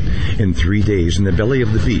future? In 3 days in the belly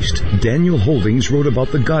of the beast, Daniel Holdings wrote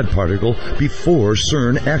about the God particle before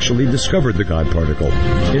CERN actually discovered the God particle.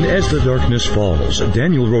 In As the Darkness Falls,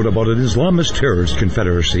 Daniel wrote about an Islamist terrorist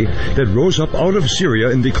confederacy that rose up out of Syria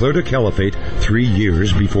and declared a caliphate 3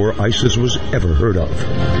 years before ISIS was ever heard of.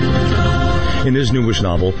 In his newest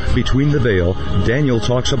novel, Between the Veil, Daniel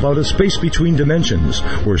talks about a space between dimensions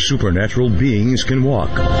where supernatural beings can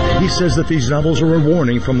walk. He says that these novels are a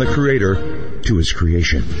warning from the Creator to his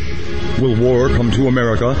creation. Will war come to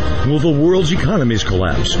America? Will the world's economies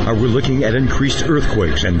collapse? Are we looking at increased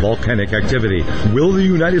earthquakes and volcanic activity? Will the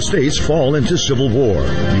United States fall into civil war?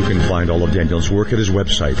 You can find all of Daniel's work at his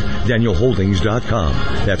website, DanielHoldings.com.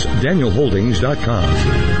 That's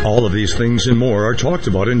DanielHoldings.com. All of these things and more are talked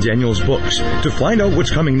about in Daniel's books. To find out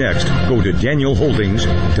what's coming next, go to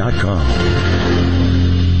DanielHoldings.com.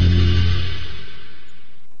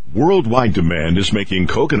 Worldwide demand is making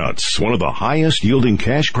coconuts one of the highest yielding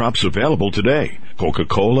cash crops available today.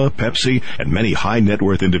 Coca-Cola, Pepsi, and many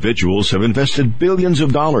high-net-worth individuals have invested billions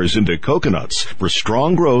of dollars into coconuts for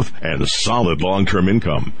strong growth and solid long-term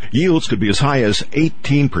income. Yields could be as high as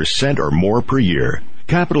 18% or more per year.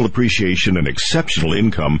 Capital appreciation and exceptional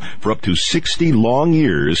income for up to 60 long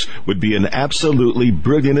years would be an absolutely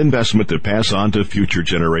brilliant investment to pass on to future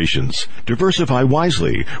generations. Diversify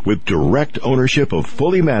wisely with direct ownership of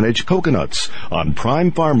fully managed coconuts on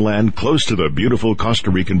prime farmland close to the beautiful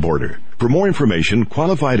Costa Rican border. For more information,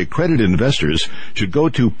 qualified accredited investors should go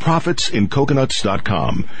to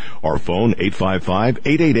profitsincoconuts.com or phone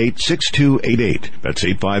 855-888-6288. That's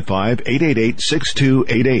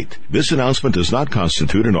 855-888-6288. This announcement does not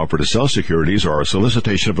constitute an offer to sell securities or a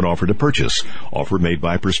solicitation of an offer to purchase. Offer made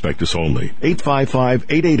by prospectus only.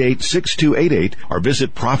 855-888-6288 or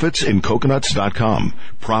visit profitsincoconuts.com.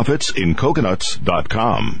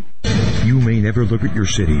 profitsincoconuts.com. You may never look at your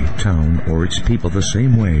city, town, or its people the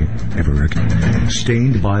same way ever again.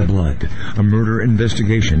 Stained by Blood, a murder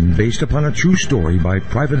investigation based upon a true story by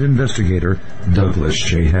private investigator Douglas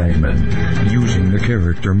J. Hagmann. Using the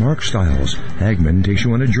character Mark Stiles, Hagmann takes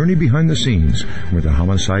you on a journey behind the scenes where the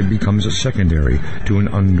homicide becomes a secondary to an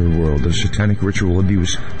underworld of satanic ritual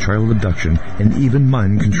abuse, child abduction, and even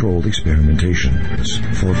mind-controlled experimentation.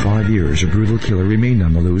 For 5 years, a brutal killer remained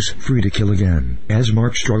on the loose, free to kill again. As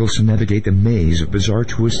Mark struggles to navigate the maze of bizarre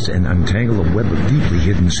twists and untangle a web of deeply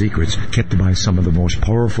hidden secrets kept by some of the most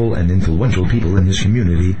powerful and influential people in his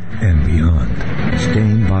community and beyond.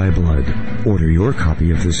 Stained by Blood. Order your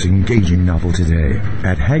copy of this engaging novel today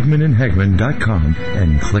at HagmannandHagmann.com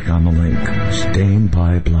and click on the link. Stained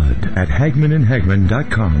by Blood at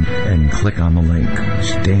HagmannandHagmann.com and click on the link.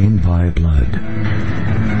 Stained by Blood.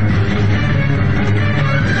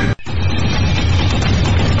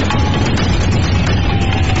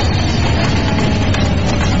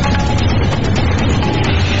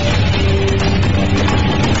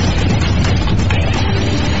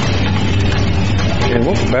 And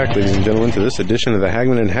welcome back, ladies and gentlemen, to this edition of the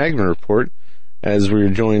Hagmann and Hagmann Report, as we're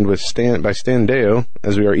joined by Stan Deyo,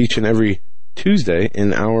 as we are each and every Tuesday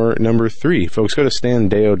in hour number 3. Folks, go to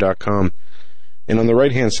standeyo.com, and on the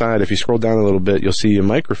right-hand side, if you scroll down a little bit, you'll see a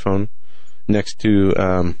microphone next to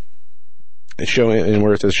and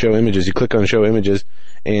where it says Show Images. You click on Show Images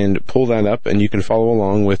and pull that up, and you can follow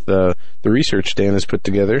along with the research Stan has put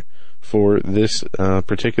together for this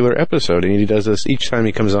particular episode, and he does this each time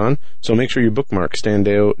he comes on, so make sure you bookmark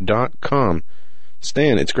standeyo.com.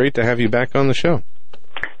 Stan, it's great to have you back on the show.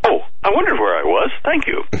 Oh, I wondered where I was. Thank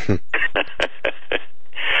you.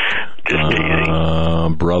 Just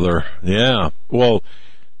teasing. Brother. Yeah. Well,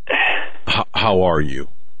 how are you?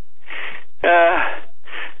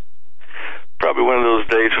 Probably one of those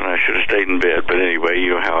days when I should have stayed in bed, but anyway, you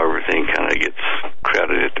know how everything kind of gets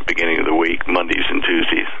crowded at the beginning of the week, Mondays and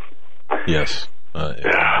Tuesdays. Yes,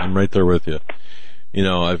 I'm right there with you. You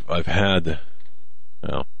know, I've had,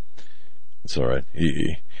 well, it's all right.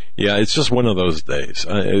 Yeah, it's just one of those days.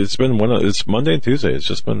 It's Monday and Tuesday. It's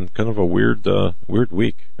just been kind of a weird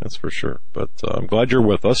week, that's for sure. But I'm glad you're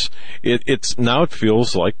with us. It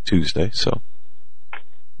feels like Tuesday, so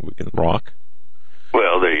we can rock.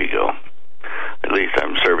 Well, there you go. At least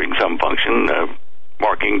I'm serving some function,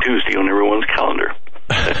 marking Tuesday on everyone's calendar.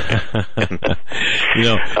 We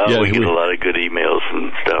get a lot of good emails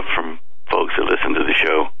and stuff from folks that listen to the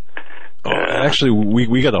show. Actually,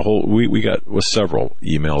 we got several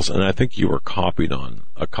emails, and I think you were copied on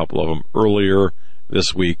a couple of them earlier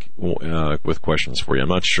this week with questions for you. I'm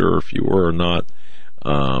not sure if you were or not.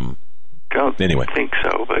 Don't think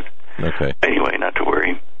so, but okay. Anyway, not to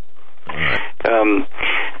worry. All right.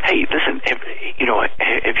 Hey, listen, have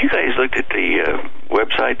you guys looked at the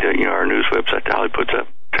website, our news website that Holly puts up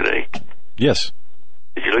today? Yes.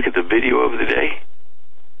 Did you look at the video of the day?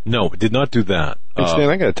 No, did not do that. Stan,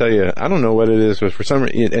 I got to tell you, I don't know what it is, but for some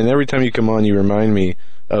reason, and every time you come on, you remind me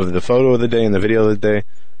of the photo of the day and the video of the day.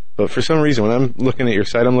 But for some reason, when I'm looking at your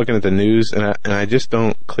site, I'm looking at the news, and I just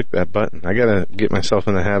don't click that button. I got to get myself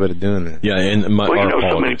in the habit of doing that. Yeah, and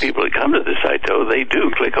so many people that come to the site, though, they do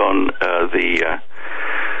click on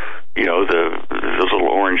those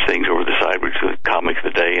little orange things over the side, which is the comic of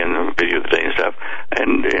the day and the video of the day and stuff,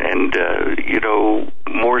 and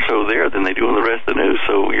more so there than they do on the rest of the news.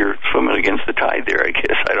 So you're swimming against the tide there, I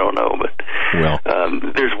guess. I don't know, but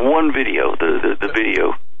there's one video, the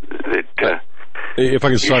video that. If I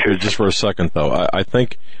could stop you just for a second, though, I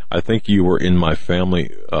think you were in my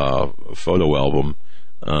family photo album.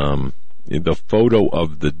 The photo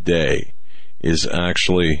of the day is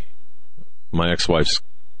actually my ex-wife's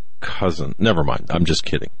cousin. Never mind. I'm just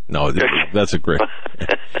kidding. No, that's a great.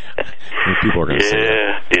 People are going to say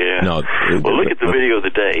that. Yeah. No. Well, look at the video of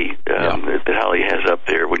the day that Holly has up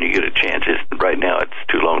there when you get a chance. Right now, it's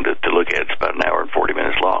too long to look at. It's about an hour and 40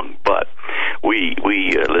 minutes long. But we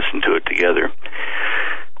listened to it together,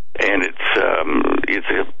 and it's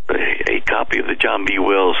a copy of the John B.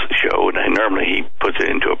 Wells show, and normally he puts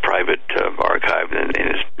it into a private archive, and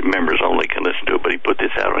his members only can listen to it, but he put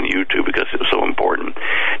this out on YouTube because it was so important.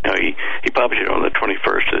 Now, he published it on the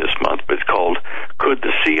 21st of this month, but it's called Could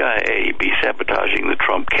the CIA Be Sabotaging the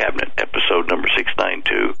Trump Cabinet? Episode number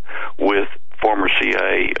 692 with former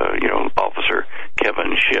CIA officer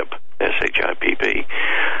Kevin Shipp, SHIPP,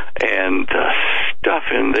 and stuff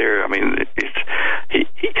in there. I mean, this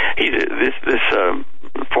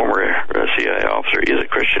former CIA officer is a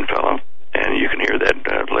Christian fellow, and you can hear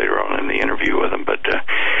that later on in the interview with him. But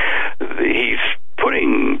he's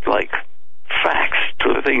putting like facts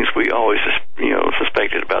to the things we always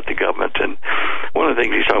suspected about the government. And one of the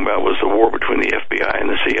things he's talking about was the war between the FBI and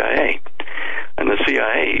the CIA. And the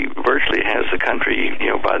CIA virtually has the country,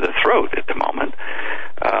 by the throat at the moment.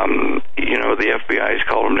 The FBI has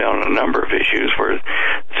called them down on a number of issues where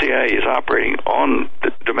the CIA is operating on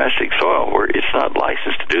the domestic soil where it's not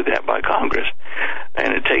licensed to do that by Congress.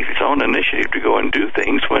 And it takes its own initiative to go and do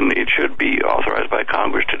things when it should be authorized by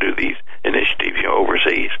Congress to do these initiatives,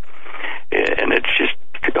 overseas. And it's just,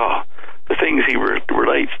 the things he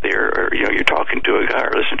relates there are, you're talking to a guy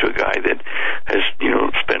or listening to a guy that has,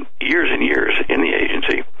 spent years and years in the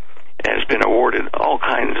agency, has been awarded all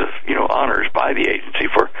kinds of, honors by the agency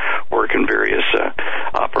for work in various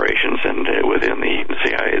operations and within the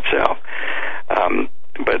CIA itself.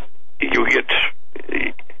 But you'll get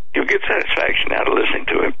satisfaction out of listening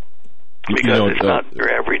to him. Because it's not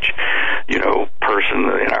your average, person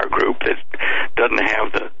in our group that doesn't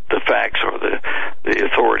have the facts or the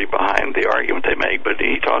authority behind the argument they make, but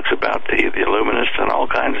he talks about the Illuminists and all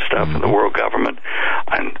kinds of stuff and the world government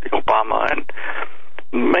and Obama, and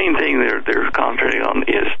the main thing they're concentrating on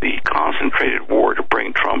is the concentrated war to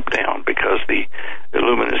bring Trump down because the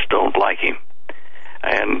Illuminists don't like him.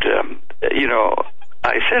 And,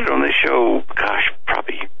 I said it on this show,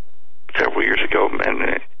 probably several years ago,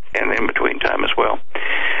 and in between time as well,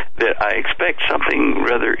 that I expect something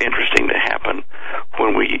rather interesting to happen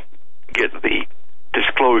when we get the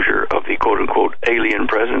disclosure of the quote-unquote alien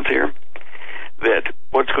presence here. That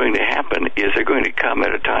what's going to happen is they're going to come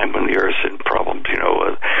at a time when the Earth's in problems.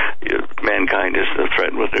 Mankind is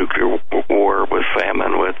threatened with nuclear war, with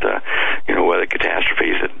famine, with weather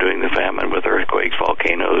catastrophes, doing the famine, with earthquakes,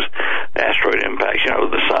 volcanoes, asteroid impacts,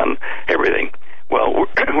 the sun, everything. Well,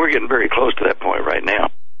 we're getting very close to that point right now.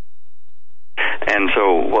 And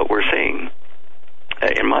so what we're seeing,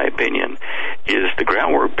 in my opinion, is the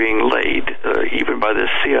groundwork being laid, even by this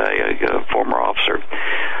CIA former officer,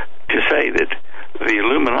 to say that the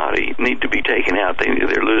Illuminati need to be taken out.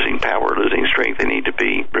 They're losing power, losing strength. They need to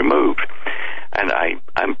be removed. And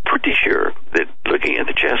I'm pretty sure that looking at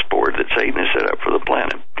the chessboard that Satan has set up for the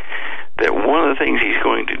planet, that one of the things he's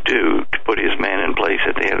going to do to put his man in place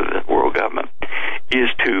at the head of the world government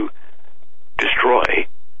is to destroy,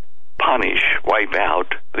 punish, wipe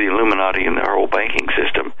out the Illuminati and their whole banking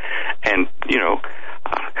system. And,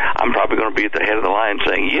 I'm probably going to be at the head of the line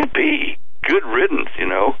saying, yippee, good riddance,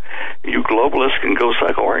 you globalists can go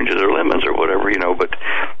suck oranges or lemons or whatever, but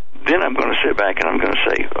then I'm going to sit back and I'm going to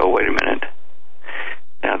say, oh, wait a minute.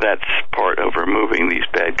 Now that's part of removing these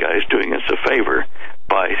bad guys, doing us a favor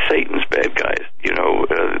by Satan's bad guys,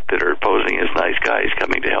 that are posing as nice guys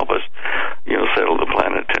coming to help us, settle the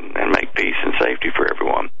planet and make peace and safety for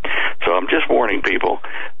everyone. So I'm just warning people,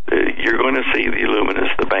 you're going to see the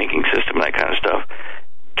Illuminists, the banking system, that kind of stuff,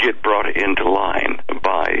 get brought into line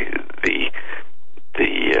by the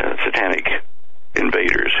satanic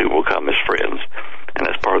invaders who will come as friends. And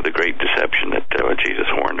that's part of the great deception that Jesus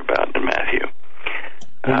warned about in Matthew.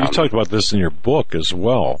 Well, you talked about this in your book as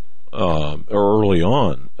well, early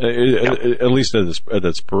on, at least at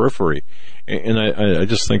its periphery. And I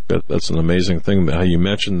just think that that's an amazing thing, how you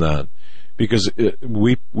mentioned that, because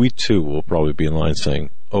we too will probably be in line saying,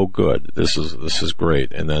 oh, good, this is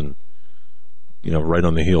great. And then, right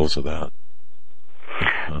on the heels of that.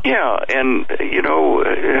 Yeah, and,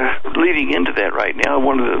 leading into that right now,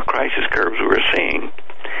 one of the crisis curves we're seeing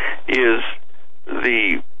is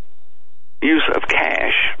the use of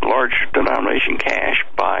cash, large denomination cash,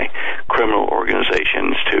 by criminal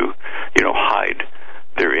organizations to, hide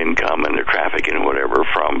their income and their trafficking and whatever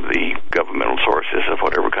from the governmental sources of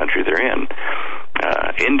whatever country they're in.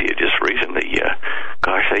 India just recently,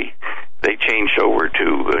 they changed over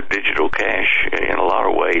to digital cash in a lot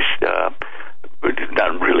of ways.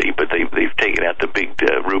 Not really, but they've taken out the big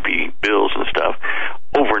rupee bills and stuff.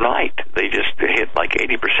 Overnight, they just hit like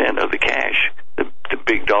 80% of the cash, the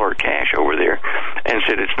big dollar cash over there, and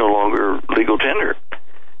said it's no longer legal tender.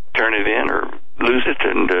 Turn it in or lose it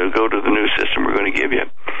and go to the new system we're going to give you.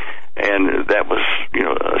 And that was,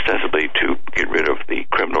 ostensibly to get rid of the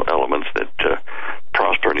criminal elements that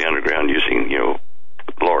prosper in the underground using,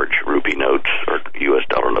 large rupee notes or U.S.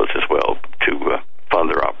 dollar notes as well to fund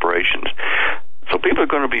their operations. So people are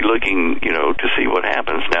going to be looking, to see what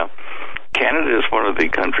happens. Now, Canada is one of the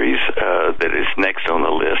countries that is next on the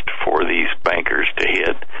list for these bankers to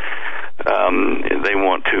hit. They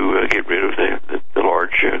want to get rid of the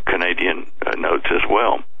large Canadian notes as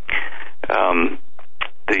well.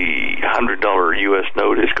 The $100 U.S.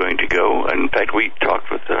 note is going to go. In fact, we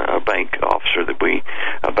talked with a bank officer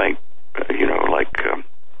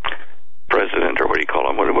president, or what do you call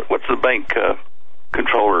him? What's the bank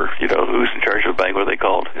controller? Who's in charge of the bank? What are they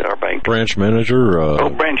called? Our bank branch manager.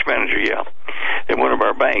 Branch manager, yeah. In one of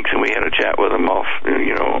our banks, and we had a chat with them off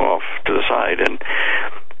to the side, and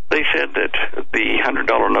they said that the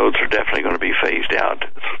 $100 notes are definitely going to be phased out,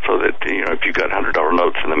 so that if you've got $100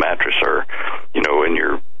 notes in the mattress or in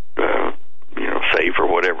your safe or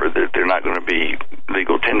whatever, that they're not going to be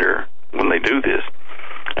legal tender when they do this,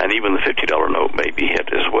 and even the $50 note may be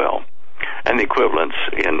hit as well, and the equivalents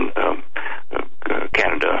in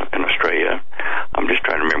Canada and Australia. I'm just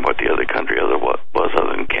trying to remember what the other country was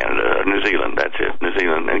other than Canada. New Zealand, that's it. New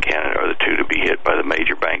Zealand and Canada are the two to be hit by the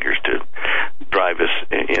major bankers to drive us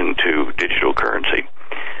into digital currency.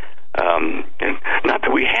 And not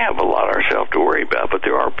that we have a lot ourselves to worry about, but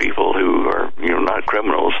there are people who are, not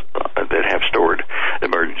criminals that have stored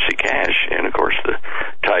emergency cash. And of course, the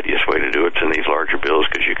tidiest way to do it's in these larger bills,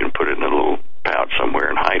 because you can put it in a little pouch somewhere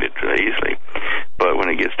and hide it easily. But when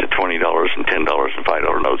it gets to $20 and $10 and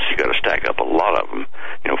 $5 notes, you got to stack up a lot of them,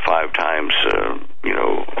 5 times,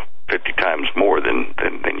 50 times more than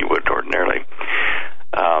you would ordinarily.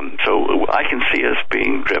 So I can see us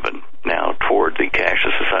being driven now toward the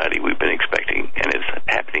cashless society we've been expecting, and it's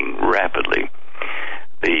happening rapidly.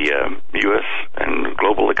 The U.S. and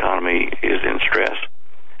global economy is in stress,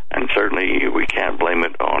 and certainly we can't blame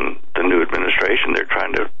it on the new administration. They're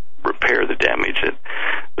trying to repair the damage that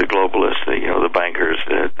the globalists, the bankers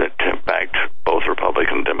that have backed both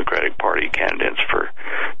Republican and Democratic Party candidates for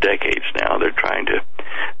decades now. They're trying to,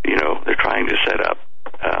 set up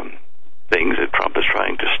things that Trump is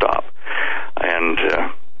trying to stop. And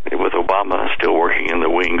with Obama still working in the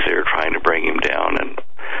wings there, trying to bring him down and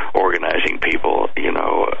organizing people,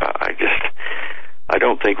 I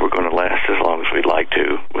don't think we're going to last as long as we'd like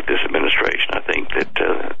to with this administration. I think that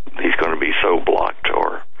he's going to be so blocked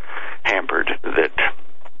or hampered that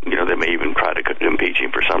they may even try to impeach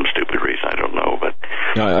him for some stupid reason. I don't know, but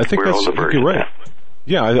I think you're right.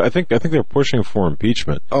 Yeah, I think they're pushing for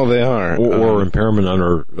impeachment. Oh, they are, or impairment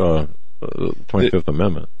under 25th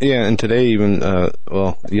Amendment. Yeah, and today even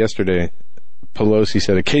yesterday, Pelosi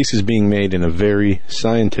said a case is being made in a very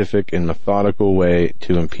scientific and methodical way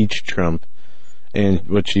to impeach Trump, and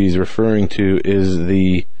what she's referring to is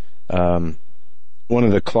the one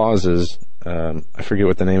of the clauses. I forget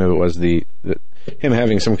what the name of it was. Him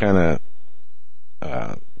having some kind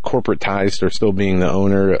of corporate ties, or still being the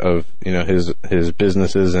owner of his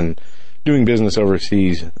businesses and doing business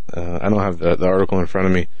overseas. I don't have the article in front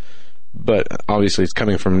of me, but obviously it's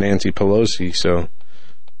coming from Nancy Pelosi, so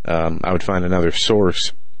I would find another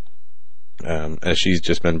source, as she's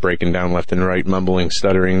just been breaking down left and right, mumbling,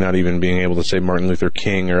 stuttering, not even being able to say Martin Luther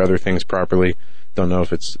King or other things properly. Don't know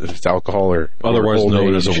if it's alcohol or otherwise old known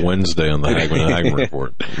age. as a Wednesday on the Hagmann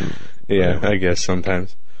report. Yeah, I guess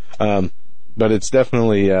sometimes. But it's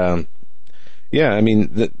definitely, they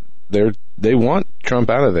want Trump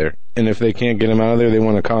out of there. And if they can't get him out of there, they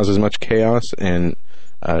want to cause as much chaos and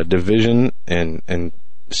division and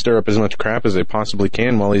stir up as much crap as they possibly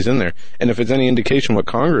can while he's in there. And if it's any indication what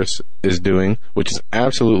Congress is doing, which is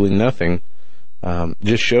absolutely nothing,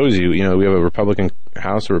 just shows you, we have a Republican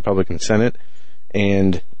House, a Republican Senate,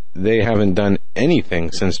 and they haven't done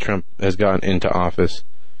anything since Trump has gotten into office.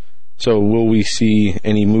 So will we see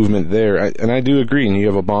any movement there? And I do agree. And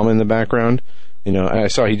you have Obama in the background. I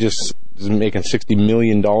saw he just is making $60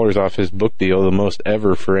 million off his book deal, the most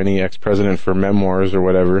ever for any ex-president for memoirs or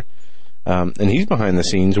whatever. And he's behind the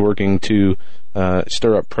scenes working to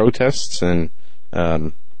stir up protests. And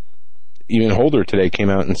even Holder today came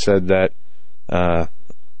out and said that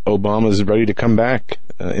Obama's ready to come back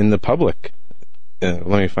in the public. Let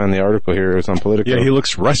me find the article here. It was on Politico. Yeah, he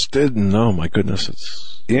looks rested, and oh my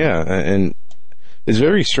goodness, Yeah, and it's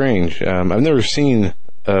very strange. I've never seen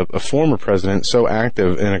a former president so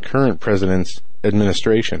active in a current president's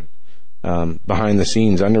administration, behind the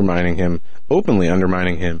scenes undermining him, openly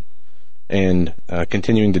undermining him, and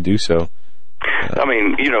continuing to do so.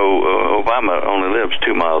 Obama only lives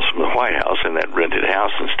 2 miles from the White House in that rented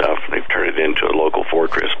house and stuff. They've turned it into a local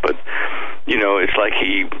fortress, but, it's like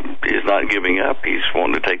he is not giving up. He's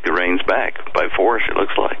wanting to take the reins back by force, it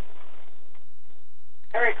looks like.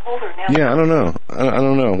 Yeah, I don't know. I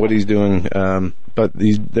don't know what he's doing, but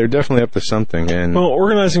they're definitely up to something. And well,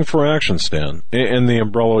 organizing for action, Stan, and the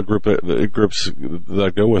umbrella groups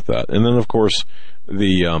that go with that, and then of course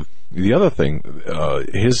the other thing,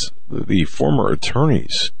 the former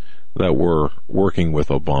attorneys that were working with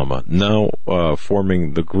Obama now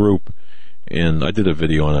forming the group, and I did a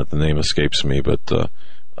video on it. The name escapes me, but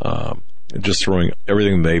just throwing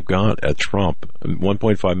everything they've got at Trump.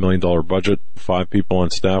 $1.5 million budget, 5 people on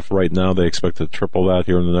staff right now. They expect to triple that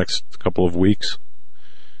here in the next couple of weeks.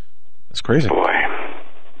 It's crazy. Boy,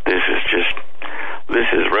 this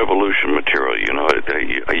is revolution material.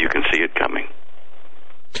 You can see it coming.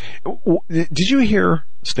 Did you hear,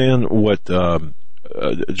 Stan, what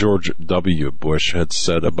George W. Bush had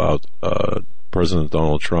said about President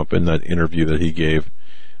Donald Trump in that interview that he gave?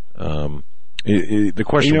 The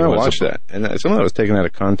question was, I watched that, and some of that was taken out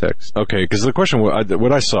of context. Okay, because the question,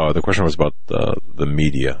 what I saw, the question was about the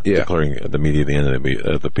media, declaring the media the enemy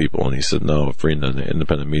of the people, and he said, no, free and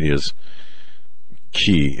independent media is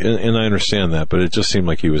key, and I understand that, but it just seemed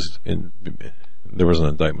like there was an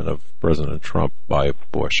indictment of President Trump by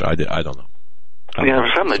Bush. I don't know. Yeah,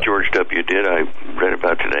 something that George W. did, I read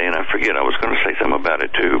about today, and I forget, I was going to say something about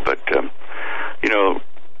it too, but,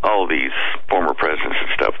 all these former presidents and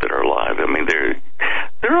stuff that are alive, I mean,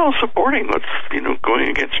 they're all supporting what's, going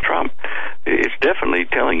against Trump. It's definitely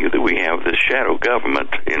telling you that we have this shadow government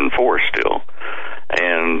in force still,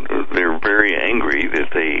 and they're very angry that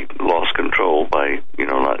they lost control by,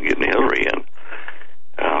 not getting Hillary in.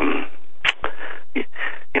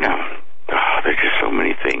 There's just so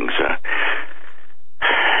many things.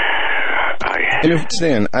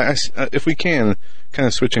 Stan, if we can, kind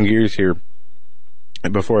of switching gears here,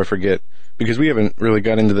 before I forget, because we haven't really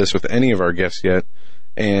got into this with any of our guests yet,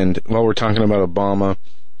 and while we're talking about Obama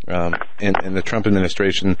and the Trump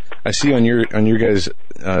administration, I see on your guys'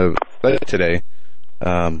 site today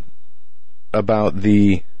about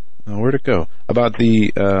the where'd it go? About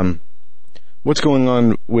the what's going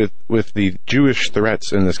on with the Jewish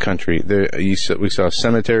threats in this country. We saw a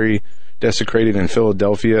cemetery desecrated in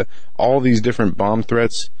Philadelphia. All these different bomb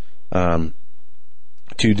threats.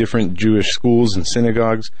 To different Jewish schools and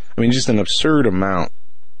synagogues. I mean, just an absurd amount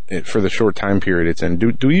for the short time period it's in.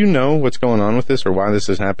 Do you know what's going on with this, or why this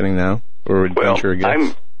is happening now? Or venture a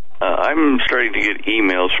guess? I'm starting to get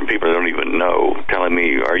emails from people I don't even know telling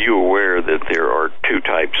me, are you aware that there are 2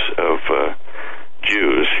 types of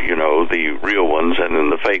Jews, the real ones and then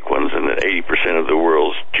the fake ones, and that 80% of the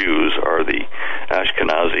world's Jews are the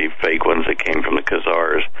Ashkenazi fake ones that came from the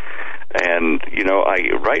Khazars. And,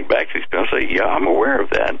 I write back to these people and say, yeah, I'm aware of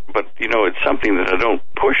that, but, it's something that I don't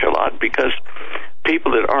push a lot because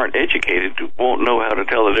people that aren't educated won't know how to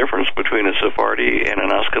tell the difference between a Sephardi and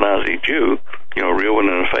an Ashkenazi Jew, a real one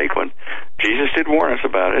and a fake one. Jesus did warn us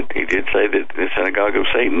about it. He did say that the synagogue of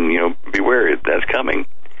Satan, beware, that's coming.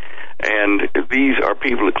 And these are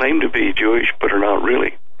people that claim to be Jewish but are not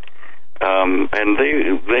really. And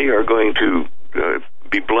they are going to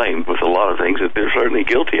be blamed with a lot of things that they're certainly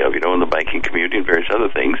guilty of, in the banking community and various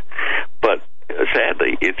other things. But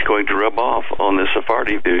sadly, it's going to rub off on the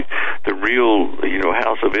Sephardi, the real,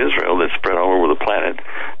 house of Israel that's spread all over the planet.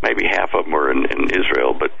 Maybe half of them are in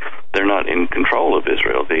Israel, but they're not in control of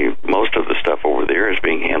Israel. Most of the stuff over there is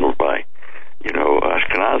being handled by,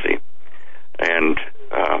 Ashkenazi. And,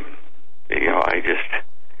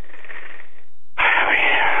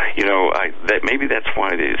 maybe that's why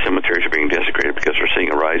the cemeteries are being desecrated, because we're seeing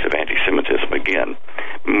a rise of anti-Semitism again,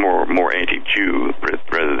 more anti-Jew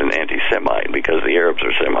rather than anti-Semite, because the Arabs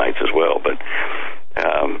are Semites as well. But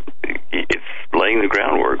it's laying the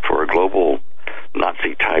groundwork for a global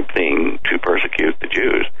Nazi-type thing to persecute the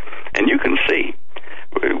Jews. And you can see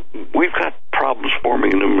we've got problems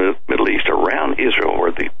forming in the Middle East around Israel,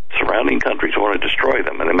 where the surrounding countries want to destroy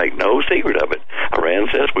them, and they make no secret of it. Iran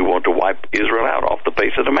says we want to wipe Israel out off the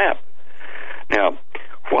face of the map. Now,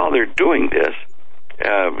 while they're doing this,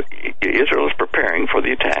 Israel is preparing for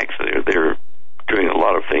the attacks. They're doing a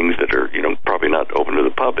lot of things that are, probably not open to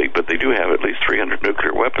the public, but they do have at least 300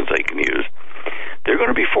 nuclear weapons they can use. They're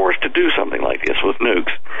going to be forced to do something like this with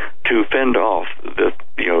nukes to fend off the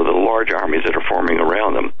large armies that are forming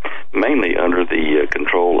around them, mainly under the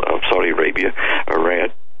control of Saudi Arabia,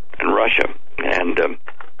 Iran, and Russia. And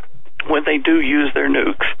when they do use their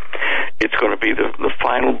nukes, it's going to be the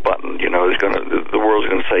final button. The world's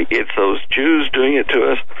going to say, it's those Jews doing it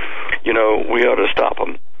to us. We ought to stop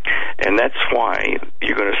them. And that's why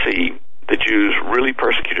you're going to see the Jews really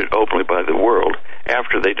persecuted openly by the world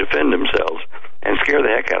after they defend themselves. and scare the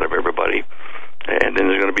heck out of everybody. And then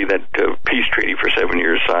there's going to be that peace treaty for 7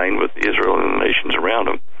 years signed with Israel and the nations around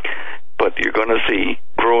them. But you're going to see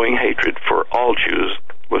growing hatred for all Jews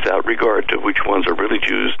without regard to which ones are really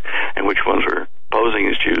Jews and which ones are posing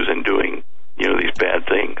as Jews and doing, these bad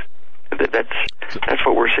things. That's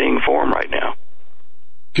what we're seeing form right now.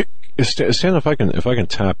 Stan, if I can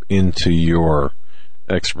tap into your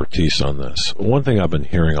expertise on this, one thing I've been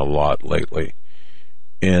hearing a lot lately,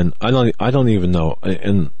 and I don't even know,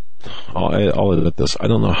 and I'll admit this, I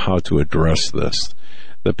don't know how to address this.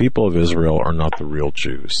 The people of Israel are not the real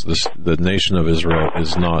Jews. The nation of Israel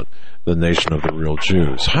is not the nation of the real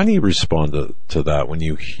Jews. How do you respond to that when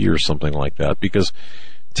you hear something like that? Because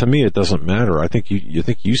to me, it doesn't matter. I think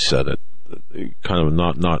you said it kind of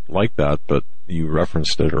not like that, but you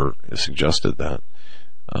referenced it or suggested that.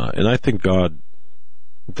 And I think God,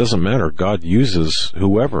 it doesn't matter. God uses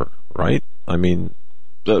whoever, right? I mean,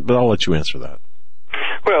 but I'll let you answer that.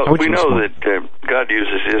 Well, we know that God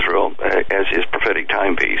uses Israel as his prophetic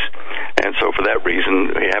timepiece, and so for that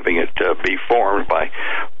reason, having it be formed by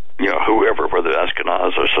whoever, whether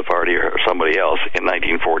Ashkenaz or Sephardi or somebody else in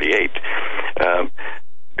 1948,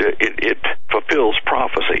 it fulfills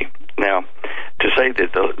prophecy. Now, to say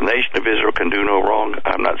that the nation of Israel can do no wrong,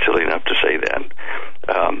 I'm not silly enough to say that.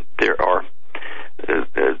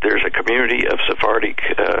 There's a community of Sephardic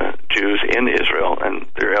Jews in Israel, and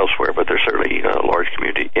they're elsewhere, but there's certainly a large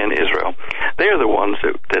community in Israel. They are the ones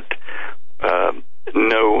that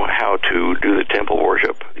know how to do the temple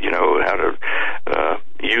worship, how to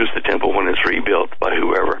use the temple when it's rebuilt by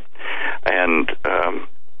whoever. And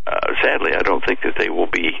sadly, I don't think that they will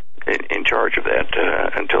be in charge of that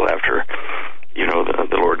until after,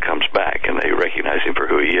 the Lord comes back and they recognize him for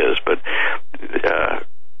who he is. But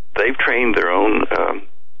they've trained their own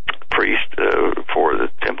priest for the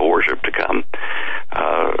temple worship to come.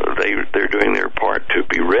 They're doing their part to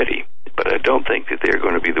be ready, but I don't think that they're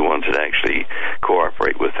going to be the ones that actually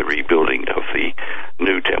cooperate with the rebuilding of the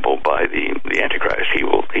new temple by the Antichrist. He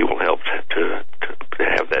will help to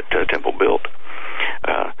have that temple built.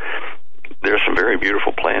 There are some very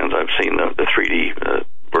beautiful plans. I've seen the 3D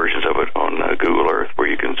versions of it on Google Earth, where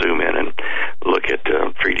you can zoom in and look at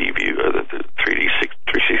 3D view, the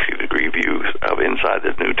 360-degree views of inside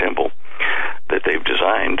the new temple that they've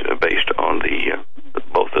designed based on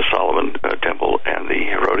both the Solomon temple and the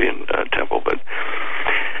Herodian temple. But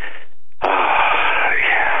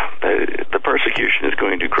the persecution is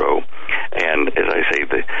going to grow, and as I say,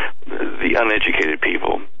 the uneducated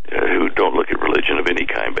people who don't look at religion of any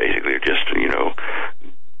kind, basically, are just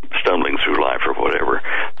stumbling through life or whatever,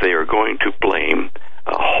 they are going to blame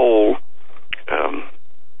a whole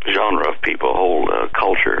genre of people, a whole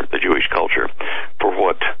culture, the Jewish culture, for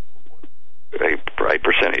what a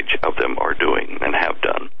percentage of them are doing and have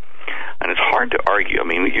done. And it's hard to argue. I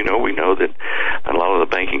mean, we know that a lot of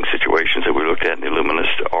the banking situations that we looked at in the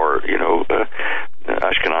Illuminists are,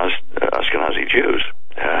 Ashkenazi Jews.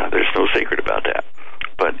 There's no secret about that.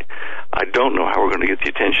 But I don't know how we're going to get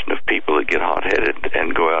the attention of people that get hot-headed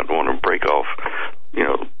and go out and want to break off,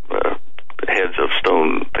 heads of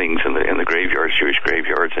stone things in the graveyards, Jewish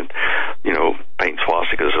graveyards, and paint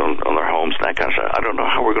swastikas on their homes and that kind of stuff. I don't know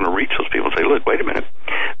how we're going to reach those people and say, look, wait a minute,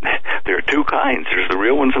 there are two kinds. There's the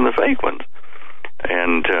real ones and the fake ones,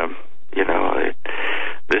 and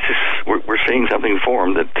we're seeing something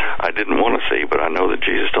form that I didn't want to see, but I know that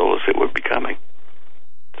Jesus told us it would be coming.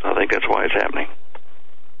 So I think that's why it's happening.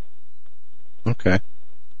 Okay.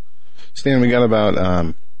 Stan, we got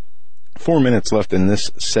about 4 minutes left in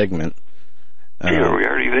this segment. Are we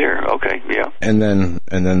already there? Okay, yeah. And then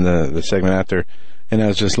the segment after. And I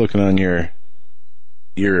was just looking on your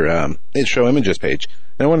show images page.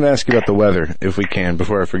 And I wanted to ask you about the weather, if we can,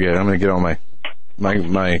 before I forget. I'm going to get all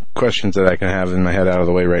my questions that I can have in my head out of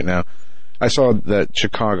the way right now. I saw that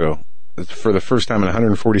Chicago, for the first time in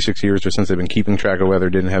 146 years, or since they've been keeping track of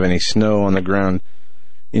weather, didn't have any snow on the ground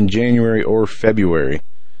in January or February.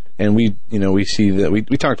 And we see that, we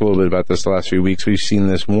talked a little bit about this the last few weeks. We've seen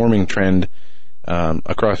this warming trend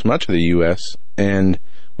across much of the U.S., and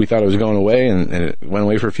we thought it was going away, and it went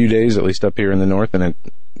away for a few days, at least up here in the north, and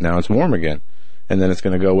now it's warm again. And then it's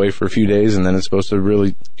going to go away for a few days, and then it's supposed to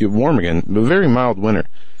really get warm again. But a very mild winter.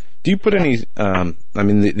 Do you put any,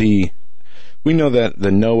 we know that the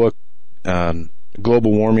NOAA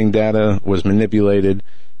global warming data was manipulated,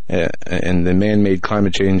 and the man-made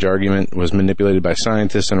climate change argument was manipulated by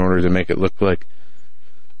scientists in order to make it look like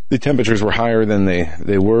the temperatures were higher than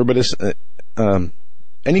they were. But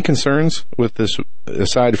any concerns with this,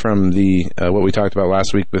 aside from the what we talked about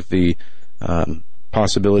last week with the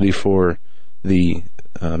possibility for the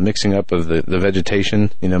mixing up of the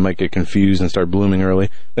vegetation, might get confused and start blooming early.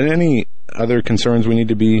 But any other concerns we need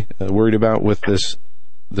to be worried about with this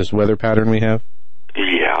weather pattern we have?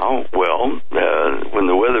 Yeah, well, when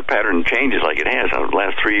the weather pattern changes like it has, the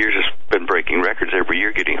last 3 years it's been breaking records every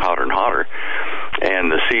year, getting hotter and hotter, and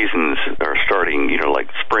the seasons are starting, like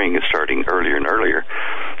spring is starting earlier and earlier,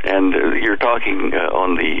 and you're talking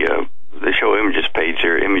on the show images page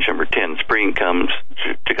there, image number 10, spring comes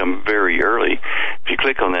to come very early. If you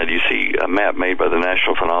click on that, you see a map made by the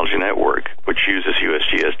National Phenology Network, which uses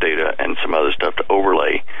USGS data and some other stuff to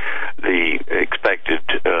overlay the expected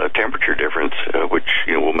temperature difference, which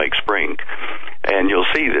will make spring. And you'll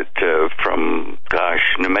see that from,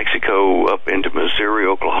 New Mexico up into Missouri,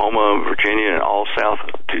 Oklahoma, Virginia, and all south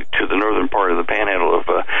to the northern part of the panhandle of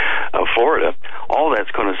Florida, all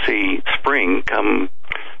that's going to see spring come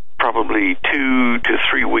probably 2 to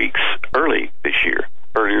 3 weeks early this year,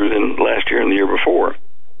 earlier than last year and the year before.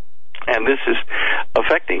 And this is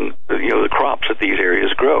affecting, the crops that these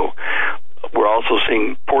areas grow. We're also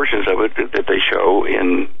seeing portions of it that they show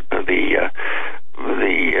in the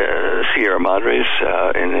Sierra Madres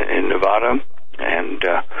in Nevada and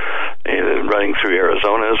running through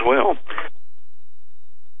Arizona as well.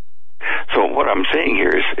 So what I'm saying here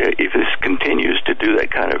is, if this continues to do that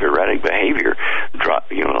kind of erratic behavior,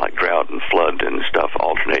 like drought and flood and stuff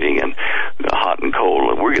alternating and hot and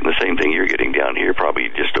cold, we're getting the same thing you're getting down here, probably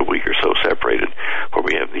just a week or so separated, where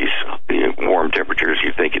we have these warm temperatures.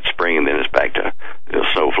 You think it's spring, and then it's back to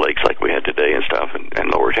snowflakes like we had today and stuff, and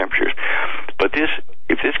lower temperatures. But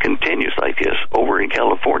if this continues like this over in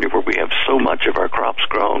California, where we have so much of our crops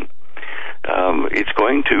grown, it's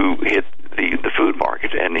going to hit the food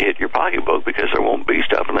market and hit your pocketbook, because there won't be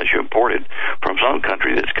stuff unless you import it from some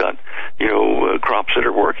country that's got crops that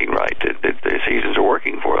are working right, that the seasons are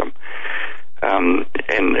working for them. And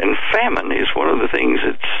famine is one of the things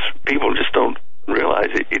that people just don't realize.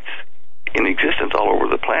 It's in existence all over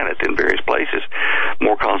the planet in various places,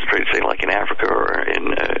 more concentrated, say, like in Africa or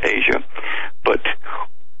in Asia. But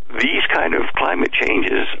these kind of climate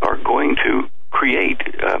changes are going to create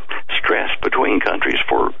stress between countries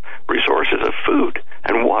for resources of food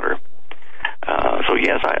and water. So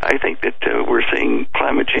yes, I think that we're seeing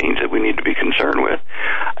climate change that we need to be concerned with.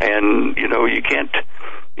 And, you can't,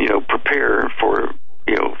 prepare for,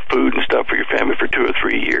 food and stuff for your family for 2 or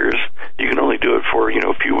 3 years. You can only do it for,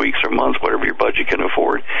 a few weeks or months, whatever your budget can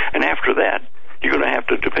afford. And after that, you're going to have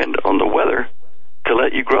to depend on the weather to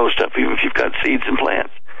let you grow stuff, even if you've got seeds and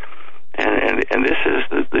plants. And this is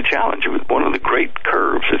the challenge. One of the great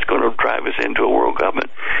curves that's going to drive us into a world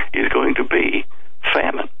government is going to be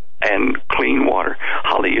famine and clean water.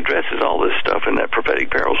 Holly addresses all this stuff in that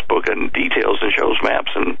Prophetic Perils book and details and shows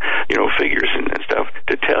maps and figures and stuff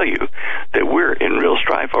to tell you that we're in real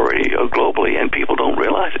strife already globally, and people don't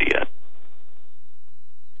realize it yet.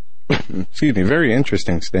 Excuse me. Very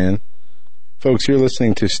interesting, Stan. Folks, you're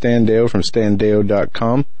listening to Stan Deyo from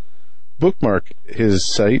StanDeyo.com. Bookmark his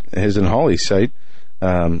site, his and Holly's site,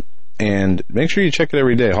 and make sure you check it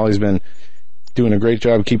every day. Holly's been doing a great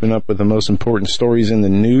job keeping up with the most important stories in the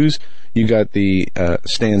news. You got the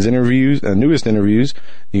Stan's interviews, newest interviews.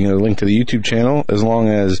 You can get a link to the YouTube channel, as well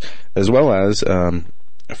as a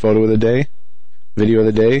photo of the day, video of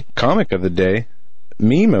the day, comic of the day,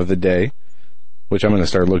 meme of the day, which I'm going to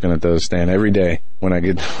start looking at those, Stan, every day when I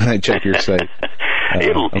check your site. I'm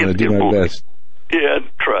going to do my best. Yeah,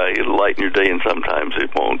 try. It'll lighten your day, and sometimes it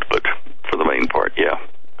won't, but for the main part, yeah.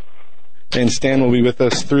 And Stan will be with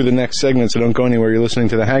us through the next segment, so don't go anywhere. You're listening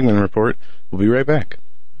to the Hagmann Report. We'll be right back.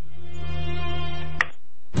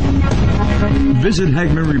 Visit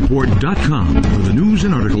HagmannReport.com for the news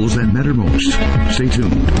and articles that matter most. Stay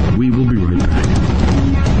tuned. We will be right back.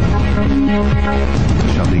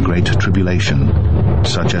 There shall be great tribulation,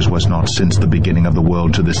 such as was not since the beginning of the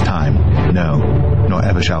world to this time, no, nor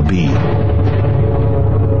ever shall be.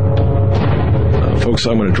 Folks,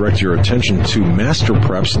 I'm going to direct your attention to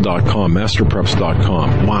masterpreps.com,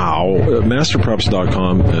 masterpreps.com. Wow.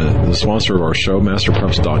 Masterpreps.com, the sponsor of our show,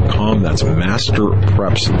 masterpreps.com. That's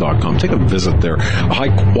masterpreps.com. Take a visit there.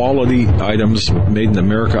 High-quality items, made in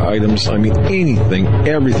America items. I mean, anything,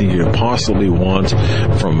 everything you could possibly want,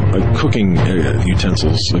 from cooking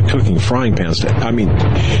utensils, cooking frying pans.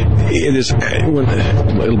 It is,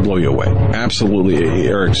 it'll blow you away. Absolutely,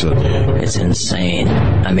 Eric said. It's insane.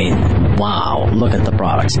 Wow. Look at the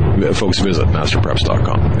products. Folks, visit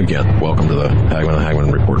masterpreps.com. Again, welcome to the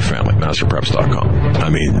Hagmann Report family.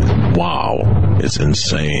 Masterpreps.com. Wow. It's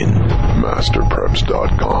insane.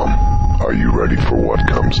 Masterpreps.com. Are you ready for what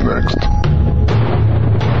comes next?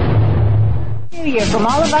 New Year from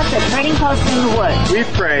all of us at Trading Post in the Woods. We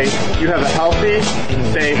pray you have a healthy,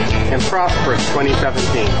 safe, and prosperous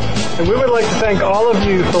 2017. And we would like to thank all of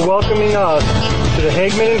you for welcoming us to the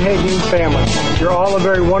Hagmann and Hagmann family. You're all a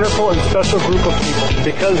very wonderful and special group of people.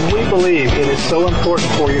 Because we believe it is so important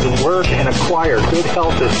for you to work and acquire good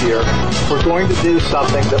health this year, we're going to do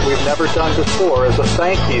something that we've never done before as a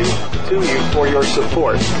thank you to you for your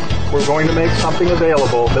support. We're going to make something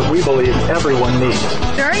available that we believe everyone needs.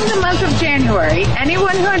 During the month of January,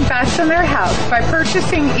 anyone who invests in their health by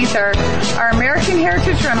purchasing either our American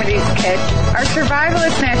Heritage Remedies Kit, our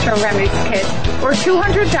Survivalist Natural Remedies Kit, or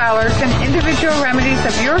 $200 in individual remedies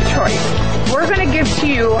of your choice, we're going to give to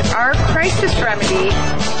you our crisis remedy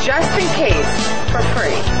just in case for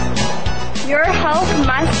free. Your health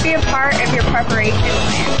must be a part of your preparation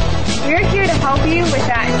plan. We're here to help you with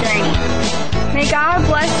that journey. May God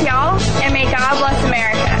bless y'all, and may God bless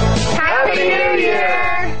America. Happy New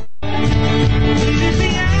Year!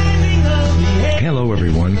 Hello,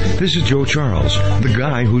 everyone. This is Joe Charles, the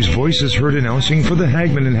guy whose voice is heard announcing for the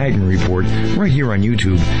Hagmann and Hagmann Report right here on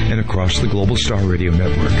YouTube and across the Global Star Radio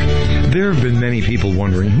Network. There have been many people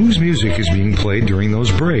wondering whose music is being played during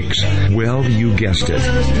those breaks. Well, you guessed it.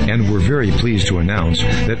 And we're very pleased to announce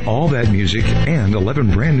that all that music and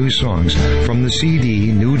 11 brand new songs from the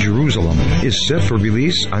CD New Jerusalem is set for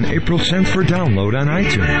release on April 10th for download on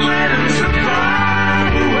iTunes.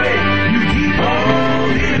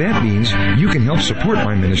 That means you can help support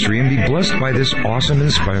my ministry and be blessed by this awesome,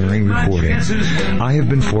 inspiring recording. I have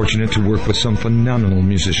been fortunate to work with some phenomenal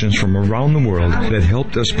musicians from around the world that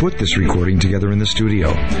helped us put this recording together in the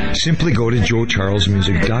studio. Simply go to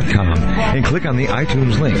joecharlesmusic.com and click on the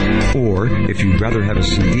iTunes link. Or, if you'd rather have a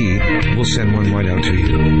CD, we'll send one right out to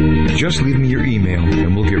you. Just leave me your email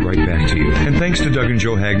and we'll get right back to you. And thanks to Doug and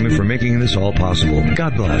Joe Hagmann for making this all possible.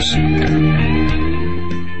 God bless.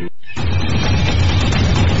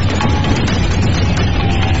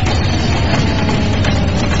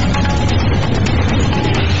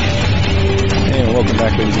 Welcome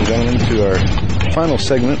back, ladies and gentlemen, to our final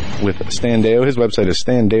segment with Stan Deyo. His website is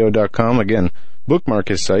standeyo.com. Again, bookmark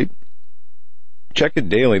his site. Check it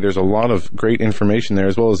daily. There's a lot of great information there,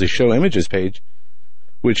 as well as the show images page,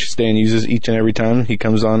 which Stan uses each and every time he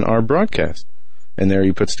comes on our broadcast. And there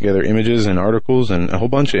he puts together images and articles and a whole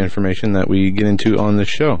bunch of information that we get into on this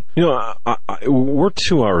show. You know, we're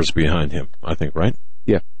 2 hours behind him, I think, right?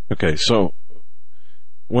 Yeah. Okay, so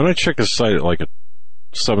when I check his site at like at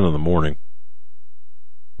 7 in the morning,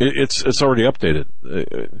 it's already updated.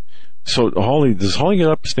 So does Holly get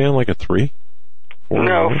up, Stan, like at 3? 4?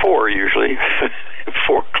 No, 4 usually.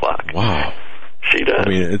 4 o'clock. Wow. She does. I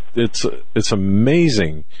mean, it's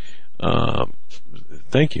amazing.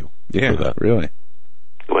 Thank you. Yeah, for that. Really.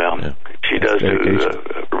 Well, yeah. She does do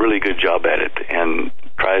a really good job at it and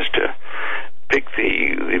tries to pick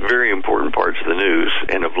the very important parts of the news.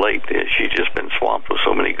 And of late, she's just been swamped with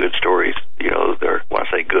so many good stories. You know, when I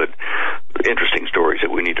say good, interesting stories that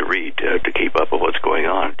we need to read to keep up with what's going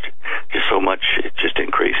on. Just so much, it's just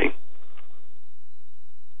increasing.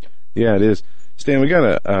 Yeah, it is. Stan, we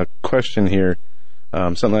got a question here,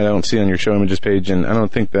 something I don't see on your show images page, and I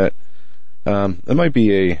don't think that it might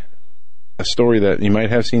be a story that you might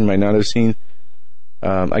have seen, might not have seen.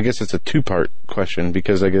 I guess it's a 2-part question,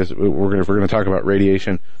 because I guess if we're going to talk about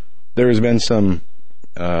radiation, there has been some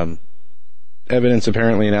evidence,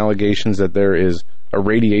 apparently, and allegations that there is a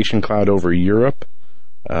radiation cloud over Europe.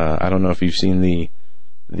 I don't know if you've seen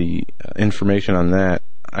the information on that.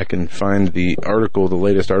 I can find the article, the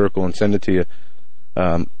latest article, and send it to you.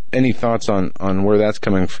 Any thoughts on where that's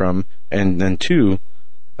coming from? And then 2,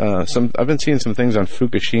 I've been seeing some things on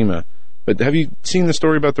Fukushima. But have you seen the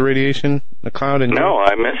story about the radiation, the cloud? No,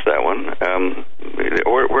 I missed that one.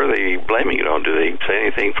 Where are they blaming it on? Do they say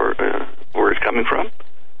anything for where it's coming from?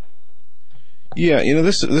 Yeah, you know,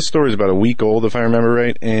 this story is about a week old, if I remember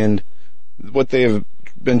right, and what they have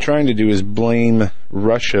been trying to do is blame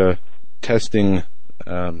Russia testing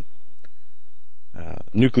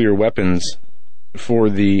nuclear weapons for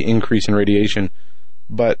the increase in radiation.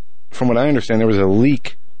 But from what I understand, there was a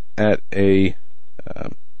leak at a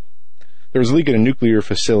nuclear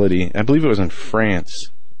facility. I believe it was in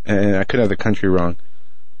France, and I could have the country wrong.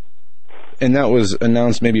 And that was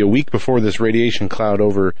announced maybe a week before this radiation cloud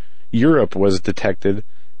over Europe was detected,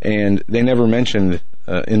 and they never mentioned,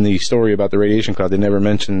 in the story about the radiation cloud, they never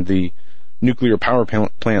mentioned the nuclear power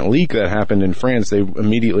plant leak that happened in France. They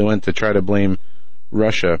immediately went to try to blame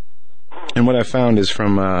Russia. And what I found is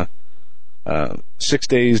from 6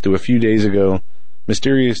 days to a few days ago,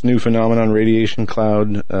 mysterious new phenomenon, radiation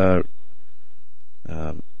cloud,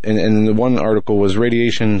 and the one article was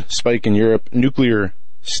radiation spike in Europe, nuclear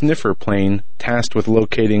sniffer plane tasked with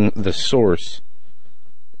locating the source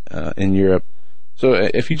in Europe. So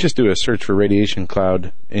if you just do a search for radiation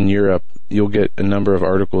cloud in Europe, you'll get a number of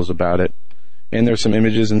articles about it. And there's some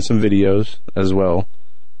images and some videos as well.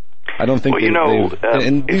 I don't think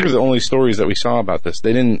and these are the only stories that we saw about this.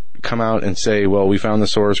 They didn't come out and say, well, we found the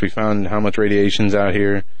source, we found how much radiation's out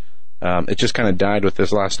here. It just kind of died with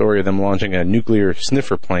this last story of them launching a nuclear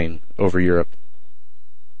sniffer plane over Europe.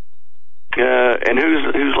 And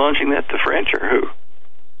who's launching that? The French or who?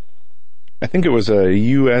 I think it was a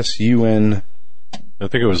UN. I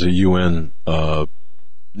think it was a UN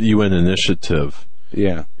initiative.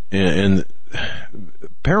 Yeah. And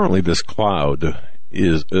apparently this cloud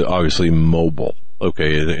is obviously mobile.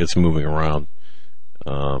 Okay, it's moving around.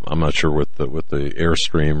 I'm not sure with the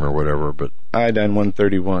airstream or whatever, but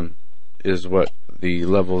iodine-131 is what the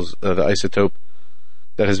levels of the isotope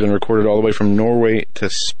that has been recorded all the way from Norway to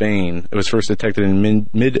Spain. It was first detected in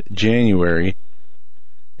mid-January,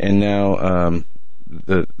 and now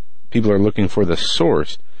the people are looking for the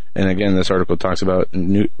source. And again, this article talks about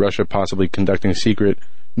Russia possibly conducting secret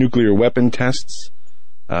nuclear weapon tests,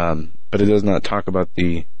 but it does not talk about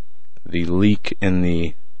the leak in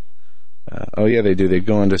the... oh yeah, they do. They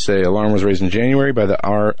go on to say alarm was raised in January by the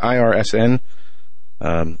IRSN,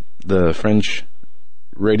 the French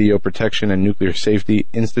Radio Protection and Nuclear Safety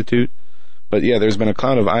Institute. But yeah, there's been a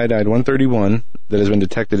cloud of iodine-131 that has been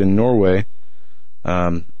detected in Norway,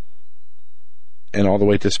 and all the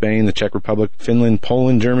way to Spain, the Czech Republic, Finland,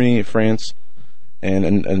 Poland, Germany, France, and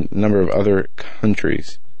a number of other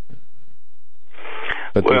countries.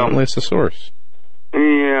 But they don't list the source.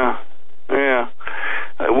 Yeah.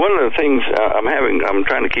 One of the things I'm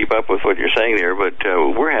trying to keep up with what you're saying there, but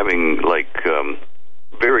we're having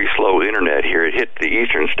very slow internet here. It hit the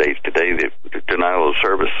eastern states today, the denial of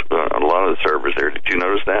service on a lot of the servers there. Did you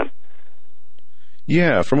notice that?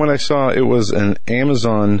 Yeah, from what I saw, it was an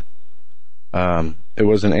Amazon. It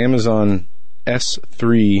was an Amazon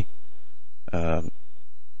S3. I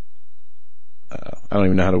don't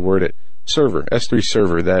even know how to word it. S3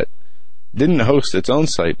 server that didn't host its own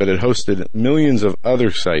site, but it hosted millions of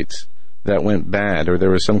other sites that went bad, or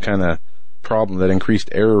there was some kind of problem that increased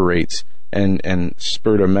error rates and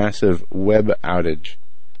spurred a massive web outage.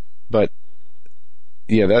 But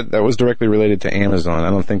yeah, that was directly related to Amazon. I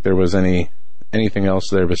don't think there was anything else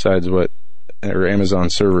there besides Amazon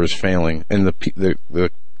servers failing and the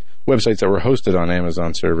websites that were hosted on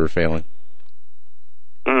Amazon server failing.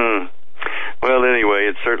 Well, anyway,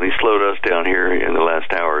 it certainly slowed us down here in the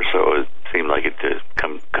last hour or so. It seemed like it to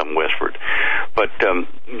come westward. But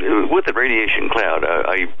with the radiation cloud,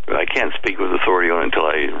 I can't speak with authority on it until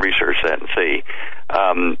I research that and see.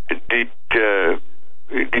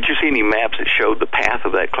 Did you see any maps that showed the path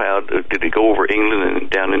of that cloud? Did it go over England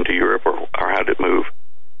and down into Europe, or how did it move?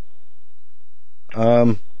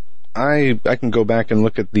 I can go back and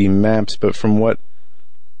look at the maps, but from what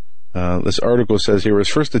this article says here, it was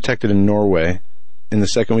first detected in Norway in the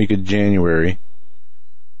second week of January,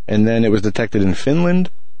 and then it was detected in Finland,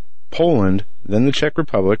 Poland, then the Czech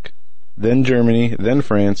Republic, then Germany, then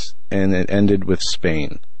France, and it ended with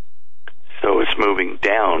Spain. So it's moving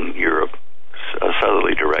down Europe, a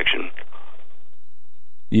southerly direction.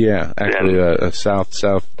 Yeah, actually a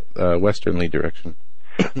south-westernly direction.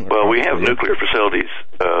 Well, we have nuclear facilities,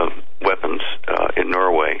 weapons in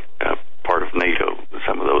Norway, part of NATO.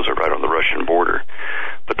 Some of those are right on the Russian border.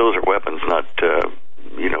 But those are weapons, not,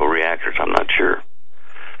 reactors. I'm not sure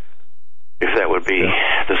if that would be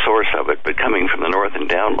the source of it. But coming from the north and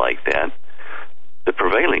down like that, the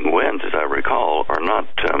prevailing winds, as I recall, are not...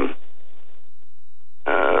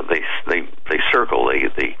 They circle.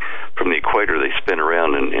 They from the equator, they spin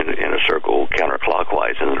around in a circle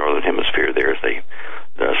counterclockwise in the northern hemisphere there as they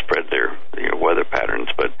spread their weather patterns.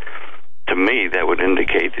 But to me, that would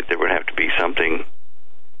indicate that there would have to be something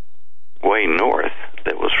way north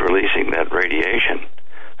that was releasing that radiation.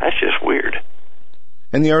 That's just weird.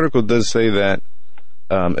 And the article does say that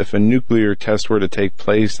if a nuclear test were to take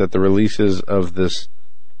place, that the releases of this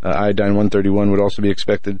iodine-131 would also be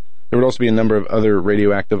expected. There would also be a number of other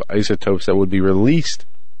radioactive isotopes that would be released,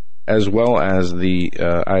 as well as the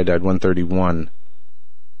iodine-131.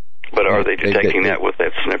 But are they detecting that with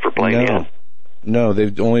that sniffer plane yet? No,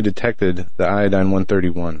 they've only detected the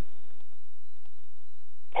iodine-131.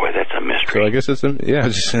 Boy, that's a mystery. So I guess I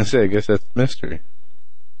was just going to say, I guess that's a mystery.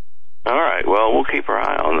 All right, well, we'll keep our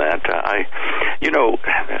eye on that.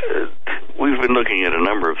 We've been looking at a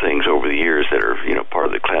number of things over the years that are, part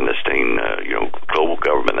of the clandestine, global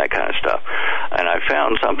government, that kind of stuff. And I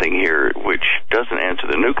found something here which doesn't answer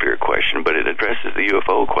the nuclear question, but it addresses the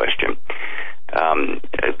UFO question.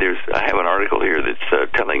 I have an article here that's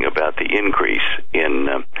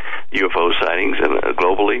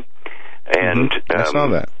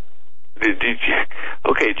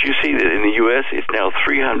you see that in the U.S. it's now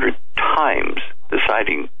 300 times the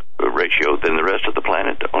sighting ratio than the rest of the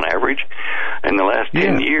planet on average? In the last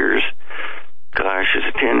 10 years, gosh, is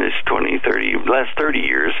it 10, it's 20, 30, last 30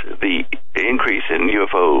 years, the increase in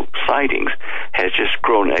UFO sightings has just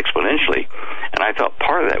grown exponentially. And I thought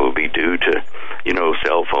part of that would be due to,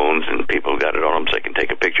 cell phones and people got it on them so they can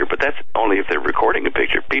take a picture. But that's only if they're recording a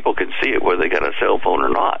picture. People can see it whether they got a cell phone or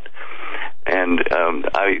not. And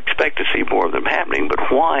I expect to see more of them happening. But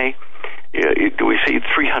why do we see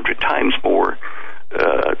 300 times more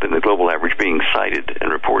than the global average being cited and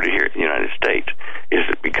reported here in the United States? Is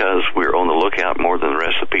it because we're on the lookout more than the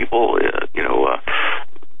rest of the people?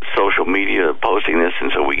 Social media posting this,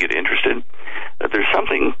 and so we get interested. There's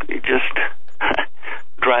something just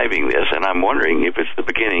driving this, and I'm wondering if it's the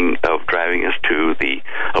beginning of driving us to the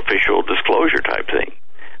official disclosure type thing.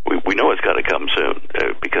 We know it's got to come soon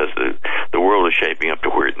because the world is shaping up to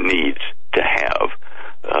where it needs to have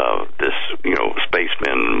this,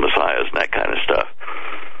 spacemen, messiahs, and that kind of stuff.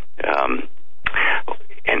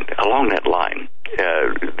 And along that line,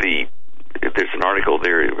 there's an article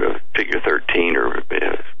there, figure 13 or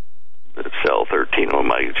cell 13 on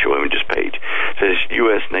my show images page. It says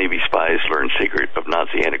U.S. Navy spies learn secret of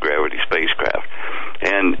Nazi anti-gravity spacecraft.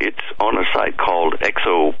 And it's on a site called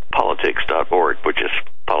exopolitics.org, which is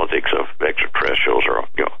politics of extraterrestrials or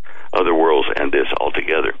other worlds and this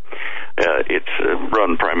altogether. It's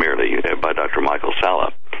run primarily by Dr. Michael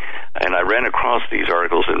Salla. And I ran across these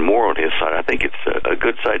articles and more on his site. I think it's a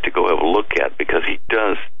good site to go have a look at because he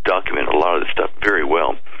does document a lot of this stuff very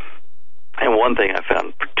well. And one thing I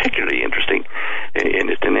found particularly interesting, and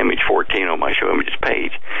it's in image 14 on my show images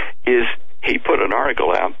page, is he put an article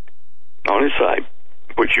out on his site,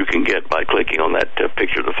 which you can get by clicking on that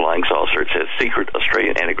picture of the flying saucer. It says Secret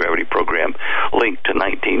Australian Anti-Gravity Program linked to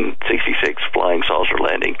 1966 flying saucer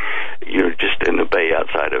landing, just in the bay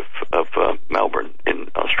outside of Melbourne in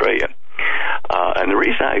Australia. And the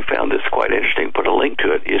reason I found this quite interesting, put a link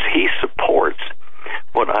to it, is he supports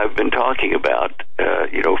what I've been talking about,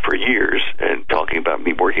 for years, and talking about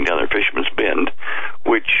me working down there at Fisherman's Bend,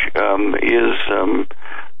 which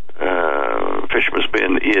Fisherman's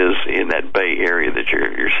Bend is in that bay area that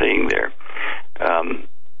you're seeing there.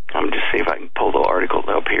 I'm just see if I can pull the article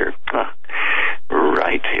up here.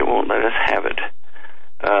 Right, it won't let us have it.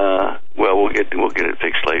 We'll get it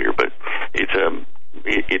fixed later. But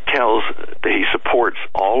it tells that he supports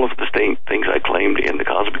all of the things I claimed in the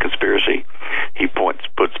Cosmic Conspiracy. He puts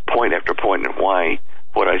point after point on why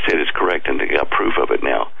what I said is correct, and they got proof of it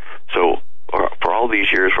now. So for all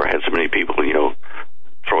these years where I had so many people,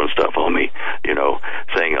 throwing stuff on me,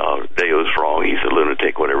 saying, Deyo's wrong, he's a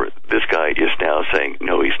lunatic, whatever. This guy is now saying,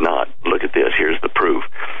 no, he's not. Look at this, here's the proof.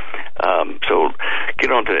 So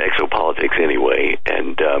get on to Exopolitics anyway,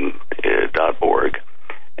 and .org,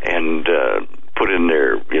 and put in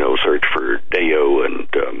there, search for Deyo and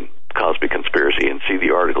Cosmic Conspiracy and see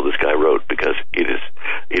the article this guy wrote, because it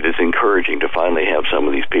is encouraging to finally have some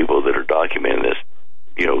of these people that are documenting this,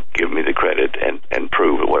 give me the credit and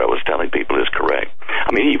prove that what I was telling people is correct.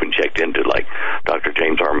 I mean, he even checked into, like, Dr.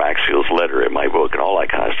 James R. Maxfield's letter in my book and all that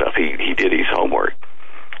kind of stuff. He did his homework,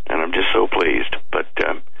 and I'm just so pleased. But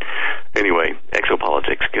anyway,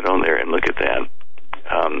 Exopolitics, get on there and look at that.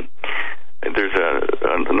 There's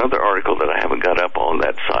another article that I haven't got up on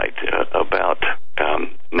that site about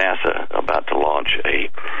NASA about to launch a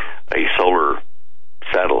solar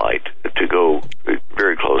satellite to go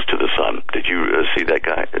very close to the sun. Did you see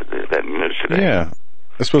that news today? Yeah,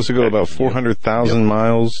 it's supposed to go about 400,000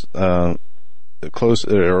 miles close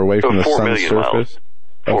or away from the sun's surface.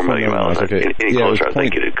 4 million miles. Okay. Any closer, I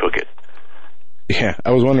think it'd cook it. Yeah,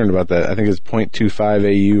 I was wondering about that. I think it's 0.25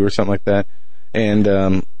 AU or something like that. And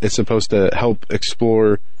it's supposed to help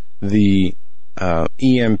explore the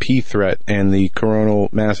EMP threat and the coronal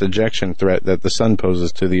mass ejection threat that the sun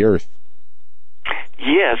poses to the Earth.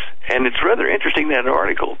 Yes, and it's rather interesting, that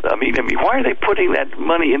article. I mean, why are they putting that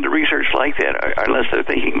money into research like that? Unless they're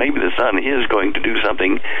thinking maybe the sun is going to do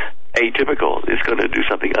something atypical. It's going to do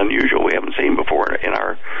something unusual we haven't seen before in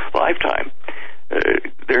our lifetime.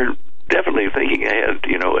 They're definitely thinking ahead,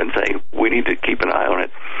 and saying we need to keep an eye on it.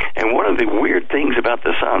 And one of the weird things about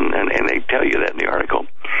the sun, and they tell you that in the article,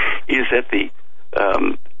 is that the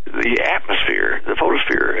atmosphere, the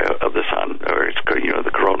photosphere of the sun, or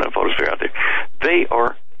the corona photosphere out there, they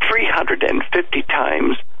are 350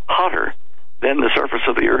 times hotter than the surface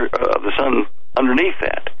of the Earth, of the sun underneath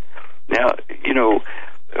that. Now,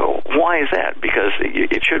 why is that? Because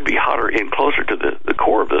it should be hotter and closer to the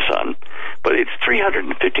core of the sun, but it's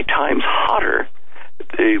 350 times hotter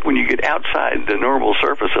when you get outside the normal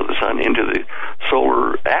surface of the sun into the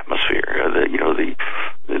solar atmosphere,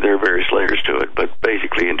 there are various layers to it, but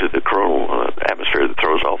basically into the coronal atmosphere that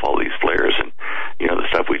throws off all these flares and, the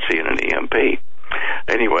stuff we'd see in an EMP.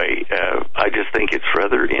 Anyway, I just think it's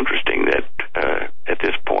rather interesting that at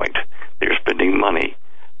this point they're spending money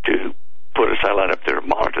to put a satellite up there to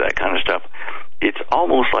monitor that kind of stuff. It's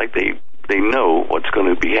almost like they know what's going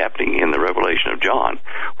to be happening in the Revelation of John,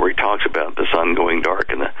 where he talks about the sun going dark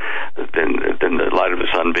and then the light of the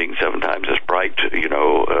sun being 7 times as bright,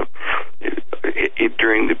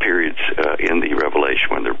 during the periods in the Revelation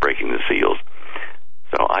when they're breaking the seals.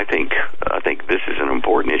 So I think this is an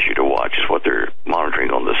important issue to watch, is what they're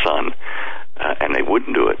monitoring on the sun, and they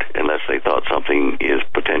wouldn't do it unless they thought something is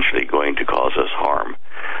potentially going to cause us harm,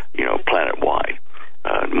 planet-wide,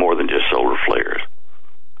 more than just solar flares.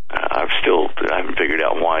 I haven't figured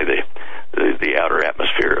out why the outer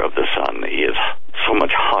atmosphere of the sun is so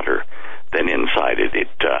much hotter than inside it.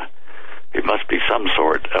 It must be some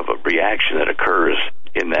sort of a reaction that occurs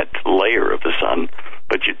in that layer of the sun.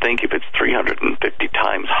 But you'd think if it's 350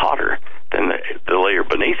 times hotter than the layer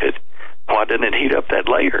beneath it, why didn't it heat up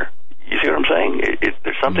that layer? You see what I'm saying?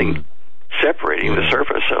 There's something separating the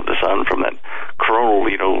surface of the sun from that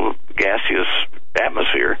coronal, gaseous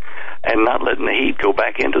atmosphere, and not letting the heat go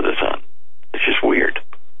back into the sun. It's just weird.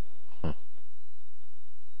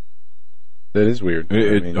 That is weird.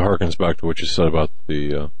 It harkens back to what you said about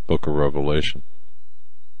the Book of Revelation.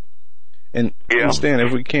 And Stan,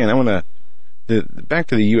 if we can, I want to back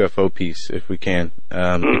to the UFO piece, if we can,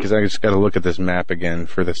 because I just got to look at this map again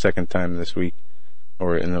for the second time this week,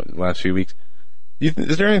 or in the last few weeks.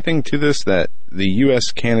 Is there anything to this that the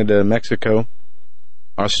U.S., Canada, Mexico,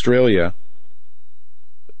 Australia,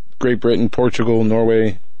 Great Britain, Portugal,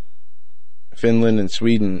 Norway, Finland, and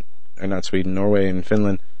Sweden, or not Sweden, Norway and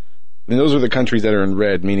Finland, I mean, those are the countries that are in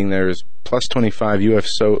red, meaning there's plus 25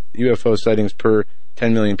 UFO sightings per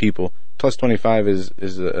 10 million people. Plus 25 is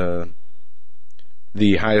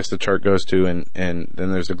the highest the chart goes to, and then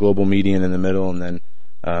there's a global median in the middle, and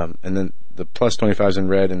then the plus 25 is in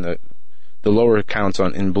red, and the lower counts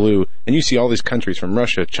in blue. And you see all these countries from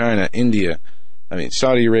Russia, China, India,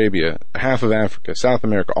 Saudi Arabia, half of Africa, South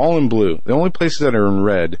America, all in blue. The only places that are in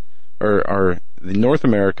red are the North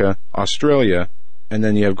America, and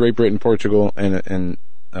then you have Great Britain, Portugal, and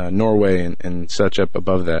Norway and such up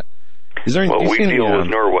above that. Is there we deal with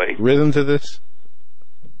Norway. Rhythm to this?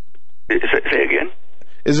 Say again?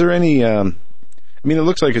 Is there any? It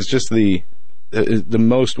looks like it's just the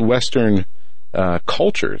most Western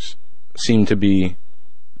cultures seem to be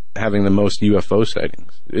having the most UFO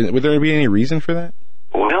sightings. Would there be any reason for that?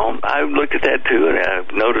 Well, I've looked at that too, and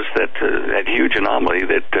I've noticed that huge anomaly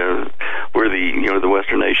that we're the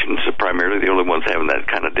Western nations are primarily the only ones having that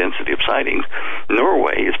kind of density of sightings.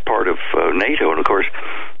 Norway is part of NATO, and of course,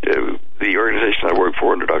 the organization I work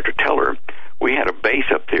for under Dr. Teller, we had a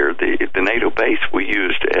base up there, the NATO base we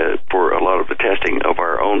used for a lot of the testing of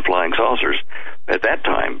our own flying saucers at that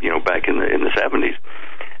time, back in the 70s,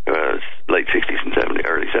 late 60s and 70s,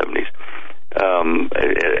 early 70s.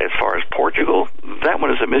 As far as Portugal, that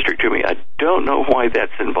one is a mystery to me. I don't know why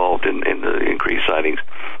that's involved in the increased sightings,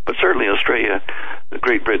 but certainly Australia,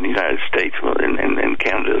 Great Britain, the United States, and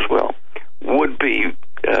Canada as well would be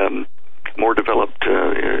more developed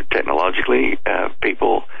technologically.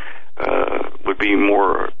 People would be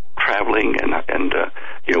more traveling and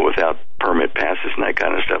without permit passes and that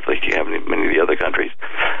kind of stuff like you have in many of the other countries,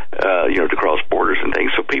 to cross borders and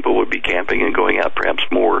things. So people would be camping and going out perhaps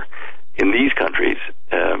more in these countries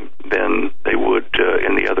than they would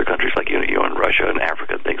in the other countries like in Russia and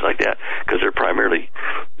Africa and things like that, because they're primarily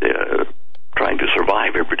trying to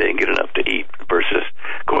survive every day and get enough to eat versus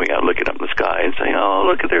going out looking up in the sky and saying, oh,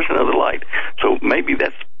 look, there's another light. So maybe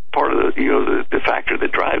that's part of the factor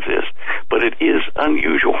that drives this, but it is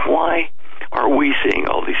unusual. Why are we seeing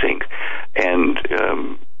all these things? And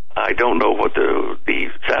I don't know what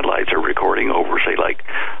the satellites are recording over, say, like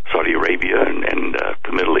Saudi Arabia and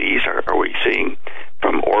the Middle East. Are we seeing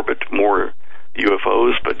from orbit more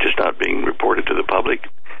UFOs, but just not being reported to the public?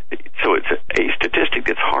 So it's a statistic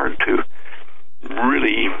that's hard to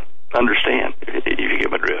really understand, if you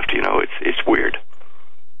get my drift. It's weird.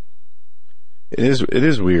 It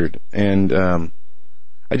is weird, and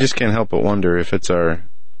I just can't help but wonder if it's our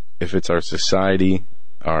society,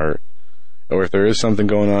 or if there is something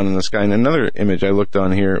going on in the sky. And another image I looked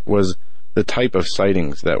on here was the type of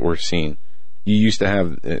sightings that we're seeing. You used to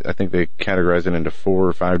have, I think they categorized it into 4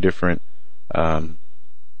 or 5 different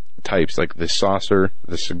types, like the saucer,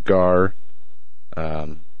 the cigar,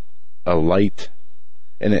 a light,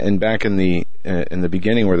 And back in the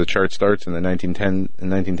beginning where the chart starts in the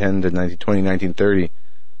 1910 to 2020, 1930,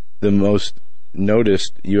 the most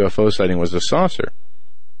noticed UFO sighting was a saucer,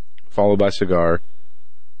 followed by cigar,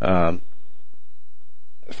 followed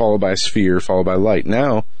by a sphere, followed by light.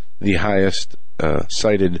 Now, the highest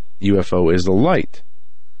sighted UFO is the light.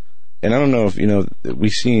 And I don't know if,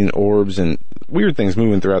 we've seen orbs and weird things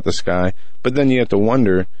moving throughout the sky, but then you have to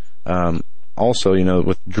wonder, also,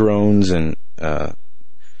 with drones and,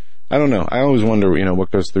 I don't know. I always wonder,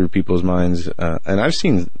 what goes through people's minds. And I've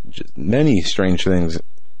seen many strange things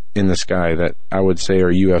in the sky that I would say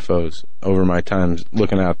are UFOs over my time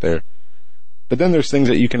looking out there. But then there's things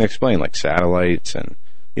that you can explain, like satellites and,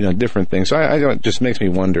 different things. So it just makes me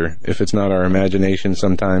wonder if it's not our imagination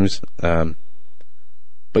sometimes.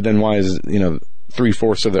 But then why is,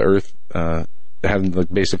 3/4 of the Earth having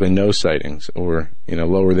basically no sightings or,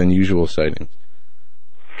 lower than usual sightings?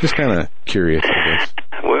 Just kind of curious, I guess.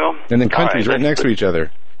 Well, and then countries right next to each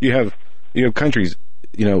other. You have countries,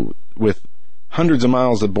 with hundreds of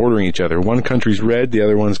miles of bordering each other. One country's red, the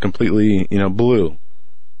other one's completely, blue.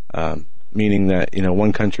 Meaning that,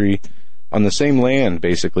 one country on the same land,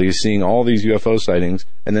 basically, is seeing all these UFO sightings,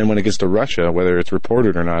 and then when it gets to Russia, whether it's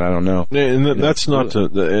reported or not, I don't know. And that's not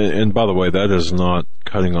and by the way, that is not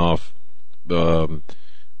cutting off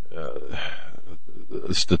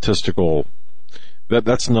statistical,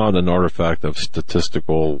 that's not an artifact of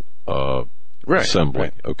statistical assembly.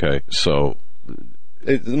 Right. Okay, so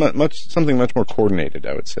it's something much more coordinated,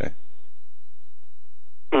 I would say.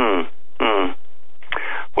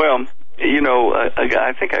 Well,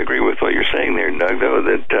 I think I agree with what you're saying there, Doug, though,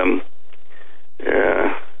 that,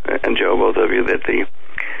 and Joe, both of you, that the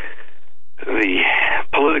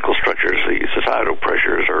political structures, the societal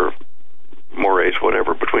pressures or mores,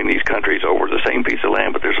 whatever, between these countries over the same piece of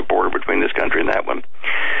land, but there's a border between this country and that one.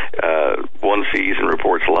 One sees and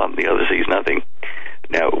reports a lot, and the other sees nothing.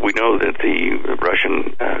 Now, we know that the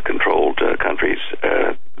Russian-controlled countries,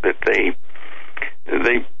 that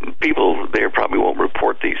people there probably won't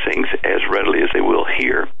report these things as readily as they will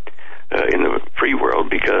here in the free world,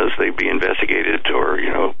 because they'd be investigated or,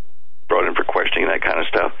 brought in for questioning, that kind of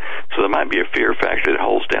stuff. So there might be a fear factor that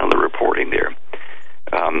holds down the reporting there.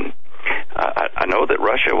 I know that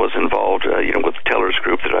Russia was involved, with Teller's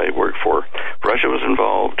group that I worked for. Russia was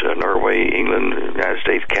involved, Norway, England, United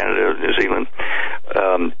States, Canada, New Zealand,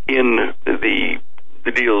 in the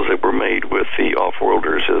deals that were made with the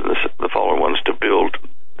off-worlders, the fallen ones, to build,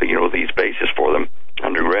 these bases for them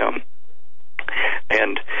underground.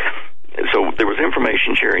 And so there was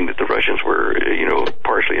information sharing that the Russians were,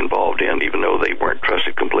 partially involved in, even though they weren't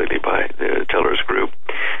trusted completely by the Teller's group,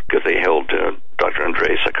 because they held Dr.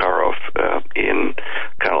 Andrei Sakharov in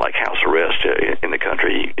kind of like house arrest in the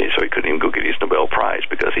country, so he couldn't even go get his Nobel Prize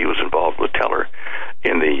because he was involved with Teller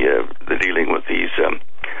in the dealing with these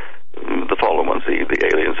the fallen ones, the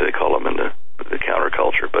aliens they call them, and the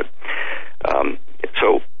counterculture. But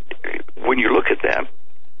so when you look at that,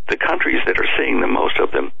 the countries that are seeing the most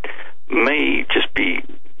of them may just be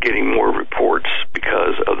getting more reports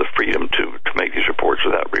because of the freedom to make these reports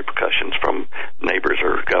without repercussions from neighbors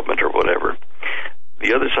or government or whatever.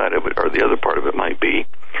 The other side of it, or the other part of it, might be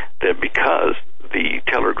that because the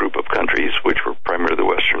Teller group of countries, which were primarily the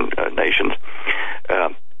Western nations,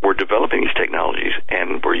 were developing these technologies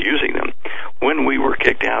and were using them, when we were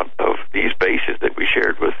kicked out of these bases that we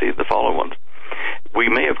shared with the fallen ones, we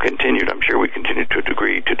may have continued, I'm sure we continued to a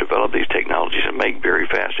degree, to develop these technologies and make very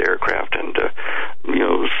fast aircraft and,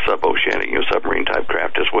 sub-oceanic, submarine type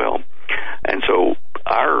craft as well. And so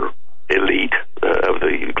our elite of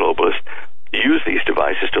the globalists use these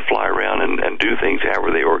devices to fly around and do things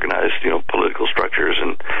however they organize, political structures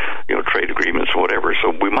and, trade agreements or whatever.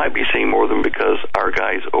 So we might be seeing more of them because our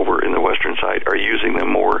guys over in the Western side are using them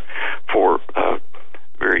more for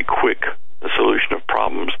very quick solution of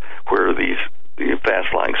problems where these fast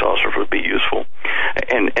flying saucers would be useful.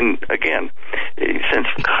 And again, since,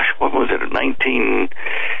 what was it,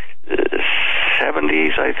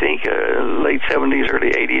 1970s, I think, late 70s,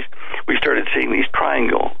 early 80s, we started seeing these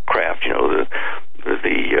triangle craft, the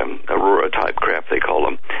Aurora type craft they call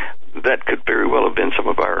them. That could very well have been some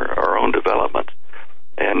of our own development.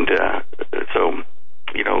 And so,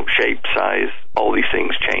 shape, size, all these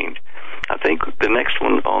things change. I think the next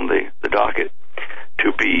one on the docket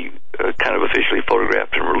to be kind of officially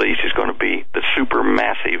photographed and released is going to be the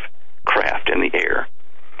supermassive craft in the air.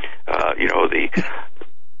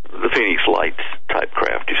 The Phoenix Lights type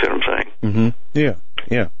craft, you see what I'm saying? Mm-hmm. Yeah.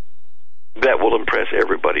 That will impress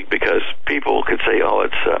everybody because people could say,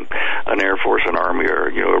 it's an Air Force, an Army, or,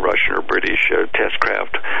 a Russian or British test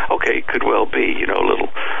craft. Okay, could well be, a little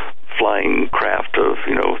flying craft of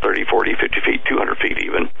 30, 40, 50 feet, 200 feet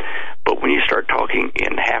even. But when you start talking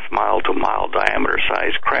in half-mile to mile diameter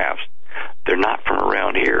size crafts, they're not from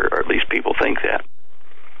around here, or at least people think that.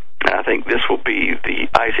 And I think this will be the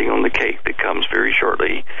icing on the cake that comes very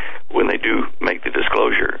shortly when they do make the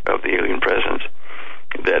disclosure of the alien presence,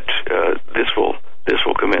 that this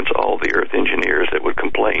will convince all the Earth engineers that would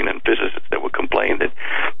complain and physicists that would complain that,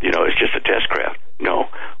 it's just a test craft. No,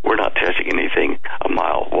 we're not testing anything a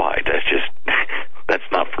mile wide. That's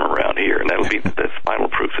not from around here, and that'll be the final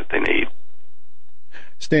proof that they need.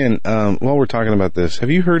 Stan, while we're talking about this,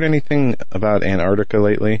 have you heard anything about Antarctica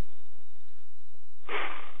lately?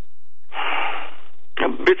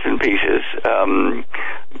 Bits and pieces.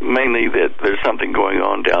 Mainly that there's something going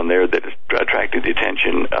on down there that has attracted the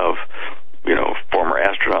attention of, former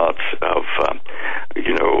astronauts, of,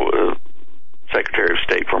 Secretary of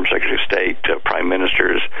State, former Secretary of State, prime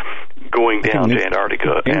ministers going down to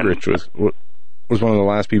Antarctica. Gingrich was one of the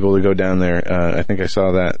last people to go down there. I think I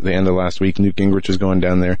saw that the end of last week. Newt Gingrich was going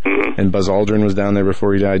down there, and Buzz Aldrin was down there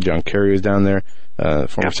before he died. John Kerry was down there,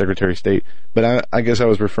 former Secretary of State. But I guess I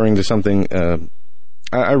was referring to something.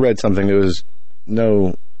 I read something. There was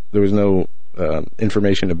no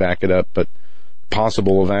information to back it up, but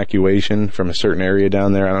possible evacuation from a certain area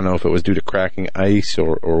down there. I don't know if it was due to cracking ice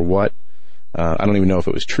or what. I don't even know if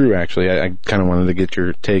it was true, actually. I kind of wanted to get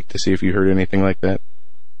your take to see if you heard anything like that.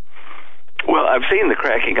 Well, I've seen the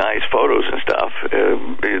cracking ice photos and stuff.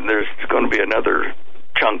 There's going to be another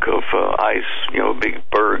chunk of ice, big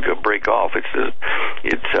berg break off.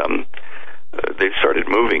 They've started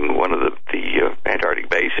moving one of the Antarctic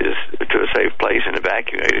bases to a safe place and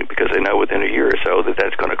evacuate it because they know within a year or so that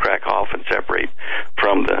that's going to crack off and separate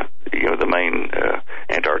from the main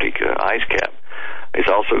Antarctic ice cap. It's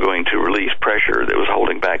also going to release pressure that was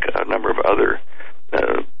holding back a number of other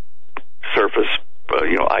surface,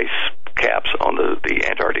 ice caps on the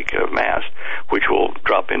Antarctic mass, which will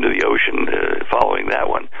drop into the ocean following that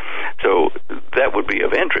one. So that would be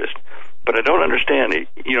of interest. But I don't understand it.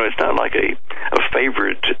 It's not like a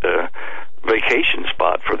favorite vacation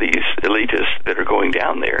spot for these elitists that are going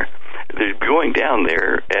down there. They're going down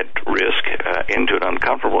there at risk into an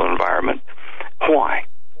uncomfortable environment. Why?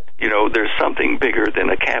 There's something bigger than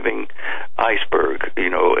a calving iceberg,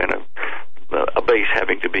 and a base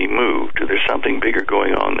having to be moved. There's something bigger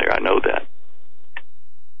going on there. I know that.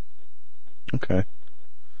 Okay.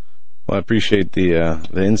 Well, I appreciate the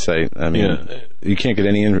insight. I mean, you can't get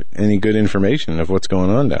any good information of what's going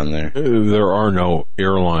on down there. There are no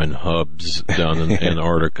airline hubs down in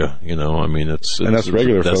Antarctica. And that's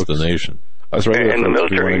regular destination. Us regular and folks,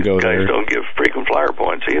 the military go guys there. don't give frequent flyer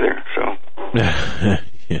points either. So.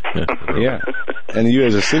 Yeah, and you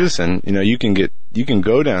as a citizen, you can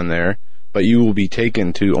go down there, but you will be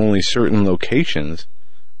taken to only certain locations.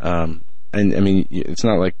 And I mean, it's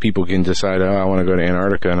not like people can decide, I want to go to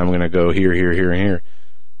Antarctica and I'm going to go here, here, here, and here.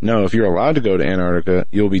 No, if you're allowed to go to Antarctica,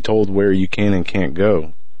 you'll be told where you can and can't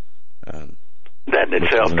go. That in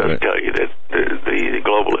itself does tell you that the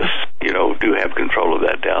globalists, do have control of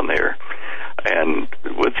that down there. And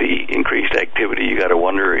with the increased activity, you got to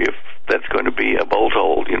wonder if that's going to be a bolt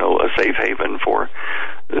hold, a safe haven for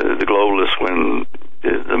the globalists when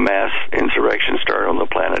the mass insurrections start on the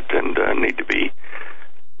planet and need to be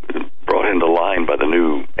brought into line by the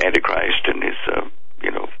new Antichrist and his,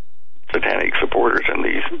 satanic supporters and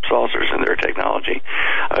these saucers and their technology.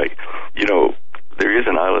 There is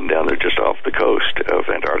an island down there just off the coast of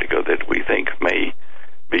Antarctica that we think may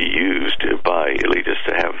be used by elitists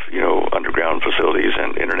to have, underground facilities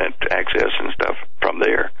and internet access and stuff from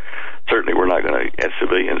there. Certainly we're not going to, as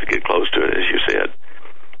civilians, get close to it, as you said.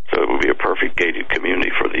 So it would be a perfect gated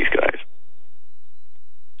community for these guys.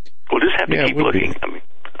 We'll just have to keep looking. I mean,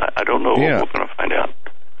 I don't know what we're going to find out.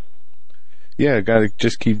 Yeah, got to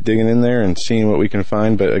just keep digging in there and seeing what we can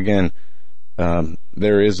find. But again,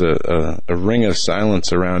 there is a ring of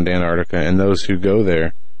silence around Antarctica and those who go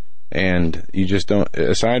there. And you just don't,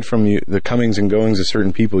 aside from the comings and goings of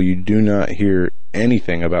certain people, you do not hear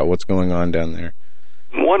anything about what's going on down there.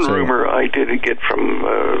 One rumor I did get from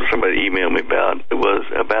somebody emailed me about was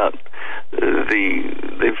about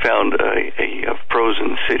they found a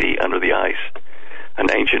frozen city under the ice, an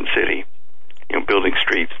ancient city, building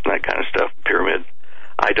streets and that kind of stuff, pyramid.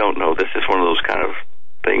 I don't know. This is one of those kind of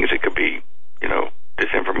things that could be,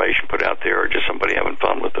 disinformation put out there or just somebody having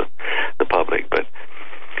fun with the public, but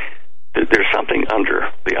there's something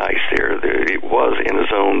under the ice there. It was in a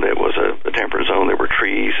zone that was a temperate zone. There were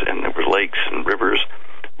trees and there were lakes and rivers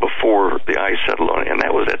before the ice settled on it, and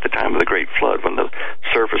that was at the time of the Great Flood when the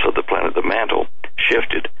surface of the planet, the mantle,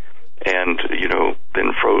 shifted and,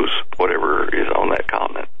 then froze whatever is on that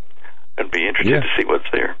continent. be interested to see what's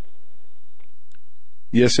there.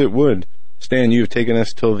 Yes, it would. Stan, you've taken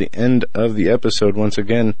us till the end of the episode. Once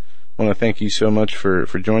again, I want to thank you so much for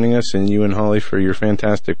joining us, and you and Holly for your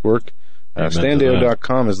fantastic work.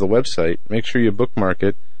 StanDeyo.com is the website. Make sure you bookmark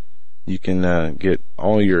it. You can get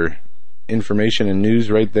all your information and news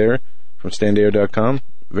right there from StanDeyo.com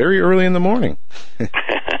very early in the morning.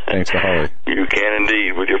 Thanks to Holly. You can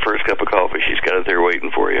indeed. With your first cup of coffee, she's got it there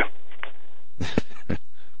waiting for you.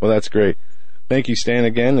 Well, that's great. Thank you, Stan,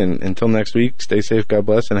 again, and until next week, stay safe, God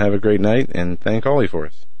bless, and have a great night, and thank Holly for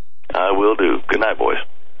us. I will do. Good night, boys.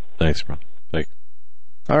 Thanks, bro. Thank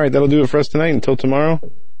you. All right, that'll do it for us tonight. Until tomorrow,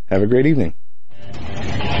 have a great evening.